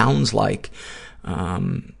it sounds like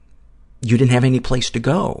you didn't have any place to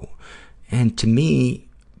go. And to me,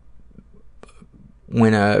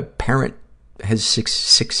 when a parent has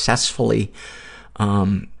successfully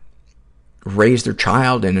raised their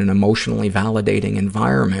child in an emotionally validating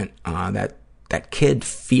environment, that kid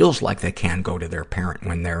feels like they can go to their parent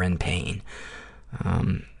when they're in pain.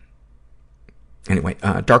 Anyway,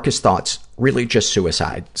 darkest thoughts, really just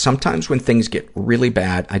suicide. Sometimes when things get really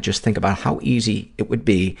bad, I just think about how easy it would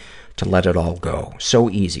be to let it all go. So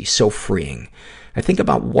easy, so freeing. I think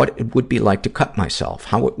about what it would be like to cut myself,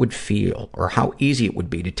 how it would feel, or how easy it would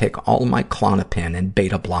be to take all my Klonopin and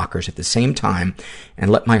beta blockers at the same time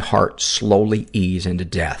and let my heart slowly ease into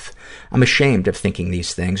death. I'm ashamed of thinking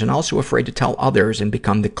these things and also afraid to tell others and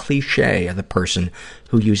become the cliché of the person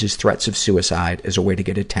who uses threats of suicide as a way to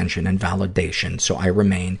get attention and validation, so I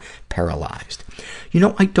remain paralyzed. You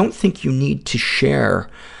know, I don't think you need to share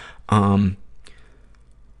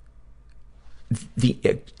the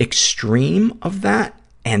extreme of that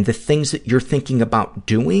and the things that you're thinking about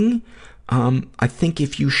doing. I think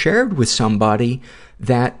if you shared with somebody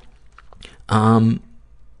that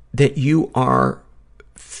you are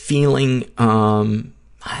feeling, I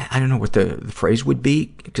don't know what the phrase would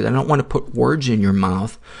be, because I don't want to put words in your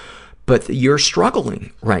mouth, but you're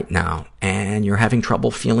struggling right now and you're having trouble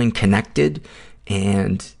feeling connected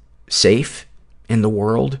and safe in the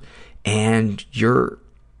world, and you're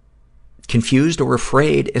confused or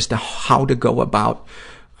afraid as to how to go about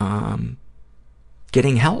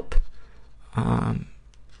getting help.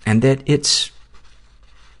 And that it's,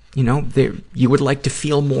 you know, you would like to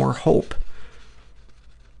feel more hope.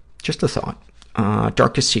 Just a thought.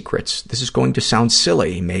 Darkest secrets. This is going to sound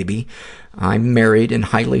silly, maybe. I'm married and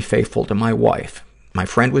highly faithful to my wife. My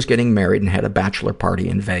friend was getting married and had a bachelor party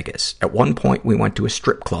in Vegas. At one point, we went to a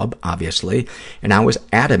strip club, obviously, and I was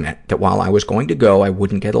adamant that while I was going to go, I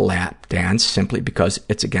wouldn't get a lap dance simply because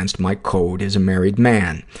it's against my code as a married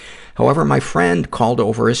man. However, my friend called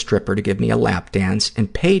over a stripper to give me a lap dance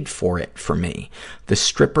and paid for it for me. The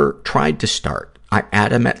stripper tried to start. I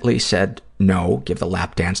adamantly said, no, give the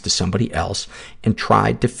lap dance to somebody else, and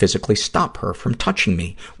tried to physically stop her from touching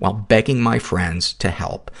me while begging my friends to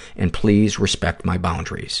help and please respect my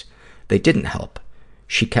boundaries. They didn't help.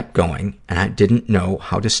 She kept going, and I didn't know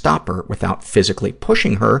how to stop her without physically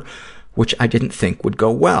pushing her, which I didn't think would go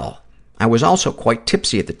well. I was also quite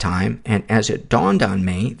tipsy at the time, and as it dawned on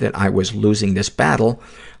me that I was losing this battle,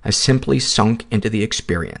 I simply sunk into the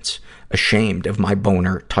experience, ashamed of my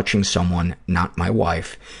boner touching someone, not my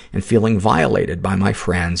wife, and feeling violated by my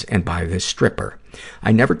friends and by this stripper.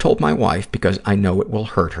 I never told my wife because I know it will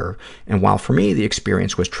hurt her, and while for me the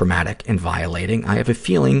experience was traumatic and violating, I have a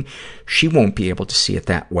feeling she won't be able to see it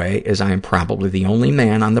that way, as I am probably the only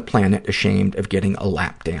man on the planet ashamed of getting a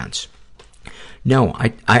lap dance. No,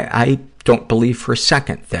 I don't believe for a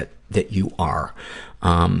second that you are.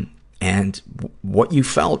 And what you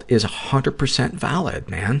felt is 100% valid,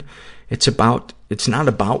 man. It's not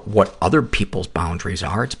about what other people's boundaries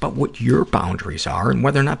are. It's about what your boundaries are and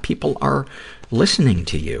whether or not people are listening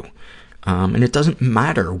to you. And it doesn't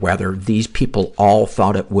matter whether these people all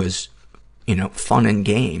thought it was, you know, fun and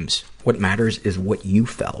games. What matters is what you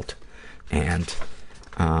felt. And,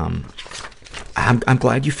 I'm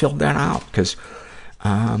glad you filled that out, because,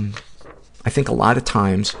 I think a lot of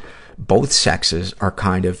times both sexes are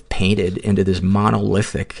kind of painted into this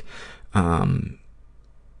monolithic,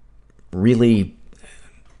 really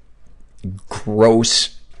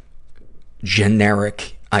gross,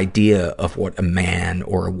 generic idea of what a man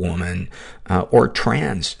or a woman or a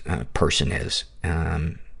trans person is.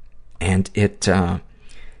 And it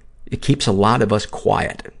keeps a lot of us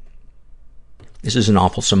quiet. This is an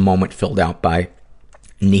awfulsome moment filled out by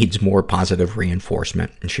Needs More Positive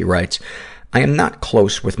Reinforcement. And she writes, I am not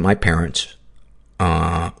close with my parents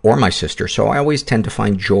or my sister, so I always tend to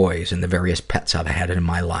find joys in the various pets I've had in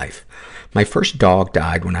my life. My first dog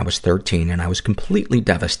died when I was 13, and I was completely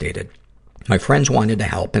devastated. My friends wanted to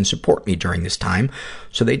help and support me during this time,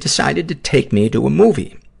 so they decided to take me to a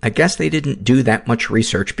movie. I guess they didn't do that much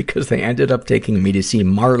research because they ended up taking me to see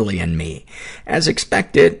Marley and Me. As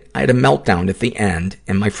expected, I had a meltdown at the end,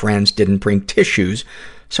 and my friends didn't bring tissues,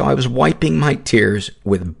 so I was wiping my tears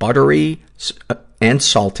with buttery and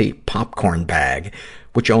salty popcorn bag,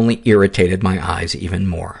 which only irritated my eyes even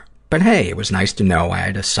more. But hey, it was nice to know I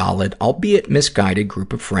had a solid, albeit misguided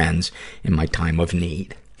group of friends in my time of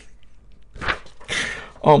need.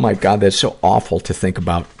 Oh my God, that's so awful to think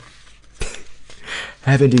about.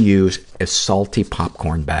 Having to use a salty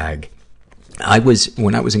popcorn bag.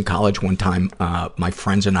 When I was in college one time, my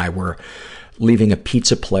friends and I were leaving a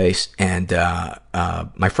pizza place, and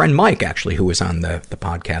my friend Mike, actually, who was on the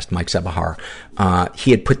podcast, Mike Sebahar,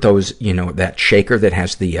 he had put those, that shaker that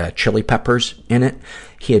has the chili peppers in it.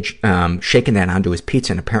 He had shaken that onto his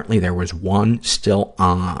pizza, and apparently there was one still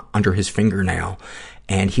under his fingernail,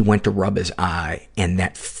 and he went to rub his eye, and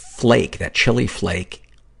that chili flake,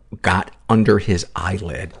 got under his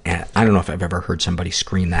eyelid. And I don't know if I've ever heard somebody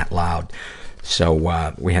scream that loud.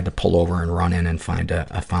 So we had to pull over and run in and find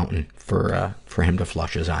a fountain for him to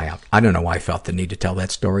flush his eye out. I don't know why I felt the need to tell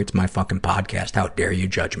that story. It's my fucking podcast. How dare you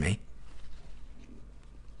judge me?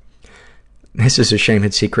 This is a Shame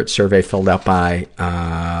and Secret survey filled out by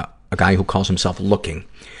a guy who calls himself Looking.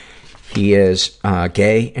 He is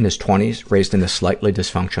gay, in his 20s, raised in a slightly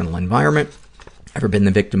dysfunctional environment. Ever been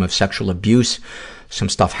the victim of sexual abuse? Some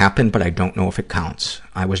stuff happened, but I don't know if it counts.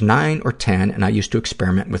 I was 9 or 10, and I used to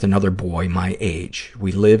experiment with another boy my age.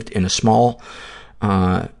 We lived in a small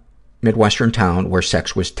Midwestern town where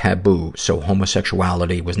sex was taboo, so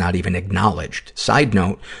homosexuality was not even acknowledged. Side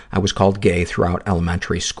note, I was called gay throughout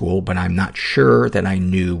elementary school, but I'm not sure that I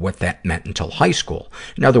knew what that meant until high school.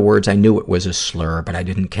 In other words, I knew it was a slur, but I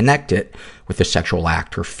didn't connect it with a sexual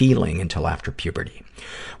act or feeling until after puberty.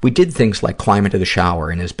 We did things like climb into the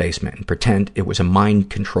shower in his basement and pretend it was a mind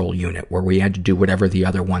control unit where we had to do whatever the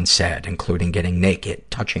other one said, including getting naked,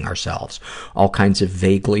 touching ourselves, all kinds of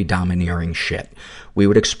vaguely domineering shit. We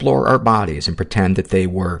would explore our bodies and pretend that they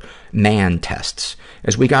were man tests.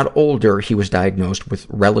 As we got older, he was diagnosed with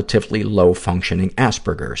relatively low-functioning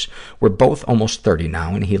Asperger's. We're both almost 30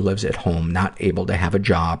 now, and he lives at home, not able to have a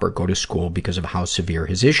job or go to school because of how severe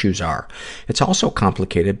his issues are. It's also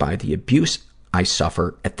complicated by the abuse I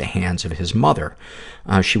suffer at the hands of his mother.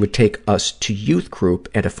 She would take us to youth group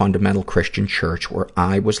at a fundamental Christian church where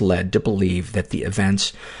I was led to believe that the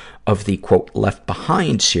events of the, quote, Left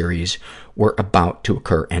Behind series were about to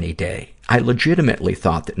occur any day. I legitimately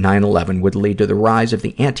thought that 9/11 would lead to the rise of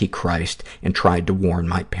the Antichrist and tried to warn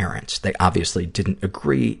my parents. They obviously didn't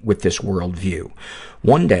agree with this worldview.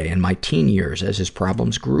 One day in my teen years, as his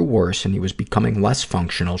problems grew worse and he was becoming less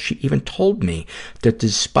functional, she even told me that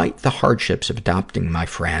despite the hardships of adopting my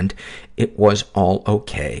friend, it was all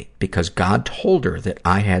okay because God told her that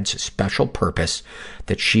I had a special purpose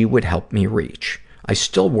that she would help me reach. I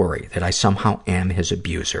still worry that I somehow am his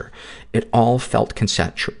abuser. It all felt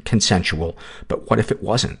consensual, but what if it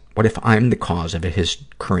wasn't? What if I'm the cause of his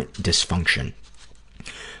current dysfunction?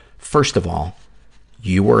 First of all,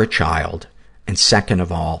 you were a child, and second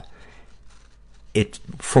of all,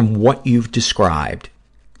 from what you've described,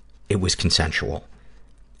 it was consensual.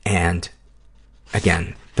 And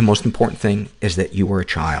again, the most important thing is that you were a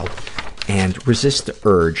child, and resist the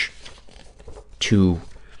urge to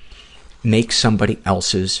make somebody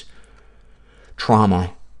else's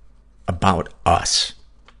trauma about us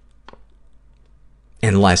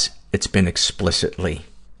unless it's been explicitly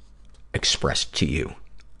expressed to you.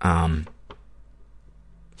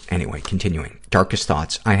 Anyway, continuing. Darkest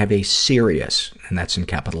thoughts. I have a serious, and that's in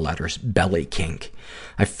capital letters, belly kink.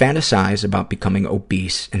 I fantasize about becoming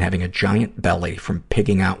obese and having a giant belly from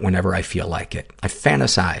pigging out whenever I feel like it. I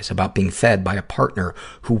fantasize about being fed by a partner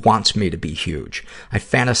who wants me to be huge. I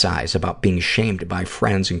fantasize about being shamed by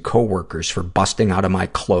friends and coworkers for busting out of my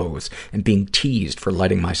clothes and being teased for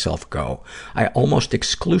letting myself go. I almost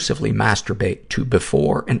exclusively masturbate to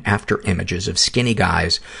before and after images of skinny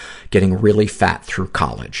guys getting really fat through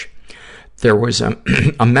college. There was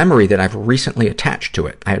a memory that I've recently attached to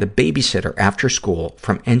it. I had a babysitter after school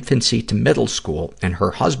from infancy to middle school, and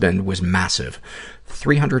her husband was massive,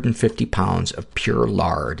 350 pounds of pure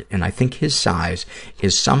lard, and I think his size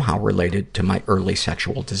is somehow related to my early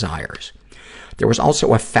sexual desires. There was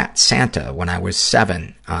also a fat Santa when I was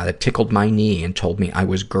 7 that tickled my knee and told me I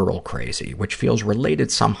was girl crazy, which feels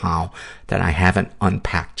related somehow that I haven't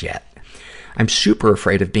unpacked yet. I'm super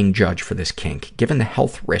afraid of being judged for this kink. Given the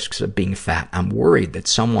health risks of being fat, I'm worried that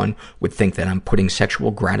someone would think that I'm putting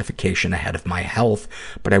sexual gratification ahead of my health,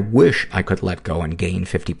 but I wish I could let go and gain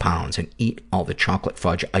 50 pounds and eat all the chocolate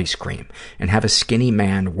fudge ice cream and have a skinny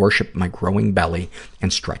man worship my growing belly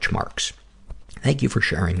and stretch marks. Thank you for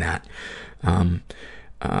sharing that.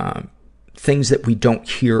 Things that we don't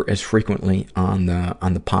hear as frequently on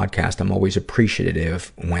the podcast. I'm always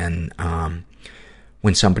appreciative when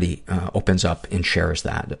somebody opens up and shares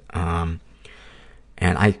that. And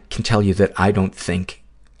I can tell you that I don't think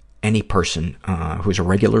any person who's a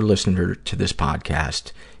regular listener to this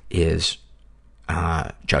podcast is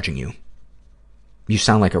judging you. You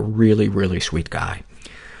sound like a really, really sweet guy.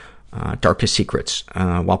 Darkest secrets.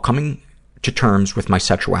 While coming to terms with my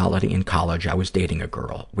sexuality in college, I was dating a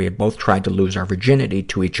girl. We had both tried to lose our virginity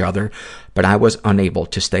to each other, but I was unable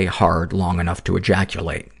to stay hard long enough to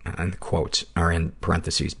ejaculate. And the quotes are in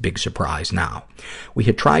parentheses, big surprise now. We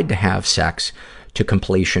had tried to have sex to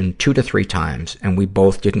completion 2 to 3 times, and we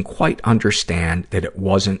both didn't quite understand that it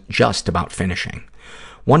wasn't just about finishing.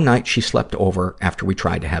 One night, she slept over after we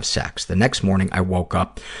tried to have sex. The next morning, I woke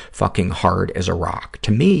up fucking hard as a rock.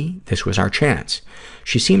 To me, this was our chance.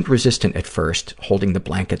 She seemed resistant at first, holding the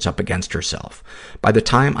blankets up against herself. By the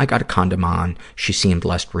time I got a condom on, she seemed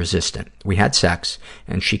less resistant. We had sex,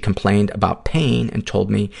 and she complained about pain and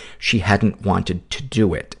told me she hadn't wanted to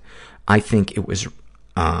do it. I think it was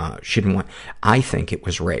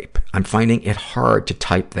rape. I'm finding it hard to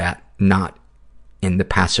type that not in the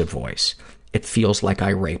passive voice. It feels like I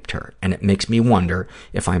raped her, and it makes me wonder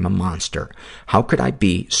if I'm a monster. How could I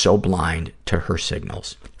be so blind to her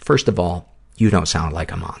signals? First of all, you don't sound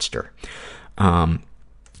like a monster. And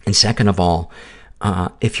second of all,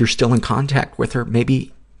 if you're still in contact with her,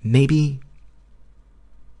 maybe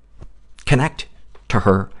connect to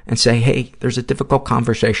her and say, hey, there's a difficult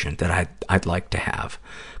conversation that I'd like to have,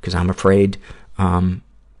 because I'm afraid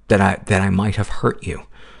that I might have hurt you.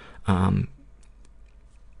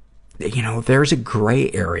 There's a gray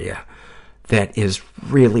area that is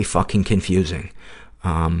really fucking confusing.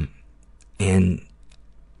 And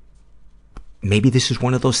maybe this is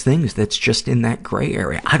one of those things that's just in that gray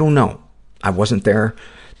area. I don't know. I wasn't there,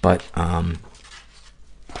 but I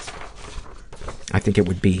think it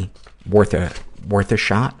would be worth a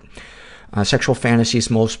shot. Sexual fantasies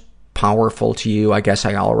most powerful to you. I guess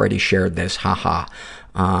I already shared this.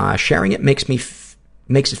 Sharing it makes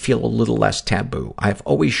it feel a little less taboo. I've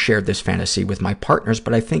always shared this fantasy with my partners,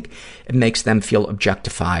 but I think it makes them feel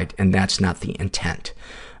objectified, and that's not the intent.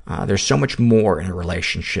 There's so much more in a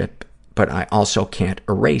relationship, but I also can't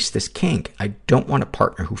erase this kink. I don't want a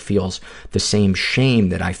partner who feels the same shame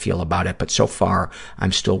that I feel about it, but so far,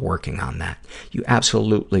 I'm still working on that. You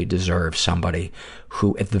absolutely deserve somebody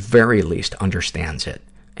who, at the very least, understands it,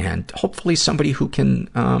 and hopefully somebody who can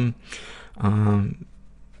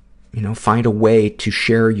find a way to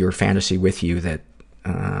share your fantasy with you that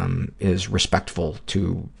is respectful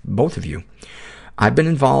to both of you. I've been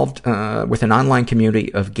involved with an online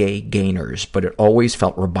community of gay gainers, but it always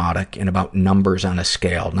felt robotic and about numbers on a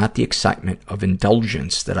scale, not the excitement of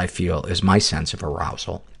indulgence that I feel is my sense of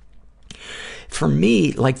arousal. For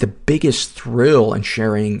me, like, the biggest thrill in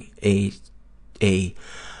sharing a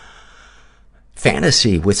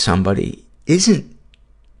fantasy with somebody isn't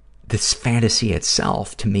this fantasy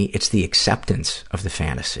itself. To me, it's the acceptance of the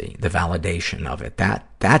fantasy, the validation of it.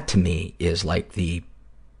 That to me is like the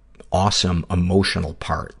awesome emotional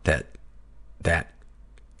part that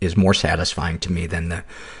is more satisfying to me than the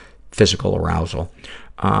physical arousal.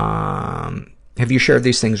 Have you shared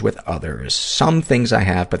these things with others? Some things I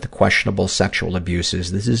have, but the questionable sexual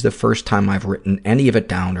abuses, this is the first time I've written any of it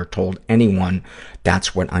down or told anyone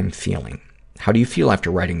that's what I'm feeling. How do you feel after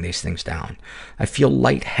writing these things down? I feel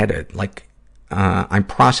lightheaded, like I'm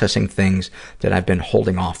processing things that I've been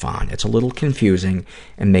holding off on. It's a little confusing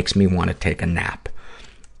and makes me want to take a nap.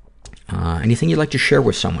 Anything you'd like to share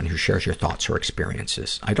with someone who shares your thoughts or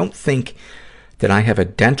experiences? I don't think that I have a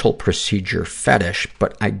dental procedure fetish,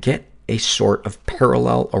 but I get a sort of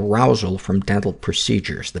parallel arousal from dental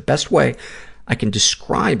procedures. The best way I can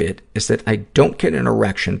describe it as that I don't get an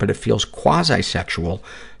erection, but it feels quasi-sexual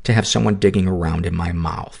to have someone digging around in my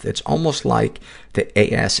mouth. It's almost like the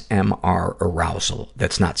ASMR arousal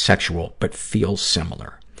that's not sexual, but feels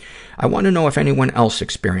similar. I want to know if anyone else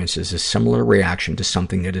experiences a similar reaction to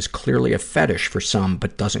something that is clearly a fetish for some,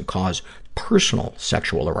 but doesn't cause personal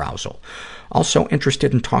sexual arousal. Also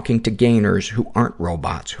interested in talking to gainers who aren't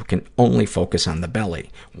robots, who can only focus on the belly.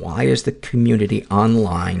 Why is the community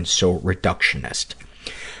online so reductionist?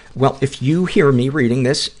 Well, if you hear me reading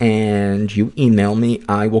this and you email me,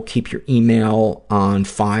 I will keep your email on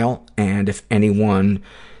file. And if anyone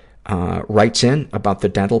writes in about the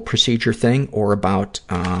dental procedure thing or about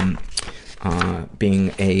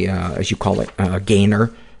being a, as you call it, a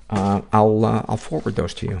gainer, I'll forward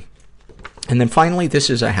those to you. And then finally, this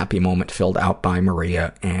is a happy moment filled out by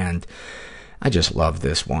Maria, and I just love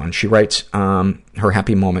this one. She writes her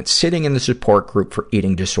happy moment, sitting in the support group for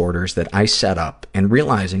eating disorders that I set up and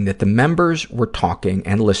realizing that the members were talking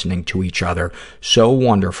and listening to each other so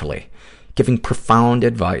wonderfully, giving profound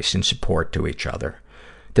advice and support to each other,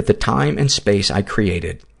 that the time and space I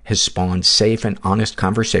created has spawned safe and honest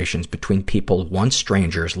conversations between people once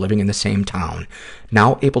strangers living in the same town,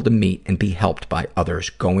 now able to meet and be helped by others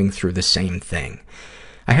going through the same thing.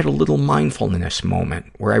 I had a little mindfulness moment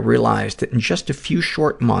where I realized that in just a few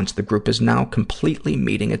short months, the group is now completely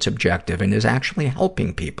meeting its objective and is actually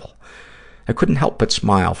helping people. I couldn't help but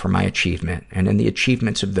smile for my achievement and in the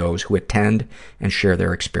achievements of those who attend and share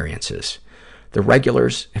their experiences. The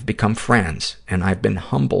regulars have become friends, and I've been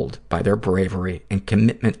humbled by their bravery and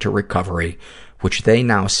commitment to recovery, which they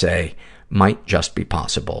now say might just be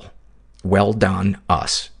possible. Well done,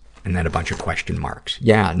 us. And then a bunch of question marks.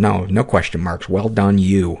 Yeah, no question marks. Well done,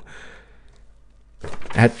 you.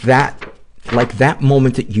 At that, like that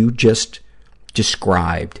moment that you just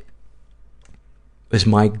described is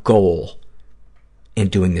my goal in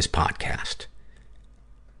doing this podcast,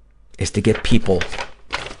 is to get people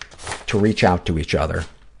to reach out to each other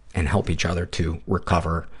and help each other to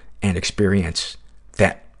recover and experience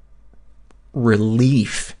that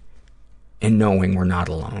relief in knowing we're not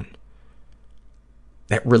alone.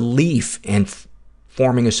 That relief in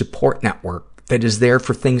forming a support network that is there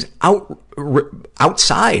for things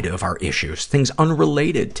outside of our issues, things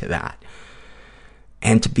unrelated to that.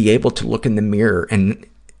 And to be able to look in the mirror and,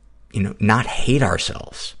 not hate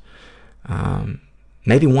ourselves.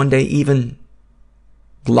 Maybe one day even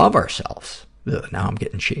love ourselves. Ugh, now I'm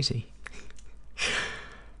getting cheesy.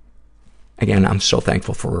 Again, I'm so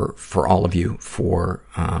thankful for all of you for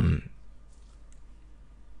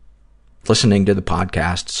listening to the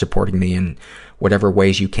podcast, supporting me in whatever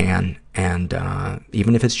ways you can. And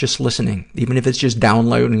even if it's just listening, even if it's just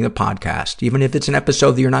downloading the podcast, even if it's an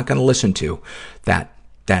episode that you're not going to listen to, that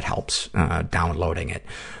helps, downloading it.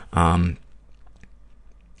 And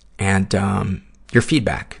your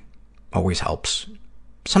feedback always helps.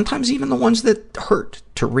 Sometimes even the ones that hurt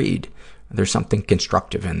to read, there's something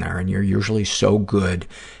constructive in there, and you're usually so good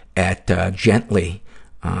at gently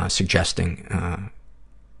suggesting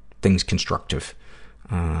things constructive,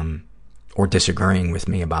 or disagreeing with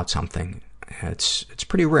me about something. It's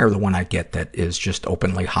pretty rare, the one I get that is just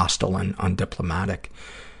openly hostile and undiplomatic.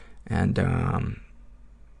 And I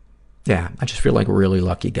just feel like a really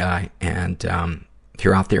lucky guy. And if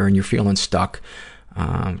you're out there and you're feeling stuck,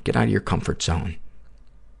 get out of your comfort zone.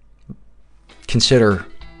 Consider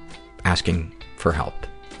asking for help.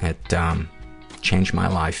 It changed my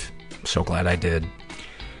life. I'm so glad I did.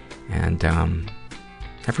 And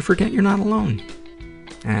never forget you're not alone.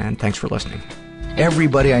 And thanks for listening.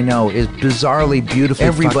 Everybody I know is bizarrely beautifully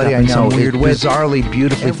Everybody fucked up I know in some weird way. bizarrely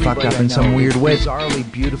beautifully fucked up in some weird way. Bizarrely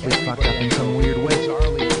beautifully fucked up in some weird way.